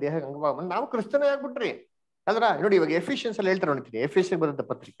ಕ್ರಿಸ್ತನ ದೇಹ ಅಂಗವಾಗ ನಾವು ಕ್ರಿಸ್ತನೇ ಆಗ್ಬಿಟ್ರಿ ಅಲ್ರ? ನೋಡಿ, ಇವಾಗ ಎಫಿಷಿಯನ್ಸ್ ಅಲ್ಲಿ ಹೇಳ್ತಾರೆ ನೋಡ್ತೀನಿ. ಎಫಿಷಿಯನ್ ಬರೆದ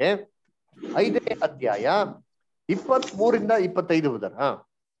ಪತ್ರಿಕೆ 5ನೇ ಅಧ್ಯಾಯ 23 ಇಂದ 25 ಬದರ.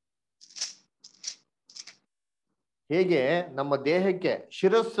 ಹೇಗೆ ನಮ್ಮ ದೇಹಕ್ಕೆ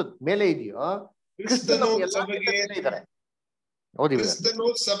ಶಿರಸ್ಸು ಮೇಲೆ ಇದೆಯೋ, ಕ್ರಿಸ್ತನು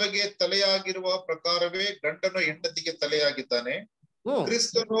ಸಭೆಗೆ ತಲೆಯಾಗಿರುವ ಪ್ರಕಾರವೇ ಗಂಡನು ಹೆಂಡತಿಗೆ ತಲೆಯಾಗಿದ್ದಾನೆ.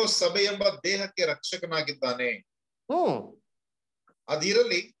 ಕ್ರಿಸ್ತನು ಸಭೆ ಎಂಬ ದೇಹಕ್ಕೆ ರಕ್ಷಕನಾಗಿದ್ದಾನೆ.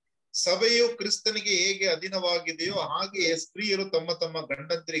 ಅದಿರಲಿ, ಸಭೆಯು ಕ್ರಿಸ್ತನಿಗೆ ಹೇಗೆ ಅಧೀನವಾಗಿದೆಯೋ ಹಾಗೆಯೇ ಸ್ತ್ರೀಯರು ತಮ್ಮ ತಮ್ಮ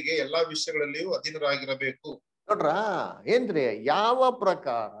ಗಂಡಂತರಿಗೆ ಎಲ್ಲಾ ವಿಷಯಗಳಲ್ಲಿಯೂ ಅಧೀನರಾಗಿರಬೇಕು. ನೋಡ್ರ, ಏನ್ರಿ? ಯಾವ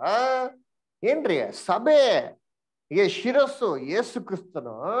ಪ್ರಕಾರ ಏನ್ರಿ? ಸಭೆ ಶಿರಸ್ಸು ಯೇಸು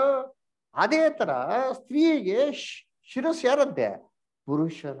ಕ್ರಿಸ್ತನು, ಅದೇ ತರ ಸ್ತ್ರೀಗೆ ಶಿರಸ್ಸು ಯಾರಂತೆ?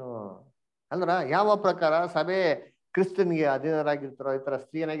 ಪುರುಷನು ಅಂದ್ರ. ಯಾವ ಪ್ರಕಾರ ಸಭೆ ಕ್ರಿಸ್ತನ್ಗೆ ಅಧೀನರಾಗಿರ್ತಾರೋ ಈ ತರ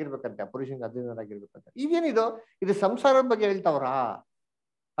ಸ್ತ್ರೀಯನಾಗಿರ್ಬೇಕಂತೆ, ಪುರುಷನ್ಗೆ ಅಧೀನರಾಗಿರ್ಬೇಕಂತೆ. ಇದೇನಿದು? ಇದು ಸಂಸಾರದ ಬಗ್ಗೆ ಹೇಳ್ತಾವ್ರ?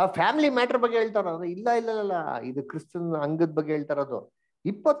 ಆ ಫ್ಯಾಮಿಲಿ ಮ್ಯಾಟರ್ ಬಗ್ಗೆ ಹೇಳ್ತಾರ ಇಲ್ಲ ಇಲ್ಲ ಇಲ್ಲ, ಇದು ಕ್ರಿಸ್ತನ್ ಅಂಗದ ಬಗ್ಗೆ ಹೇಳ್ತಾರದು.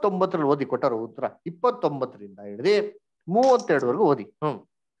 29 ಓದಿ ಕೊಟ್ಟರು ಉತ್ತರ. 29 ಹಿಡಿದು 32 ಓದಿ.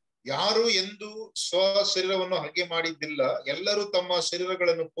 ಯಾರು ಎಂದು ಸ್ವ ಶರೀರವನ್ನು ಹಾಗೆ ಮಾಡಿದ್ದಿಲ್ಲ, ಎಲ್ಲರೂ ತಮ್ಮ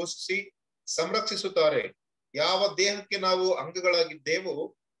ಶರೀರಗಳನ್ನು ಪೋಷಿಸಿ ಸಂರಕ್ಷಿಸುತ್ತಾರೆ. ಯಾವ ದೇಹಕ್ಕೆ ನಾವು ಅಂಗಗಳಾಗಿದ್ದೇವೋ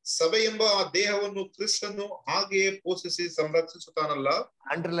ಸಭೆ ಎಂಬ ಆ ದೇಹವನ್ನು ಕ್ರಿಸ್ತನು ಹಾಗೆಯೇ ಪೋಷಿಸಿ ಸಂರಕ್ಷಿಸುತ್ತಾನಲ್ಲ.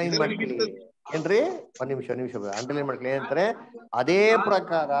 ಅಂಡರ್ಲೈನ್ ಮಾಡ್ಕೊಳ್ಳಿ ಏನ್ರಿ, ಒಂದ್ ನಿಮಿಷ ಅಂಡರ್ಲೈನ್ ಮಾಡ್ಕೊಳ್ಳಿ. ಏನಂತಾರೆ? ಅದೇ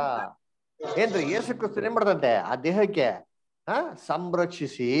ಪ್ರಕಾರ ಏನ್ರಿ ಯೇಸು ಕ್ರಿಸ್ತನ್ ಏನ್ ಮಾಡ್ದಂತೆ ಆ ದೇಹಕ್ಕೆ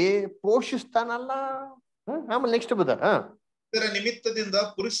ಸಂರಕ್ಷಿಸಿ ಪೋಷಿಸ್ತಾನಲ್ಲ. ಆಮೇಲೆ ನೆಕ್ಸ್ಟ್ ಬದರ್ ಇದರ ನಿಮಿತ್ತದಿಂದ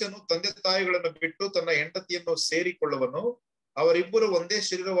ಪುರುಷನು ತಂದೆ ತಾಯಿಗಳನ್ನು ಬಿಟ್ಟು ತನ್ನ ಹೆಂಡತಿಯನ್ನು ಸೇರಿಕೊಳ್ಳುವನು, ಅವರಿಬ್ಬರು ಒಂದೇ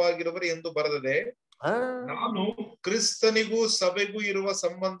ಶರೀರವಾಗಿರುವರು ಎಂದು ಬರೆದಿದೆ. ನಾನು ಕ್ರಿಸ್ತನಿಗೂ ಸಭೆಗೂ ಇರುವ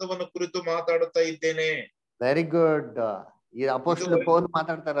ಸಂಬಂಧವನ್ನು ಕುರಿತು ಮಾತಾಡುತ್ತಾ ಇದ್ದೇನೆ. Very good. ಈ ಅಪೊಸ್ತಲ ಪೌಲ್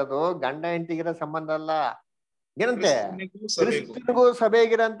ಮಾತಾಡ್ತಾ ಇರೋದು ಗಂಡ ಹೆಂಡತಿಗಿರೋ ಸಂಬಂಧ ಅಲ್ಲ, ಏನಂತೆ? ಕ್ರಿಸ್ತನಿಗೂ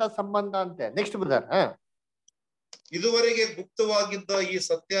ಸಭೆಗಿರಂತ ಸಂಬಂಧ ಅಂತೆ. Next brother. ಇದುವರೆಗೆ ಗುಪ್ತವಾಗಿದ್ದ ಈ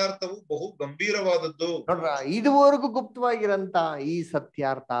ಸತ್ಯಾರ್ಥವು ಬಹು ಗಂಭೀರವಾದದ್ದು. ನೋಡ್ರ, ಇದುವರೆಗೂ ಗುಪ್ತವಾಗಿರಂತ ಈ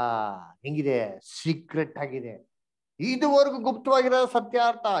ಸತ್ಯಾರ್ಥ ಹೆಂಗಿದೆ? ಸೀಕ್ರೆಟ್ ಆಗಿದೆ. ಇದುವರೆಗೂ ಗುಪ್ತವಾಗಿರೋ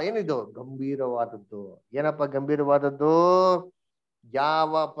ಸತ್ಯಾರ್ಥ ಏನಿದು? ಗಂಭೀರವಾದದ್ದು. ಏನಪ್ಪ ಗಂಭೀರವಾದದ್ದು?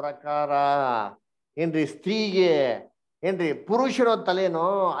 ಯಾವ ಪ್ರಕಾರ ಏನ್ರಿ ಸ್ತ್ರೀಗೆ ಏನ್ರಿ ಪುರುಷನ ತಲೆನೋ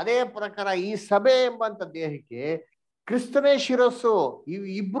ಅದೇ ಪ್ರಕಾರ ಈ ಸಭೆ ಎಂಬಂತ ದೇಹಕ್ಕೆ ಕ್ರಿಸ್ತನೇ ಶಿರಸ್ಸು.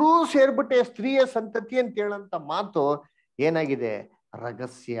 ಇಬ್ರೂ ಸೇರ್ಬಿಟ್ಟೆ ಸ್ತ್ರೀಯ ಸಂತತಿ ಅಂತ ಹೇಳಂತ ಮಾತು ಏನಾಗಿದೆ?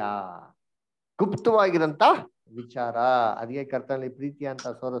 ರಹಸ್ಯ, ಗುಪ್ತವಾಗಿರಂತ ವಿಚಾರ. ಅದಕ್ಕೆ ಕರ್ತನಲ್ಲಿ ಪ್ರೀತಿ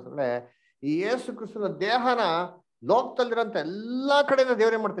ಅಂತ ಸೋದರಗಳೇ, ಈ ಯೇಸು ಕ್ರಿಸ್ತನ ದೇಹನ ಲೋಕದಲ್ಲಿರೋಂಥ ಎಲ್ಲಾ ಕಡೆಯಿಂದ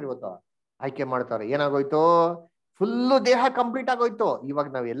ದೇವರೇ ಮಾಡ್ತಾರೆ, ಇವತ್ತು ಆಯ್ಕೆ ಮಾಡ್ತಾರೆ. ಏನಾಗೋಯ್ತು? ಫುಲ್ಲು ದೇಹ ಕಂಪ್ಲೀಟ್ ಆಗೋಯ್ತು. ಇವಾಗ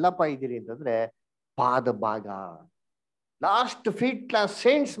ನಾವ್ ಎಲ್ಲಪ್ಪ ಇದ್ದೀರಿ ಅಂತಂದ್ರೆ ಪಾದ ಭಾಗ, ಲಾಸ್ಟ್ ಫೀಟ್ ಕ್ಲಾಸ್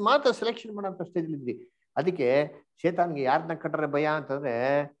ಸೈನ್ಸ್ ಮಾತ್ರ ಸೆಲೆಕ್ಷನ್ ಮಾಡೋಂಥ ಸ್ಟೇಜ್ ಇದ್ವಿ. ಅದಕ್ಕೆ ಶೇತಾನ್ಗೆ ಯಾರನ್ನ ಕಂಡ್ರೆ ಭಯ ಅಂತಂದ್ರೆ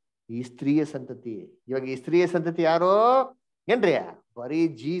ಈ ಸ್ತ್ರೀಯ ಸಂತತಿ. ಇವಾಗ ಈ ಸ್ತ್ರೀಯ ಸಂತತಿ ಯಾರು ಏನ್ರಿ? ಬರೀ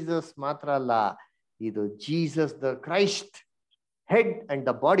ಜೀಸಸ್ ಮಾತ್ರ ಅಲ್ಲ, ಇದು Jesus the Christ, head and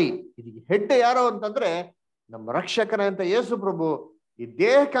the body. ಇದಕ್ಕೆ ಹೆಡ್ ಯಾರೋ ಅಂತಂದ್ರೆ ನಮ್ಮ ರಕ್ಷಕನ ಅಂತ ಯೇಸು ಪ್ರಭು. ಈ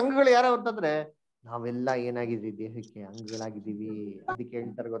ದೇಹಕ್ಕೆ ಅಂಗಗಳು ಯಾರೋ ಅಂತಂದ್ರೆ ನಾವೆಲ್ಲ ಏನಾಗಿದ್ವಿ? ದೇಹಕ್ಕೆ ಅಂಗಗಳಾಗಿದ್ದೀವಿ. ಅದಕ್ಕೆ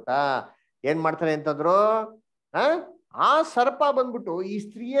ಹೇಳ್ತಾರೆ ಗೊತ್ತಾ, ಏನ್ ಮಾಡ್ತಾರೆ ಅಂತಂದ್ರು? ಆ ಸರ್ಪ ಬಂದ್ಬಿಟ್ಟು ಈ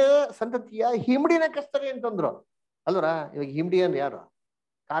ಸ್ತ್ರೀಯ ಸಂತತಿಯ ಹಿಮ್ಡಿನ ಕಸ್ತಾರೆ ಅಂತಂದ್ರು ಅಲ್ವರ. ಇವಾಗ ಹಿಮ್ಡಿ ಅಂದ್ರೆ ಯಾರು?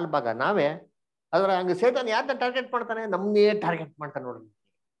 ಕಾಲ್ ಭಾಗ ನಾವೇ ಅಲ್ವರ. ಹಂಗ ಸೇತಾನ್ ಯಾರನ್ನ ಟಾರ್ಗೆಟ್ ಮಾಡ್ತಾನೆ? ನಮ್ನೇ ಟಾರ್ಗೆಟ್ ಮಾಡ್ತಾನೆ ನೋಡ್ರಿ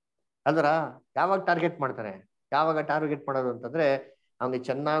ಅಲ್ವರ. ಯಾವಾಗ ಟಾರ್ಗೆಟ್ ಮಾಡ್ತಾನೆ? ಯಾವಾಗ ಟಾರ್ಗೆಟ್ ಮಾಡೋದು ಅಂತಂದ್ರೆ ಅವ್ನಿಗೆ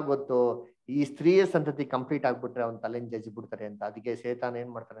ಚೆನ್ನಾಗ್ ಗೊತ್ತು, ಈ ಸ್ತ್ರೀಯ ಸಂತತಿ ಕಂಪ್ಲೀಟ್ ಆಗ್ಬಿಟ್ರೆ ಅವ್ನ ತಲೆನ್ ಜಜ್ಜಿ ಬಿಡ್ತಾರೆ ಅಂತ. ಅದಕ್ಕೆ ಸೇತಾನ್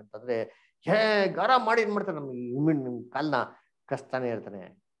ಏನ್ ಮಾಡ್ತಾನೆ ಅಂತಂದ್ರೆ ಗಾರ ಮಾಡಿ ಏನ್ ಮಾಡ್ತಾನೆ? ನಮ್ಗೆ ನಿಮ್ ಕಾಲ್ನ ಕಸ್ತಾನೆ ಇರ್ತಾನೆ.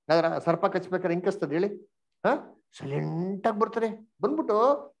 ಅದ್ರ ಸರ್ಪ ಕಚ್ಬೇಕಾದ್ರೆ ಹೆಂಗ್ ಕಸ್ತದ ಹೇಳಿ? ಸೈಲೆಂಟ್ ಆಗಿ ಬರ್ತಾರೆ, ಬಂದ್ಬಿಟ್ಟು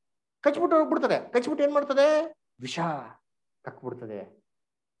ಕಚ್ಬಿಟ್ಟು ಹೋಗ್ಬಿಡ್ತಾರೆ. ಕಚ್ಬಿಟ್ಟು ಏನ್ ಮಾಡ್ತದೆ? ವಿಷ ಕಕ್ಬಿಡ್ತದೆ.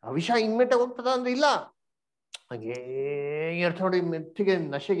 ಆ ವಿಷ ಇಮ್ಮಿಡಿಯೇಟ್ ಹೋಗ್ತದ ಅಂದ್ರೆ ಇಲ್ಲ, ಹಂಗೇ ಇರ್ತ ನೋಡಿ ಮೆತ್ತಿಗೆ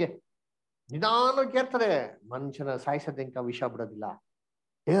ನಶೆಗೆ ನಿಧಾನಕ್ಕೆ ಇರ್ತಾರೆ. ಮನುಷ್ಯನ ಸಾಯಿಸೋದಂಕ ವಿಷ ಬಿಡೋದಿಲ್ಲ.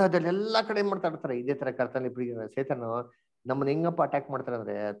 ದೇಹದಲ್ಲಿ ಎಲ್ಲಾ ಕಡೆ ಏನ್ ಮಾಡ್ತಾ ಇರ್ತಾರೆ. ಇದೇ ತರ ಕರ್ತನಲ್ಲಿ ಪ್ರೀತಿ ಸೇತನು ನಮ್ಮನ್ನ ಹೆಂಗಪ್ಪ ಅಟ್ಯಾಕ್ ಮಾಡ್ತಾರೆ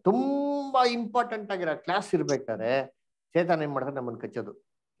ಅಂದ್ರೆ, ತುಂಬಾ ಇಂಪಾರ್ಟೆಂಟ್ ಆಗಿರೋ ಕ್ಲಾಸ್ ಇರ್ಬೇಕಾದ್ರೆ ಸೇತಾನ ಏನ್ ಮಾಡ್ತಾರೆ? ನಮ್ಮನ್ನ ಕಚ್ಚೋದು.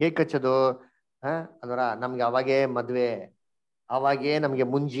 ಹೇಗ್ ಕಚ್ಚೋದು? ಅದರ ನಮ್ಗೆ ಅವಾಗೇ ಮದ್ವೆ, ಅವಾಗೇ ನಮ್ಗೆ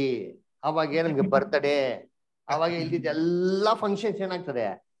ಮುಂಜಿ, ಅವಾಗೇ ನಮ್ಗೆ ಬರ್ತಡೇ, ಅವಾಗೇ ಇಲ್ದಿದ್ದ ಎಲ್ಲಾ ಫಂಕ್ಷನ್ಸ್ ಏನಾಗ್ತದೆ?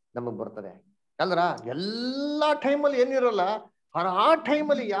 ನಮಗ್ ಬರ್ತದೆ ಅಲ್ರ. ಎಲ್ಲಾ ಟೈಮಲ್ಲಿ ಏನಿರಲ್ಲ, ಆ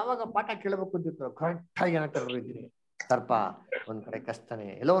ಟೈಮಲ್ಲಿ ಯಾವಾಗ ಪಾಠ ಕೇಳಬೇಕು ಅಂತಿರ್ತಾರೋ ಕರೆಕ್ಟ್ ಆಗಿ ಏನಾಗ್ತಾರ ಇದ್ದೀನಿ ಸರ್ಪ ಒಂದ್ ಕಡೆ ಕಸ್ತಾನೆ,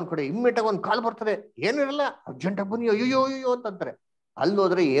 ಎಲ್ಲೋ ಒಂದ್ ಕಡೆ ಇಮ್ಮಿಡಿಯೇಟ್ ಒಂದ್ ಕಾಲ್ ಬರ್ತದೆ. ಏನು ಇರಲ್ಲ, ಅರ್ಜೆಂಟ್ ಬನ್ನಿ, ಅಯ್ಯೋ ಅಯ್ಯೋ ಅಂತಾರೆ. ಅಲ್ಲಿ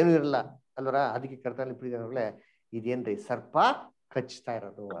ಹೋದ್ರೆ ಏನು ಇರಲ್ಲ ಅಲ್ವರ. ಅದಕ್ಕೆ ಕರ್ತನಲ್ಲಿ ಪ್ರೀತಿಗಳೇ, ಇದೇನ್ರಿ? ಸರ್ಪ ಕಚ್ತಾ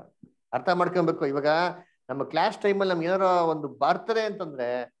ಇರೋದು. ಅರ್ಥ ಮಾಡ್ಕೊಬೇಕು. ಇವಾಗ ನಮ್ಮ ಕ್ಲಾಸ್ ಟೈಮಲ್ಲಿ ನಮ್ಗೆ ಏನಾರೋ ಒಂದು ಬರ್ತದೆ ಅಂತಂದ್ರೆ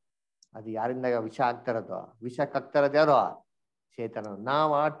ಅದು ಯಾರಿಂದ ವಿಷ ಆಗ್ತಾ ಇರೋದು? ವಿಷ ಕಕ್ತಾ ಇರೋದು ಯಾರು? ಚೇತನ.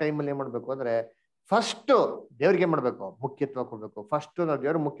 ನಾವ್ ಆ ಟೈಮಲ್ಲಿ ಏನ್ ಮಾಡ್ಬೇಕು ಅಂದ್ರೆ ಫಸ್ಟ್ ದೇವ್ರಿಗೆ ಏನ್ ಮಾಡ್ಬೇಕು? ಮುಖ್ಯತ್ವ ಕೊಡ್ಬೇಕು. ಫಸ್ಟ್ ನಾವು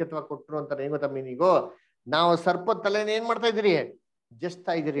ದೇವ್ರ ಮುಖ್ಯತ್ವ ಕೊಟ್ರು ಅಂತ ಏನ್ ಗೊತ್ತಾ ಮೀನಿಂಗು? ನಾವು ಸರ್ಪ ತಲೆನ ಏನ್ ಮಾಡ್ತಾ ಇದ್ದೀರಿ?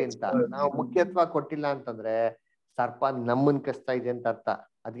 ಜಸ್ತಾ ಇದೀರಿ ಅಂತ. ನಾವು ಮುಖ್ಯತ್ವ ಕೊಟ್ಟಿಲ್ಲ ಅಂತಂದ್ರೆ ಸರ್ಪ ನಮ್ಮನ್ ಕಸ್ತಾ ಇದೆ ಅಂತ ಅರ್ಥ.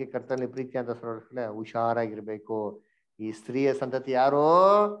 ಅದಕ್ಕೆ ಕರ್ತನಲ್ಲಿ ಪ್ರೀತಿ ಅಂತ ಸೊಳ್ಳೆ ಹುಷಾರಾಗಿರ್ಬೇಕು. ಈ ಸ್ತ್ರೀಯ ಸಂತತಿ ಯಾರು?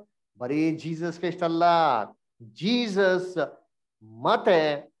 ಬರೀ ಜೀಸಸ್ ಕ್ರೈಸ್ಟ್ ಅಲ್ಲ, ಜೀಸಸ್ ಮತ್ತೆ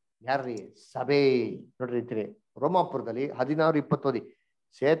ಯಾರ್ರಿ? ಸಭೆ. ನೋಡ್ರಿ ಇತ್ರಿ ರೋಮಾಪುರದಲ್ಲಿ 16:20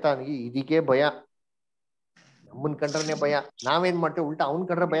 ಸೇತಾನಿಗೆ ಇದಕ್ಕೆ ಭಯ. ನಮ್ಮನ್ ಕಂಡ್ರನೆ ಭಯ. ನಾವೇನ್ ಮಾಡ್ತೇವೆ? ಉಲ್ಟಾ ಅವ್ನ್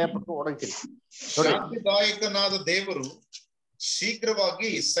ಕಂಡ್ರೆ ಭಯ ಪಟ್ಟು ಓಡೋಗ್ತೀವಿ. ಶಾಂತಿದಾಯಕನಾದ ದೇವರು ಶೀಘ್ರವಾಗಿ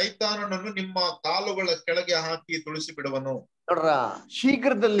ಸೈತಾನನನ್ನು ನಿಮ್ಮ ಕಾಲುಗಳ ಕೆಳಗೆ ಹಾಕಿ ತುಳಿಸಿ ಬಿಡುವನು. ನೋಡ್ರ,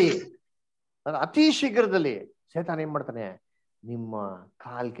 ಶೀಘ್ರದಲ್ಲಿ, ಅತಿ ಶೀಘ್ರದಲ್ಲಿ ಸೇತಾನ ಏನ್ ಮಾಡ್ತಾನೆ? ನಿಮ್ಮ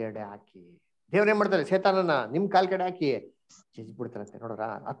ಕಾಲ್ ಕೆಡೆ ಹಾಕಿ. ದೇವ್ರ ಏನ್ ಮಾಡ್ತಾರೆ? ಸೇತಾನನ್ನ ನಿಮ್ ಕಾಲ್ ಕೆಡೆ ಹಾಕಿ ಬಿಡ್ತಾರಂತೆ. ನೋಡ್ರ,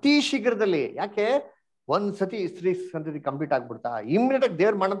 ಅತಿ ಶೀಘ್ರದಲ್ಲಿ. ಯಾಕೆ? ಒಂದ್ಸತಿ ಸ್ತ್ರೀ ಸಂತತಿ ಕಂಪ್ಲೀಟ್ ಆಗ್ಬಿಡ್ತಾ ಇಮಿಡಿಯೇಟ್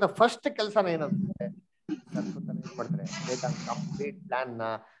ದೇವ್ರು ಮಾಡಂತ ಫಸ್ಟ್ ಕೆಲಸನ ಏನಂತಂದ್ರೆ ಏನ್ ಮಾಡ್ತಾರೆ ಕಂಪ್ಲೀಟ್ ಪ್ಲಾನ್ ನ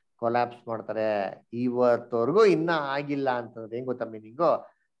ಕೊಲ್ಯಾಪ್ಸ್ ಮಾಡ್ತಾರೆ. ಇವತ್ತವರೆಗೂ ಇನ್ನ ಆಗಿಲ್ಲ ಅಂತಂದ್ರೆ ಹೆಂಗ್ ಗೊತ್ತಾ ಮೀನಿಂಗು,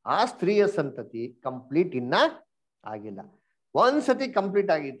 ಆ ಸ್ತ್ರೀಯ ಸಂತತಿ ಕಂಪ್ಲೀಟ್ ಇನ್ನ ಆಗಿಲ್ಲ. ಒಂದ್ಸತಿ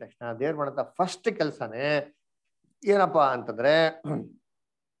ಕಂಪ್ಲೀಟ್ ಆಗಿದ ತಕ್ಷಣ ದೇವ್ರು ಮಾಡಂತ ಫಸ್ಟ್ ಕೆಲ್ಸನೇ ಏನಪ್ಪಾ ಅಂತಂದ್ರೆ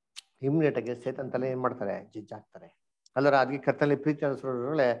ಇಮಿಡಿಯೇಟ್ ಆಗಿ ಸೇತನ್ ತಲೆ ಏನ್ ಮಾಡ್ತಾರೆ, ಜಡ್ಜ್ ಆಗ್ತಾರೆ. ಅಲ್ಲರ ಅದಕ್ಕೆ ಕರ್ತನಲ್ಲಿ ಪ್ರೀತಿ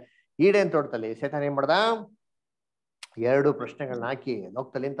ಅನ್ಸೋಳೆ ಈಡೇನ್ ತೋಟದಲ್ಲಿ ಸೇತಾನ್ ಏನ್ ಮಾಡ್ದ, 2 ಪ್ರಶ್ನೆಗಳನ್ನ ಹಾಕಿ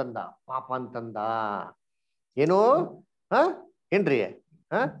ಲೋಕದಲ್ಲಿ ಅಂತಂದ, ಪಾಪ ಅಂತಂದ. ಏನು ಏನ್ರಿ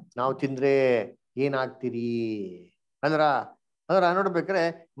ನಾವು ತಿಂದ್ರೆ ಏನಾಗ್ತೀರಿ ಅಂದ್ರ ನೋಡ್ಬೇಕ್ರೆ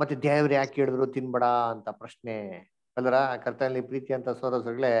ಮತ್ತೆ ದೇವ್ರು ಯಾಕೆ ಹೇಳಿದ್ರು ತಿನ್ಬೇಡ ಅಂತ ಪ್ರಶ್ನೆ. ಅಲ್ಲರ ಕರ್ತನಲ್ಲಿ ಪ್ರೀತಿ ಅಂತ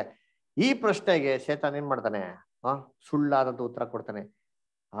ಸೋದರಗಳೇ, ಈ ಪ್ರಶ್ನೆಗೆ ಸೇತಾನ್ ಏನ್ ಮಾಡ್ತಾನೆ, ಸುಳ್ಳಾದಂತ ಉತ್ತರ ಕೊಡ್ತಾನೆ.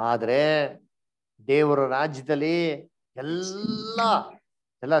 ಆದ್ರೆ ದೇವರ ರಾಜ್ಯದಲ್ಲಿ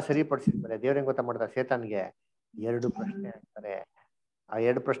ಎಲ್ಲ ಸರಿಪಡಿಸಿದ್ಮೇಲೆ ದೇವ್ರ ಹೆಂಗ್ ಗೊತ್ತಾ ಮಾಡ್ತಾರೆ, ಸೇತಾನ್ಗೆ 2 ಪ್ರಶ್ನೆ ಹಾಕ್ತಾರೆ. ಆ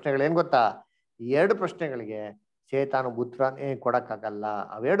 2 ಪ್ರಶ್ನೆಗಳು ಏನ್ ಗೊತ್ತಾ, ಈ 2 ಪ್ರಶ್ನೆಗಳಿಗೆ ಸೇತಾನ ಉತ್ತರನೇ ಕೊಡಕ್ಕಾಗಲ್ಲ.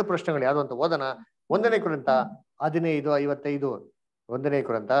 ಅವೆರಡು ಪ್ರಶ್ನೆಗಳು ಯಾವ್ದು ಅಂತ ಓದನ. 1 ಕೊರಿಂಥ 15:55. 1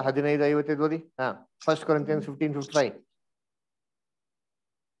 ಕೊರಿಂಥ 15:55 ಓದಿ. 1 Corinthians 15:55.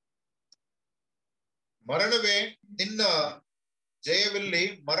 ಮರಣವೇ ನಿನ್ನ ಜಯವೆಲ್ಲಿ,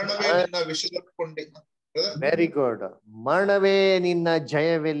 ಮರಣವೇ ನಿನ್ನ ವಿಷದ ಕೊಂಡಿ. Very good. ಮರಣವೇ ನಿನ್ನ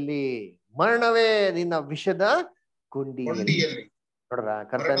ಜಯವೆಲ್ಲಿ, ಮರಣವೇ ನಿನ್ನ ವಿಷದ ಕೊಂಡಿಯಲ್ಲಿ. ನೋಡ್ರ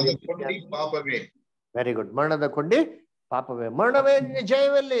ಕರ್ತನಲ್ಲಿ ಪಾಪವೇ. Very good. ಮರಣದ ಕೊಂಡಿ ಪಾಪವೇ, ಮರಣವೇ ನಿನ್ನ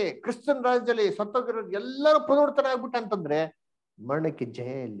ಜಯವೆಲ್ಲಿ. ಕ್ರಿಸ್ತನ್ ರಾಜ್ಯದಲ್ಲಿ ಸತ್ತೋಗಿರೋದು ಎಲ್ಲರೂ ಪುನರುತ್ಥಾನ ಆಗ್ಬಿಟ್ಟ ಅಂತಂದ್ರೆ ಮರಣಕ್ಕೆ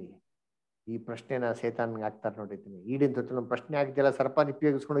ಜಯ ಎಲ್ಲಿ? ಈ ಪ್ರಶ್ನೆನ ಸೇತಾನ್ಗೆ ಹಾಕ್ತಾರೆ ನೋಡಿರ್ತೀನಿ. ಈಡಿನ ತೊಟ್ಟು ಪ್ರಶ್ನೆ ಆಗ್ತಿಲ್ಲ, ಸರ್ಪಾನ್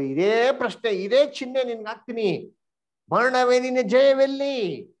ಉಪಯೋಗಿಸ್ಕೊಂಡು ಇದೇ ಪ್ರಶ್ನೆ, ಇದೇ ಚಿಹ್ನೆ ನಿನ್ಗೆ ಹಾಕ್ತೀನಿ. ಮರಣವೇ ನಿನ್ನ ಜಯವೆಲ್ಲಿ,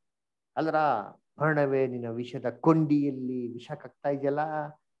 ಅಲ್ರ ಮರಣವೇ ನಿನ್ನ ವಿಷದ ಕೊಂಡಿಯಲ್ಲಿ. ವಿಷ ಕಕ್ತಾ ಇದೆಯಲ್ಲ,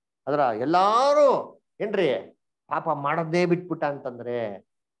 ಅದ್ರ ಎಲ್ಲಾರು ಏನ್ರಿ ಪಾಪ ಮಾಡದೇ ಬಿಟ್ಬಿಟ್ಟ ಅಂತಂದ್ರೆ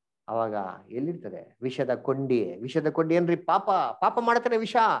ಅವಾಗ ಎಲ್ಲಿರ್ತದೆ ವಿಷದ ಕೊಂಡಿ? ವಿಷದ ಕೊಂಡಿ ಏನ್ರಿ? ಪಾಪ ಮಾಡ್ತಾನೆ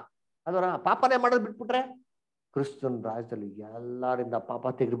ವಿಷ. ಅದರ ಪಾಪನೇ ಮಾಡೋದ್ ಬಿಟ್ಬಿಟ್ರೆ ಕ್ರಿಸ್ತನ್ ರಾಜ್ಯದಲ್ಲಿ ಎಲ್ಲರಿಂದ ಪಾಪ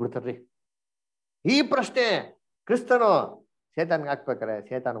ತೆಗೆದು ಬಿಡ್ತಾರ್ರಿ. ಈ ಪ್ರಶ್ನೆ ಕ್ರಿಸ್ತನು ಸೇತಾನ್ಗೆ ಹಾಕ್ಬೇಕಾರೆ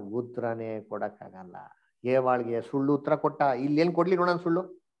ಸೇತಾನ ಉತ್ತರನೇ ಕೊಡಕ್ಕಾಗಲ್ಲ. ಏವಾಳ್ಗೆ ಸುಳ್ಳು ಉತ್ತರ ಕೊಟ್ಟ, ಇಲ್ಲಿ ಏನ್ ಕೊಡ್ಲಿ ನೋಡೋಣ, ಸುಳ್ಳು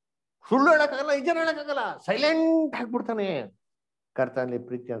ಹೇಳಕ್ಕಾಗಲ್ಲ, ನಿಜ ಹೇಳಕ್ಕಾಗಲ್ಲ, ಸೈಲೆಂಟ್ ಆಗ್ಬಿಡ್ತಾನೆ. ಕರ್ತನಲ್ಲಿ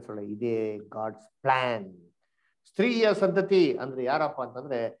ಪ್ರೀತಿ ಅನ್ಸೋಳೆ, ಇದೇ ಗಾಡ್ಸ್ ಪ್ಲಾನ್. ಸ್ತ್ರೀಯ ಸಂತತಿ ಅಂದ್ರೆ ಯಾರಪ್ಪ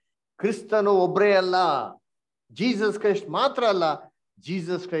ಅಂತಂದ್ರೆ ಕ್ರಿಸ್ತನು ಒಬ್ರೇ ಅಲ್ಲ, ಜೀಸಸ್ ಕ್ರೈಸ್ಟ್ ಮಾತ್ರ ಅಲ್ಲ,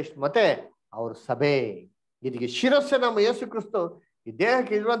 ಜೀಸಸ್ ಕ್ರೈಸ್ಟ್ ಮತ್ತೆ ಅವ್ರ ಸಭೆ. ಇದಕ್ಕೆ ಶಿರಸ್ಸೆ ನಮ್ಮ ಯೇಸು ಕ್ರಿಸ್ತು. ಈ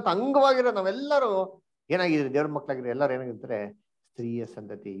ದೇಹಕ್ಕೆ ಇರುವಂತ ಅಂಗವಾಗಿರೋ ನಾವೆಲ್ಲರೂ ಏನಾಗಿದ್ರಿ, ದೇವ್ರ ಮಕ್ಳಾಗಿರಿ, ಎಲ್ಲರೂ ಏನಾಗಿರ್ತಾರೆ ಸ್ತ್ರೀಯ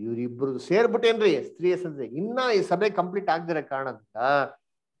ಸಂತತಿ. ಇವ್ರಿಬ್ರು ಸೇರ್ಬಿಟ್ಟೇನ್ರಿ ಸ್ತ್ರೀಯ ಸಂತತಿ. ಇನ್ನ ಈ ಸಭೆ ಕಂಪ್ಲೀಟ್ ಆಗದಿರೋ ಕಾರಣದಿಂದ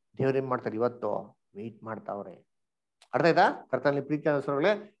ದೇವ್ರ ಏನ್ ಮಾಡ್ತಾರೆ, ಇವತ್ತು ವೆಯ್ಟ್ ಮಾಡ್ತಾವ್ರೆ. ಅರ್ಥ ಆಯ್ತಾ? ಕರ್ತನಲ್ಲಿ ಪ್ರೀತಿ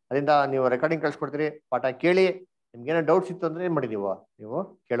ಅನ್ಸೋಗಳೇ, ಅದರಿಂದ ನೀವು ರೆಕಾರ್ಡಿಂಗ್ ಕಳ್ಸ್ಕೊಡ್ತೀರಿ, ಪಾಠ ಕೇಳಿ. ನಿಮ್ಗೇನೋ ಡೌಟ್ಸ್ ಇತ್ತು ಅಂದ್ರೆ ಏನ್ ಮಾಡಿ ನೀವು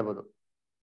ಕೇಳ್ಬೋದು.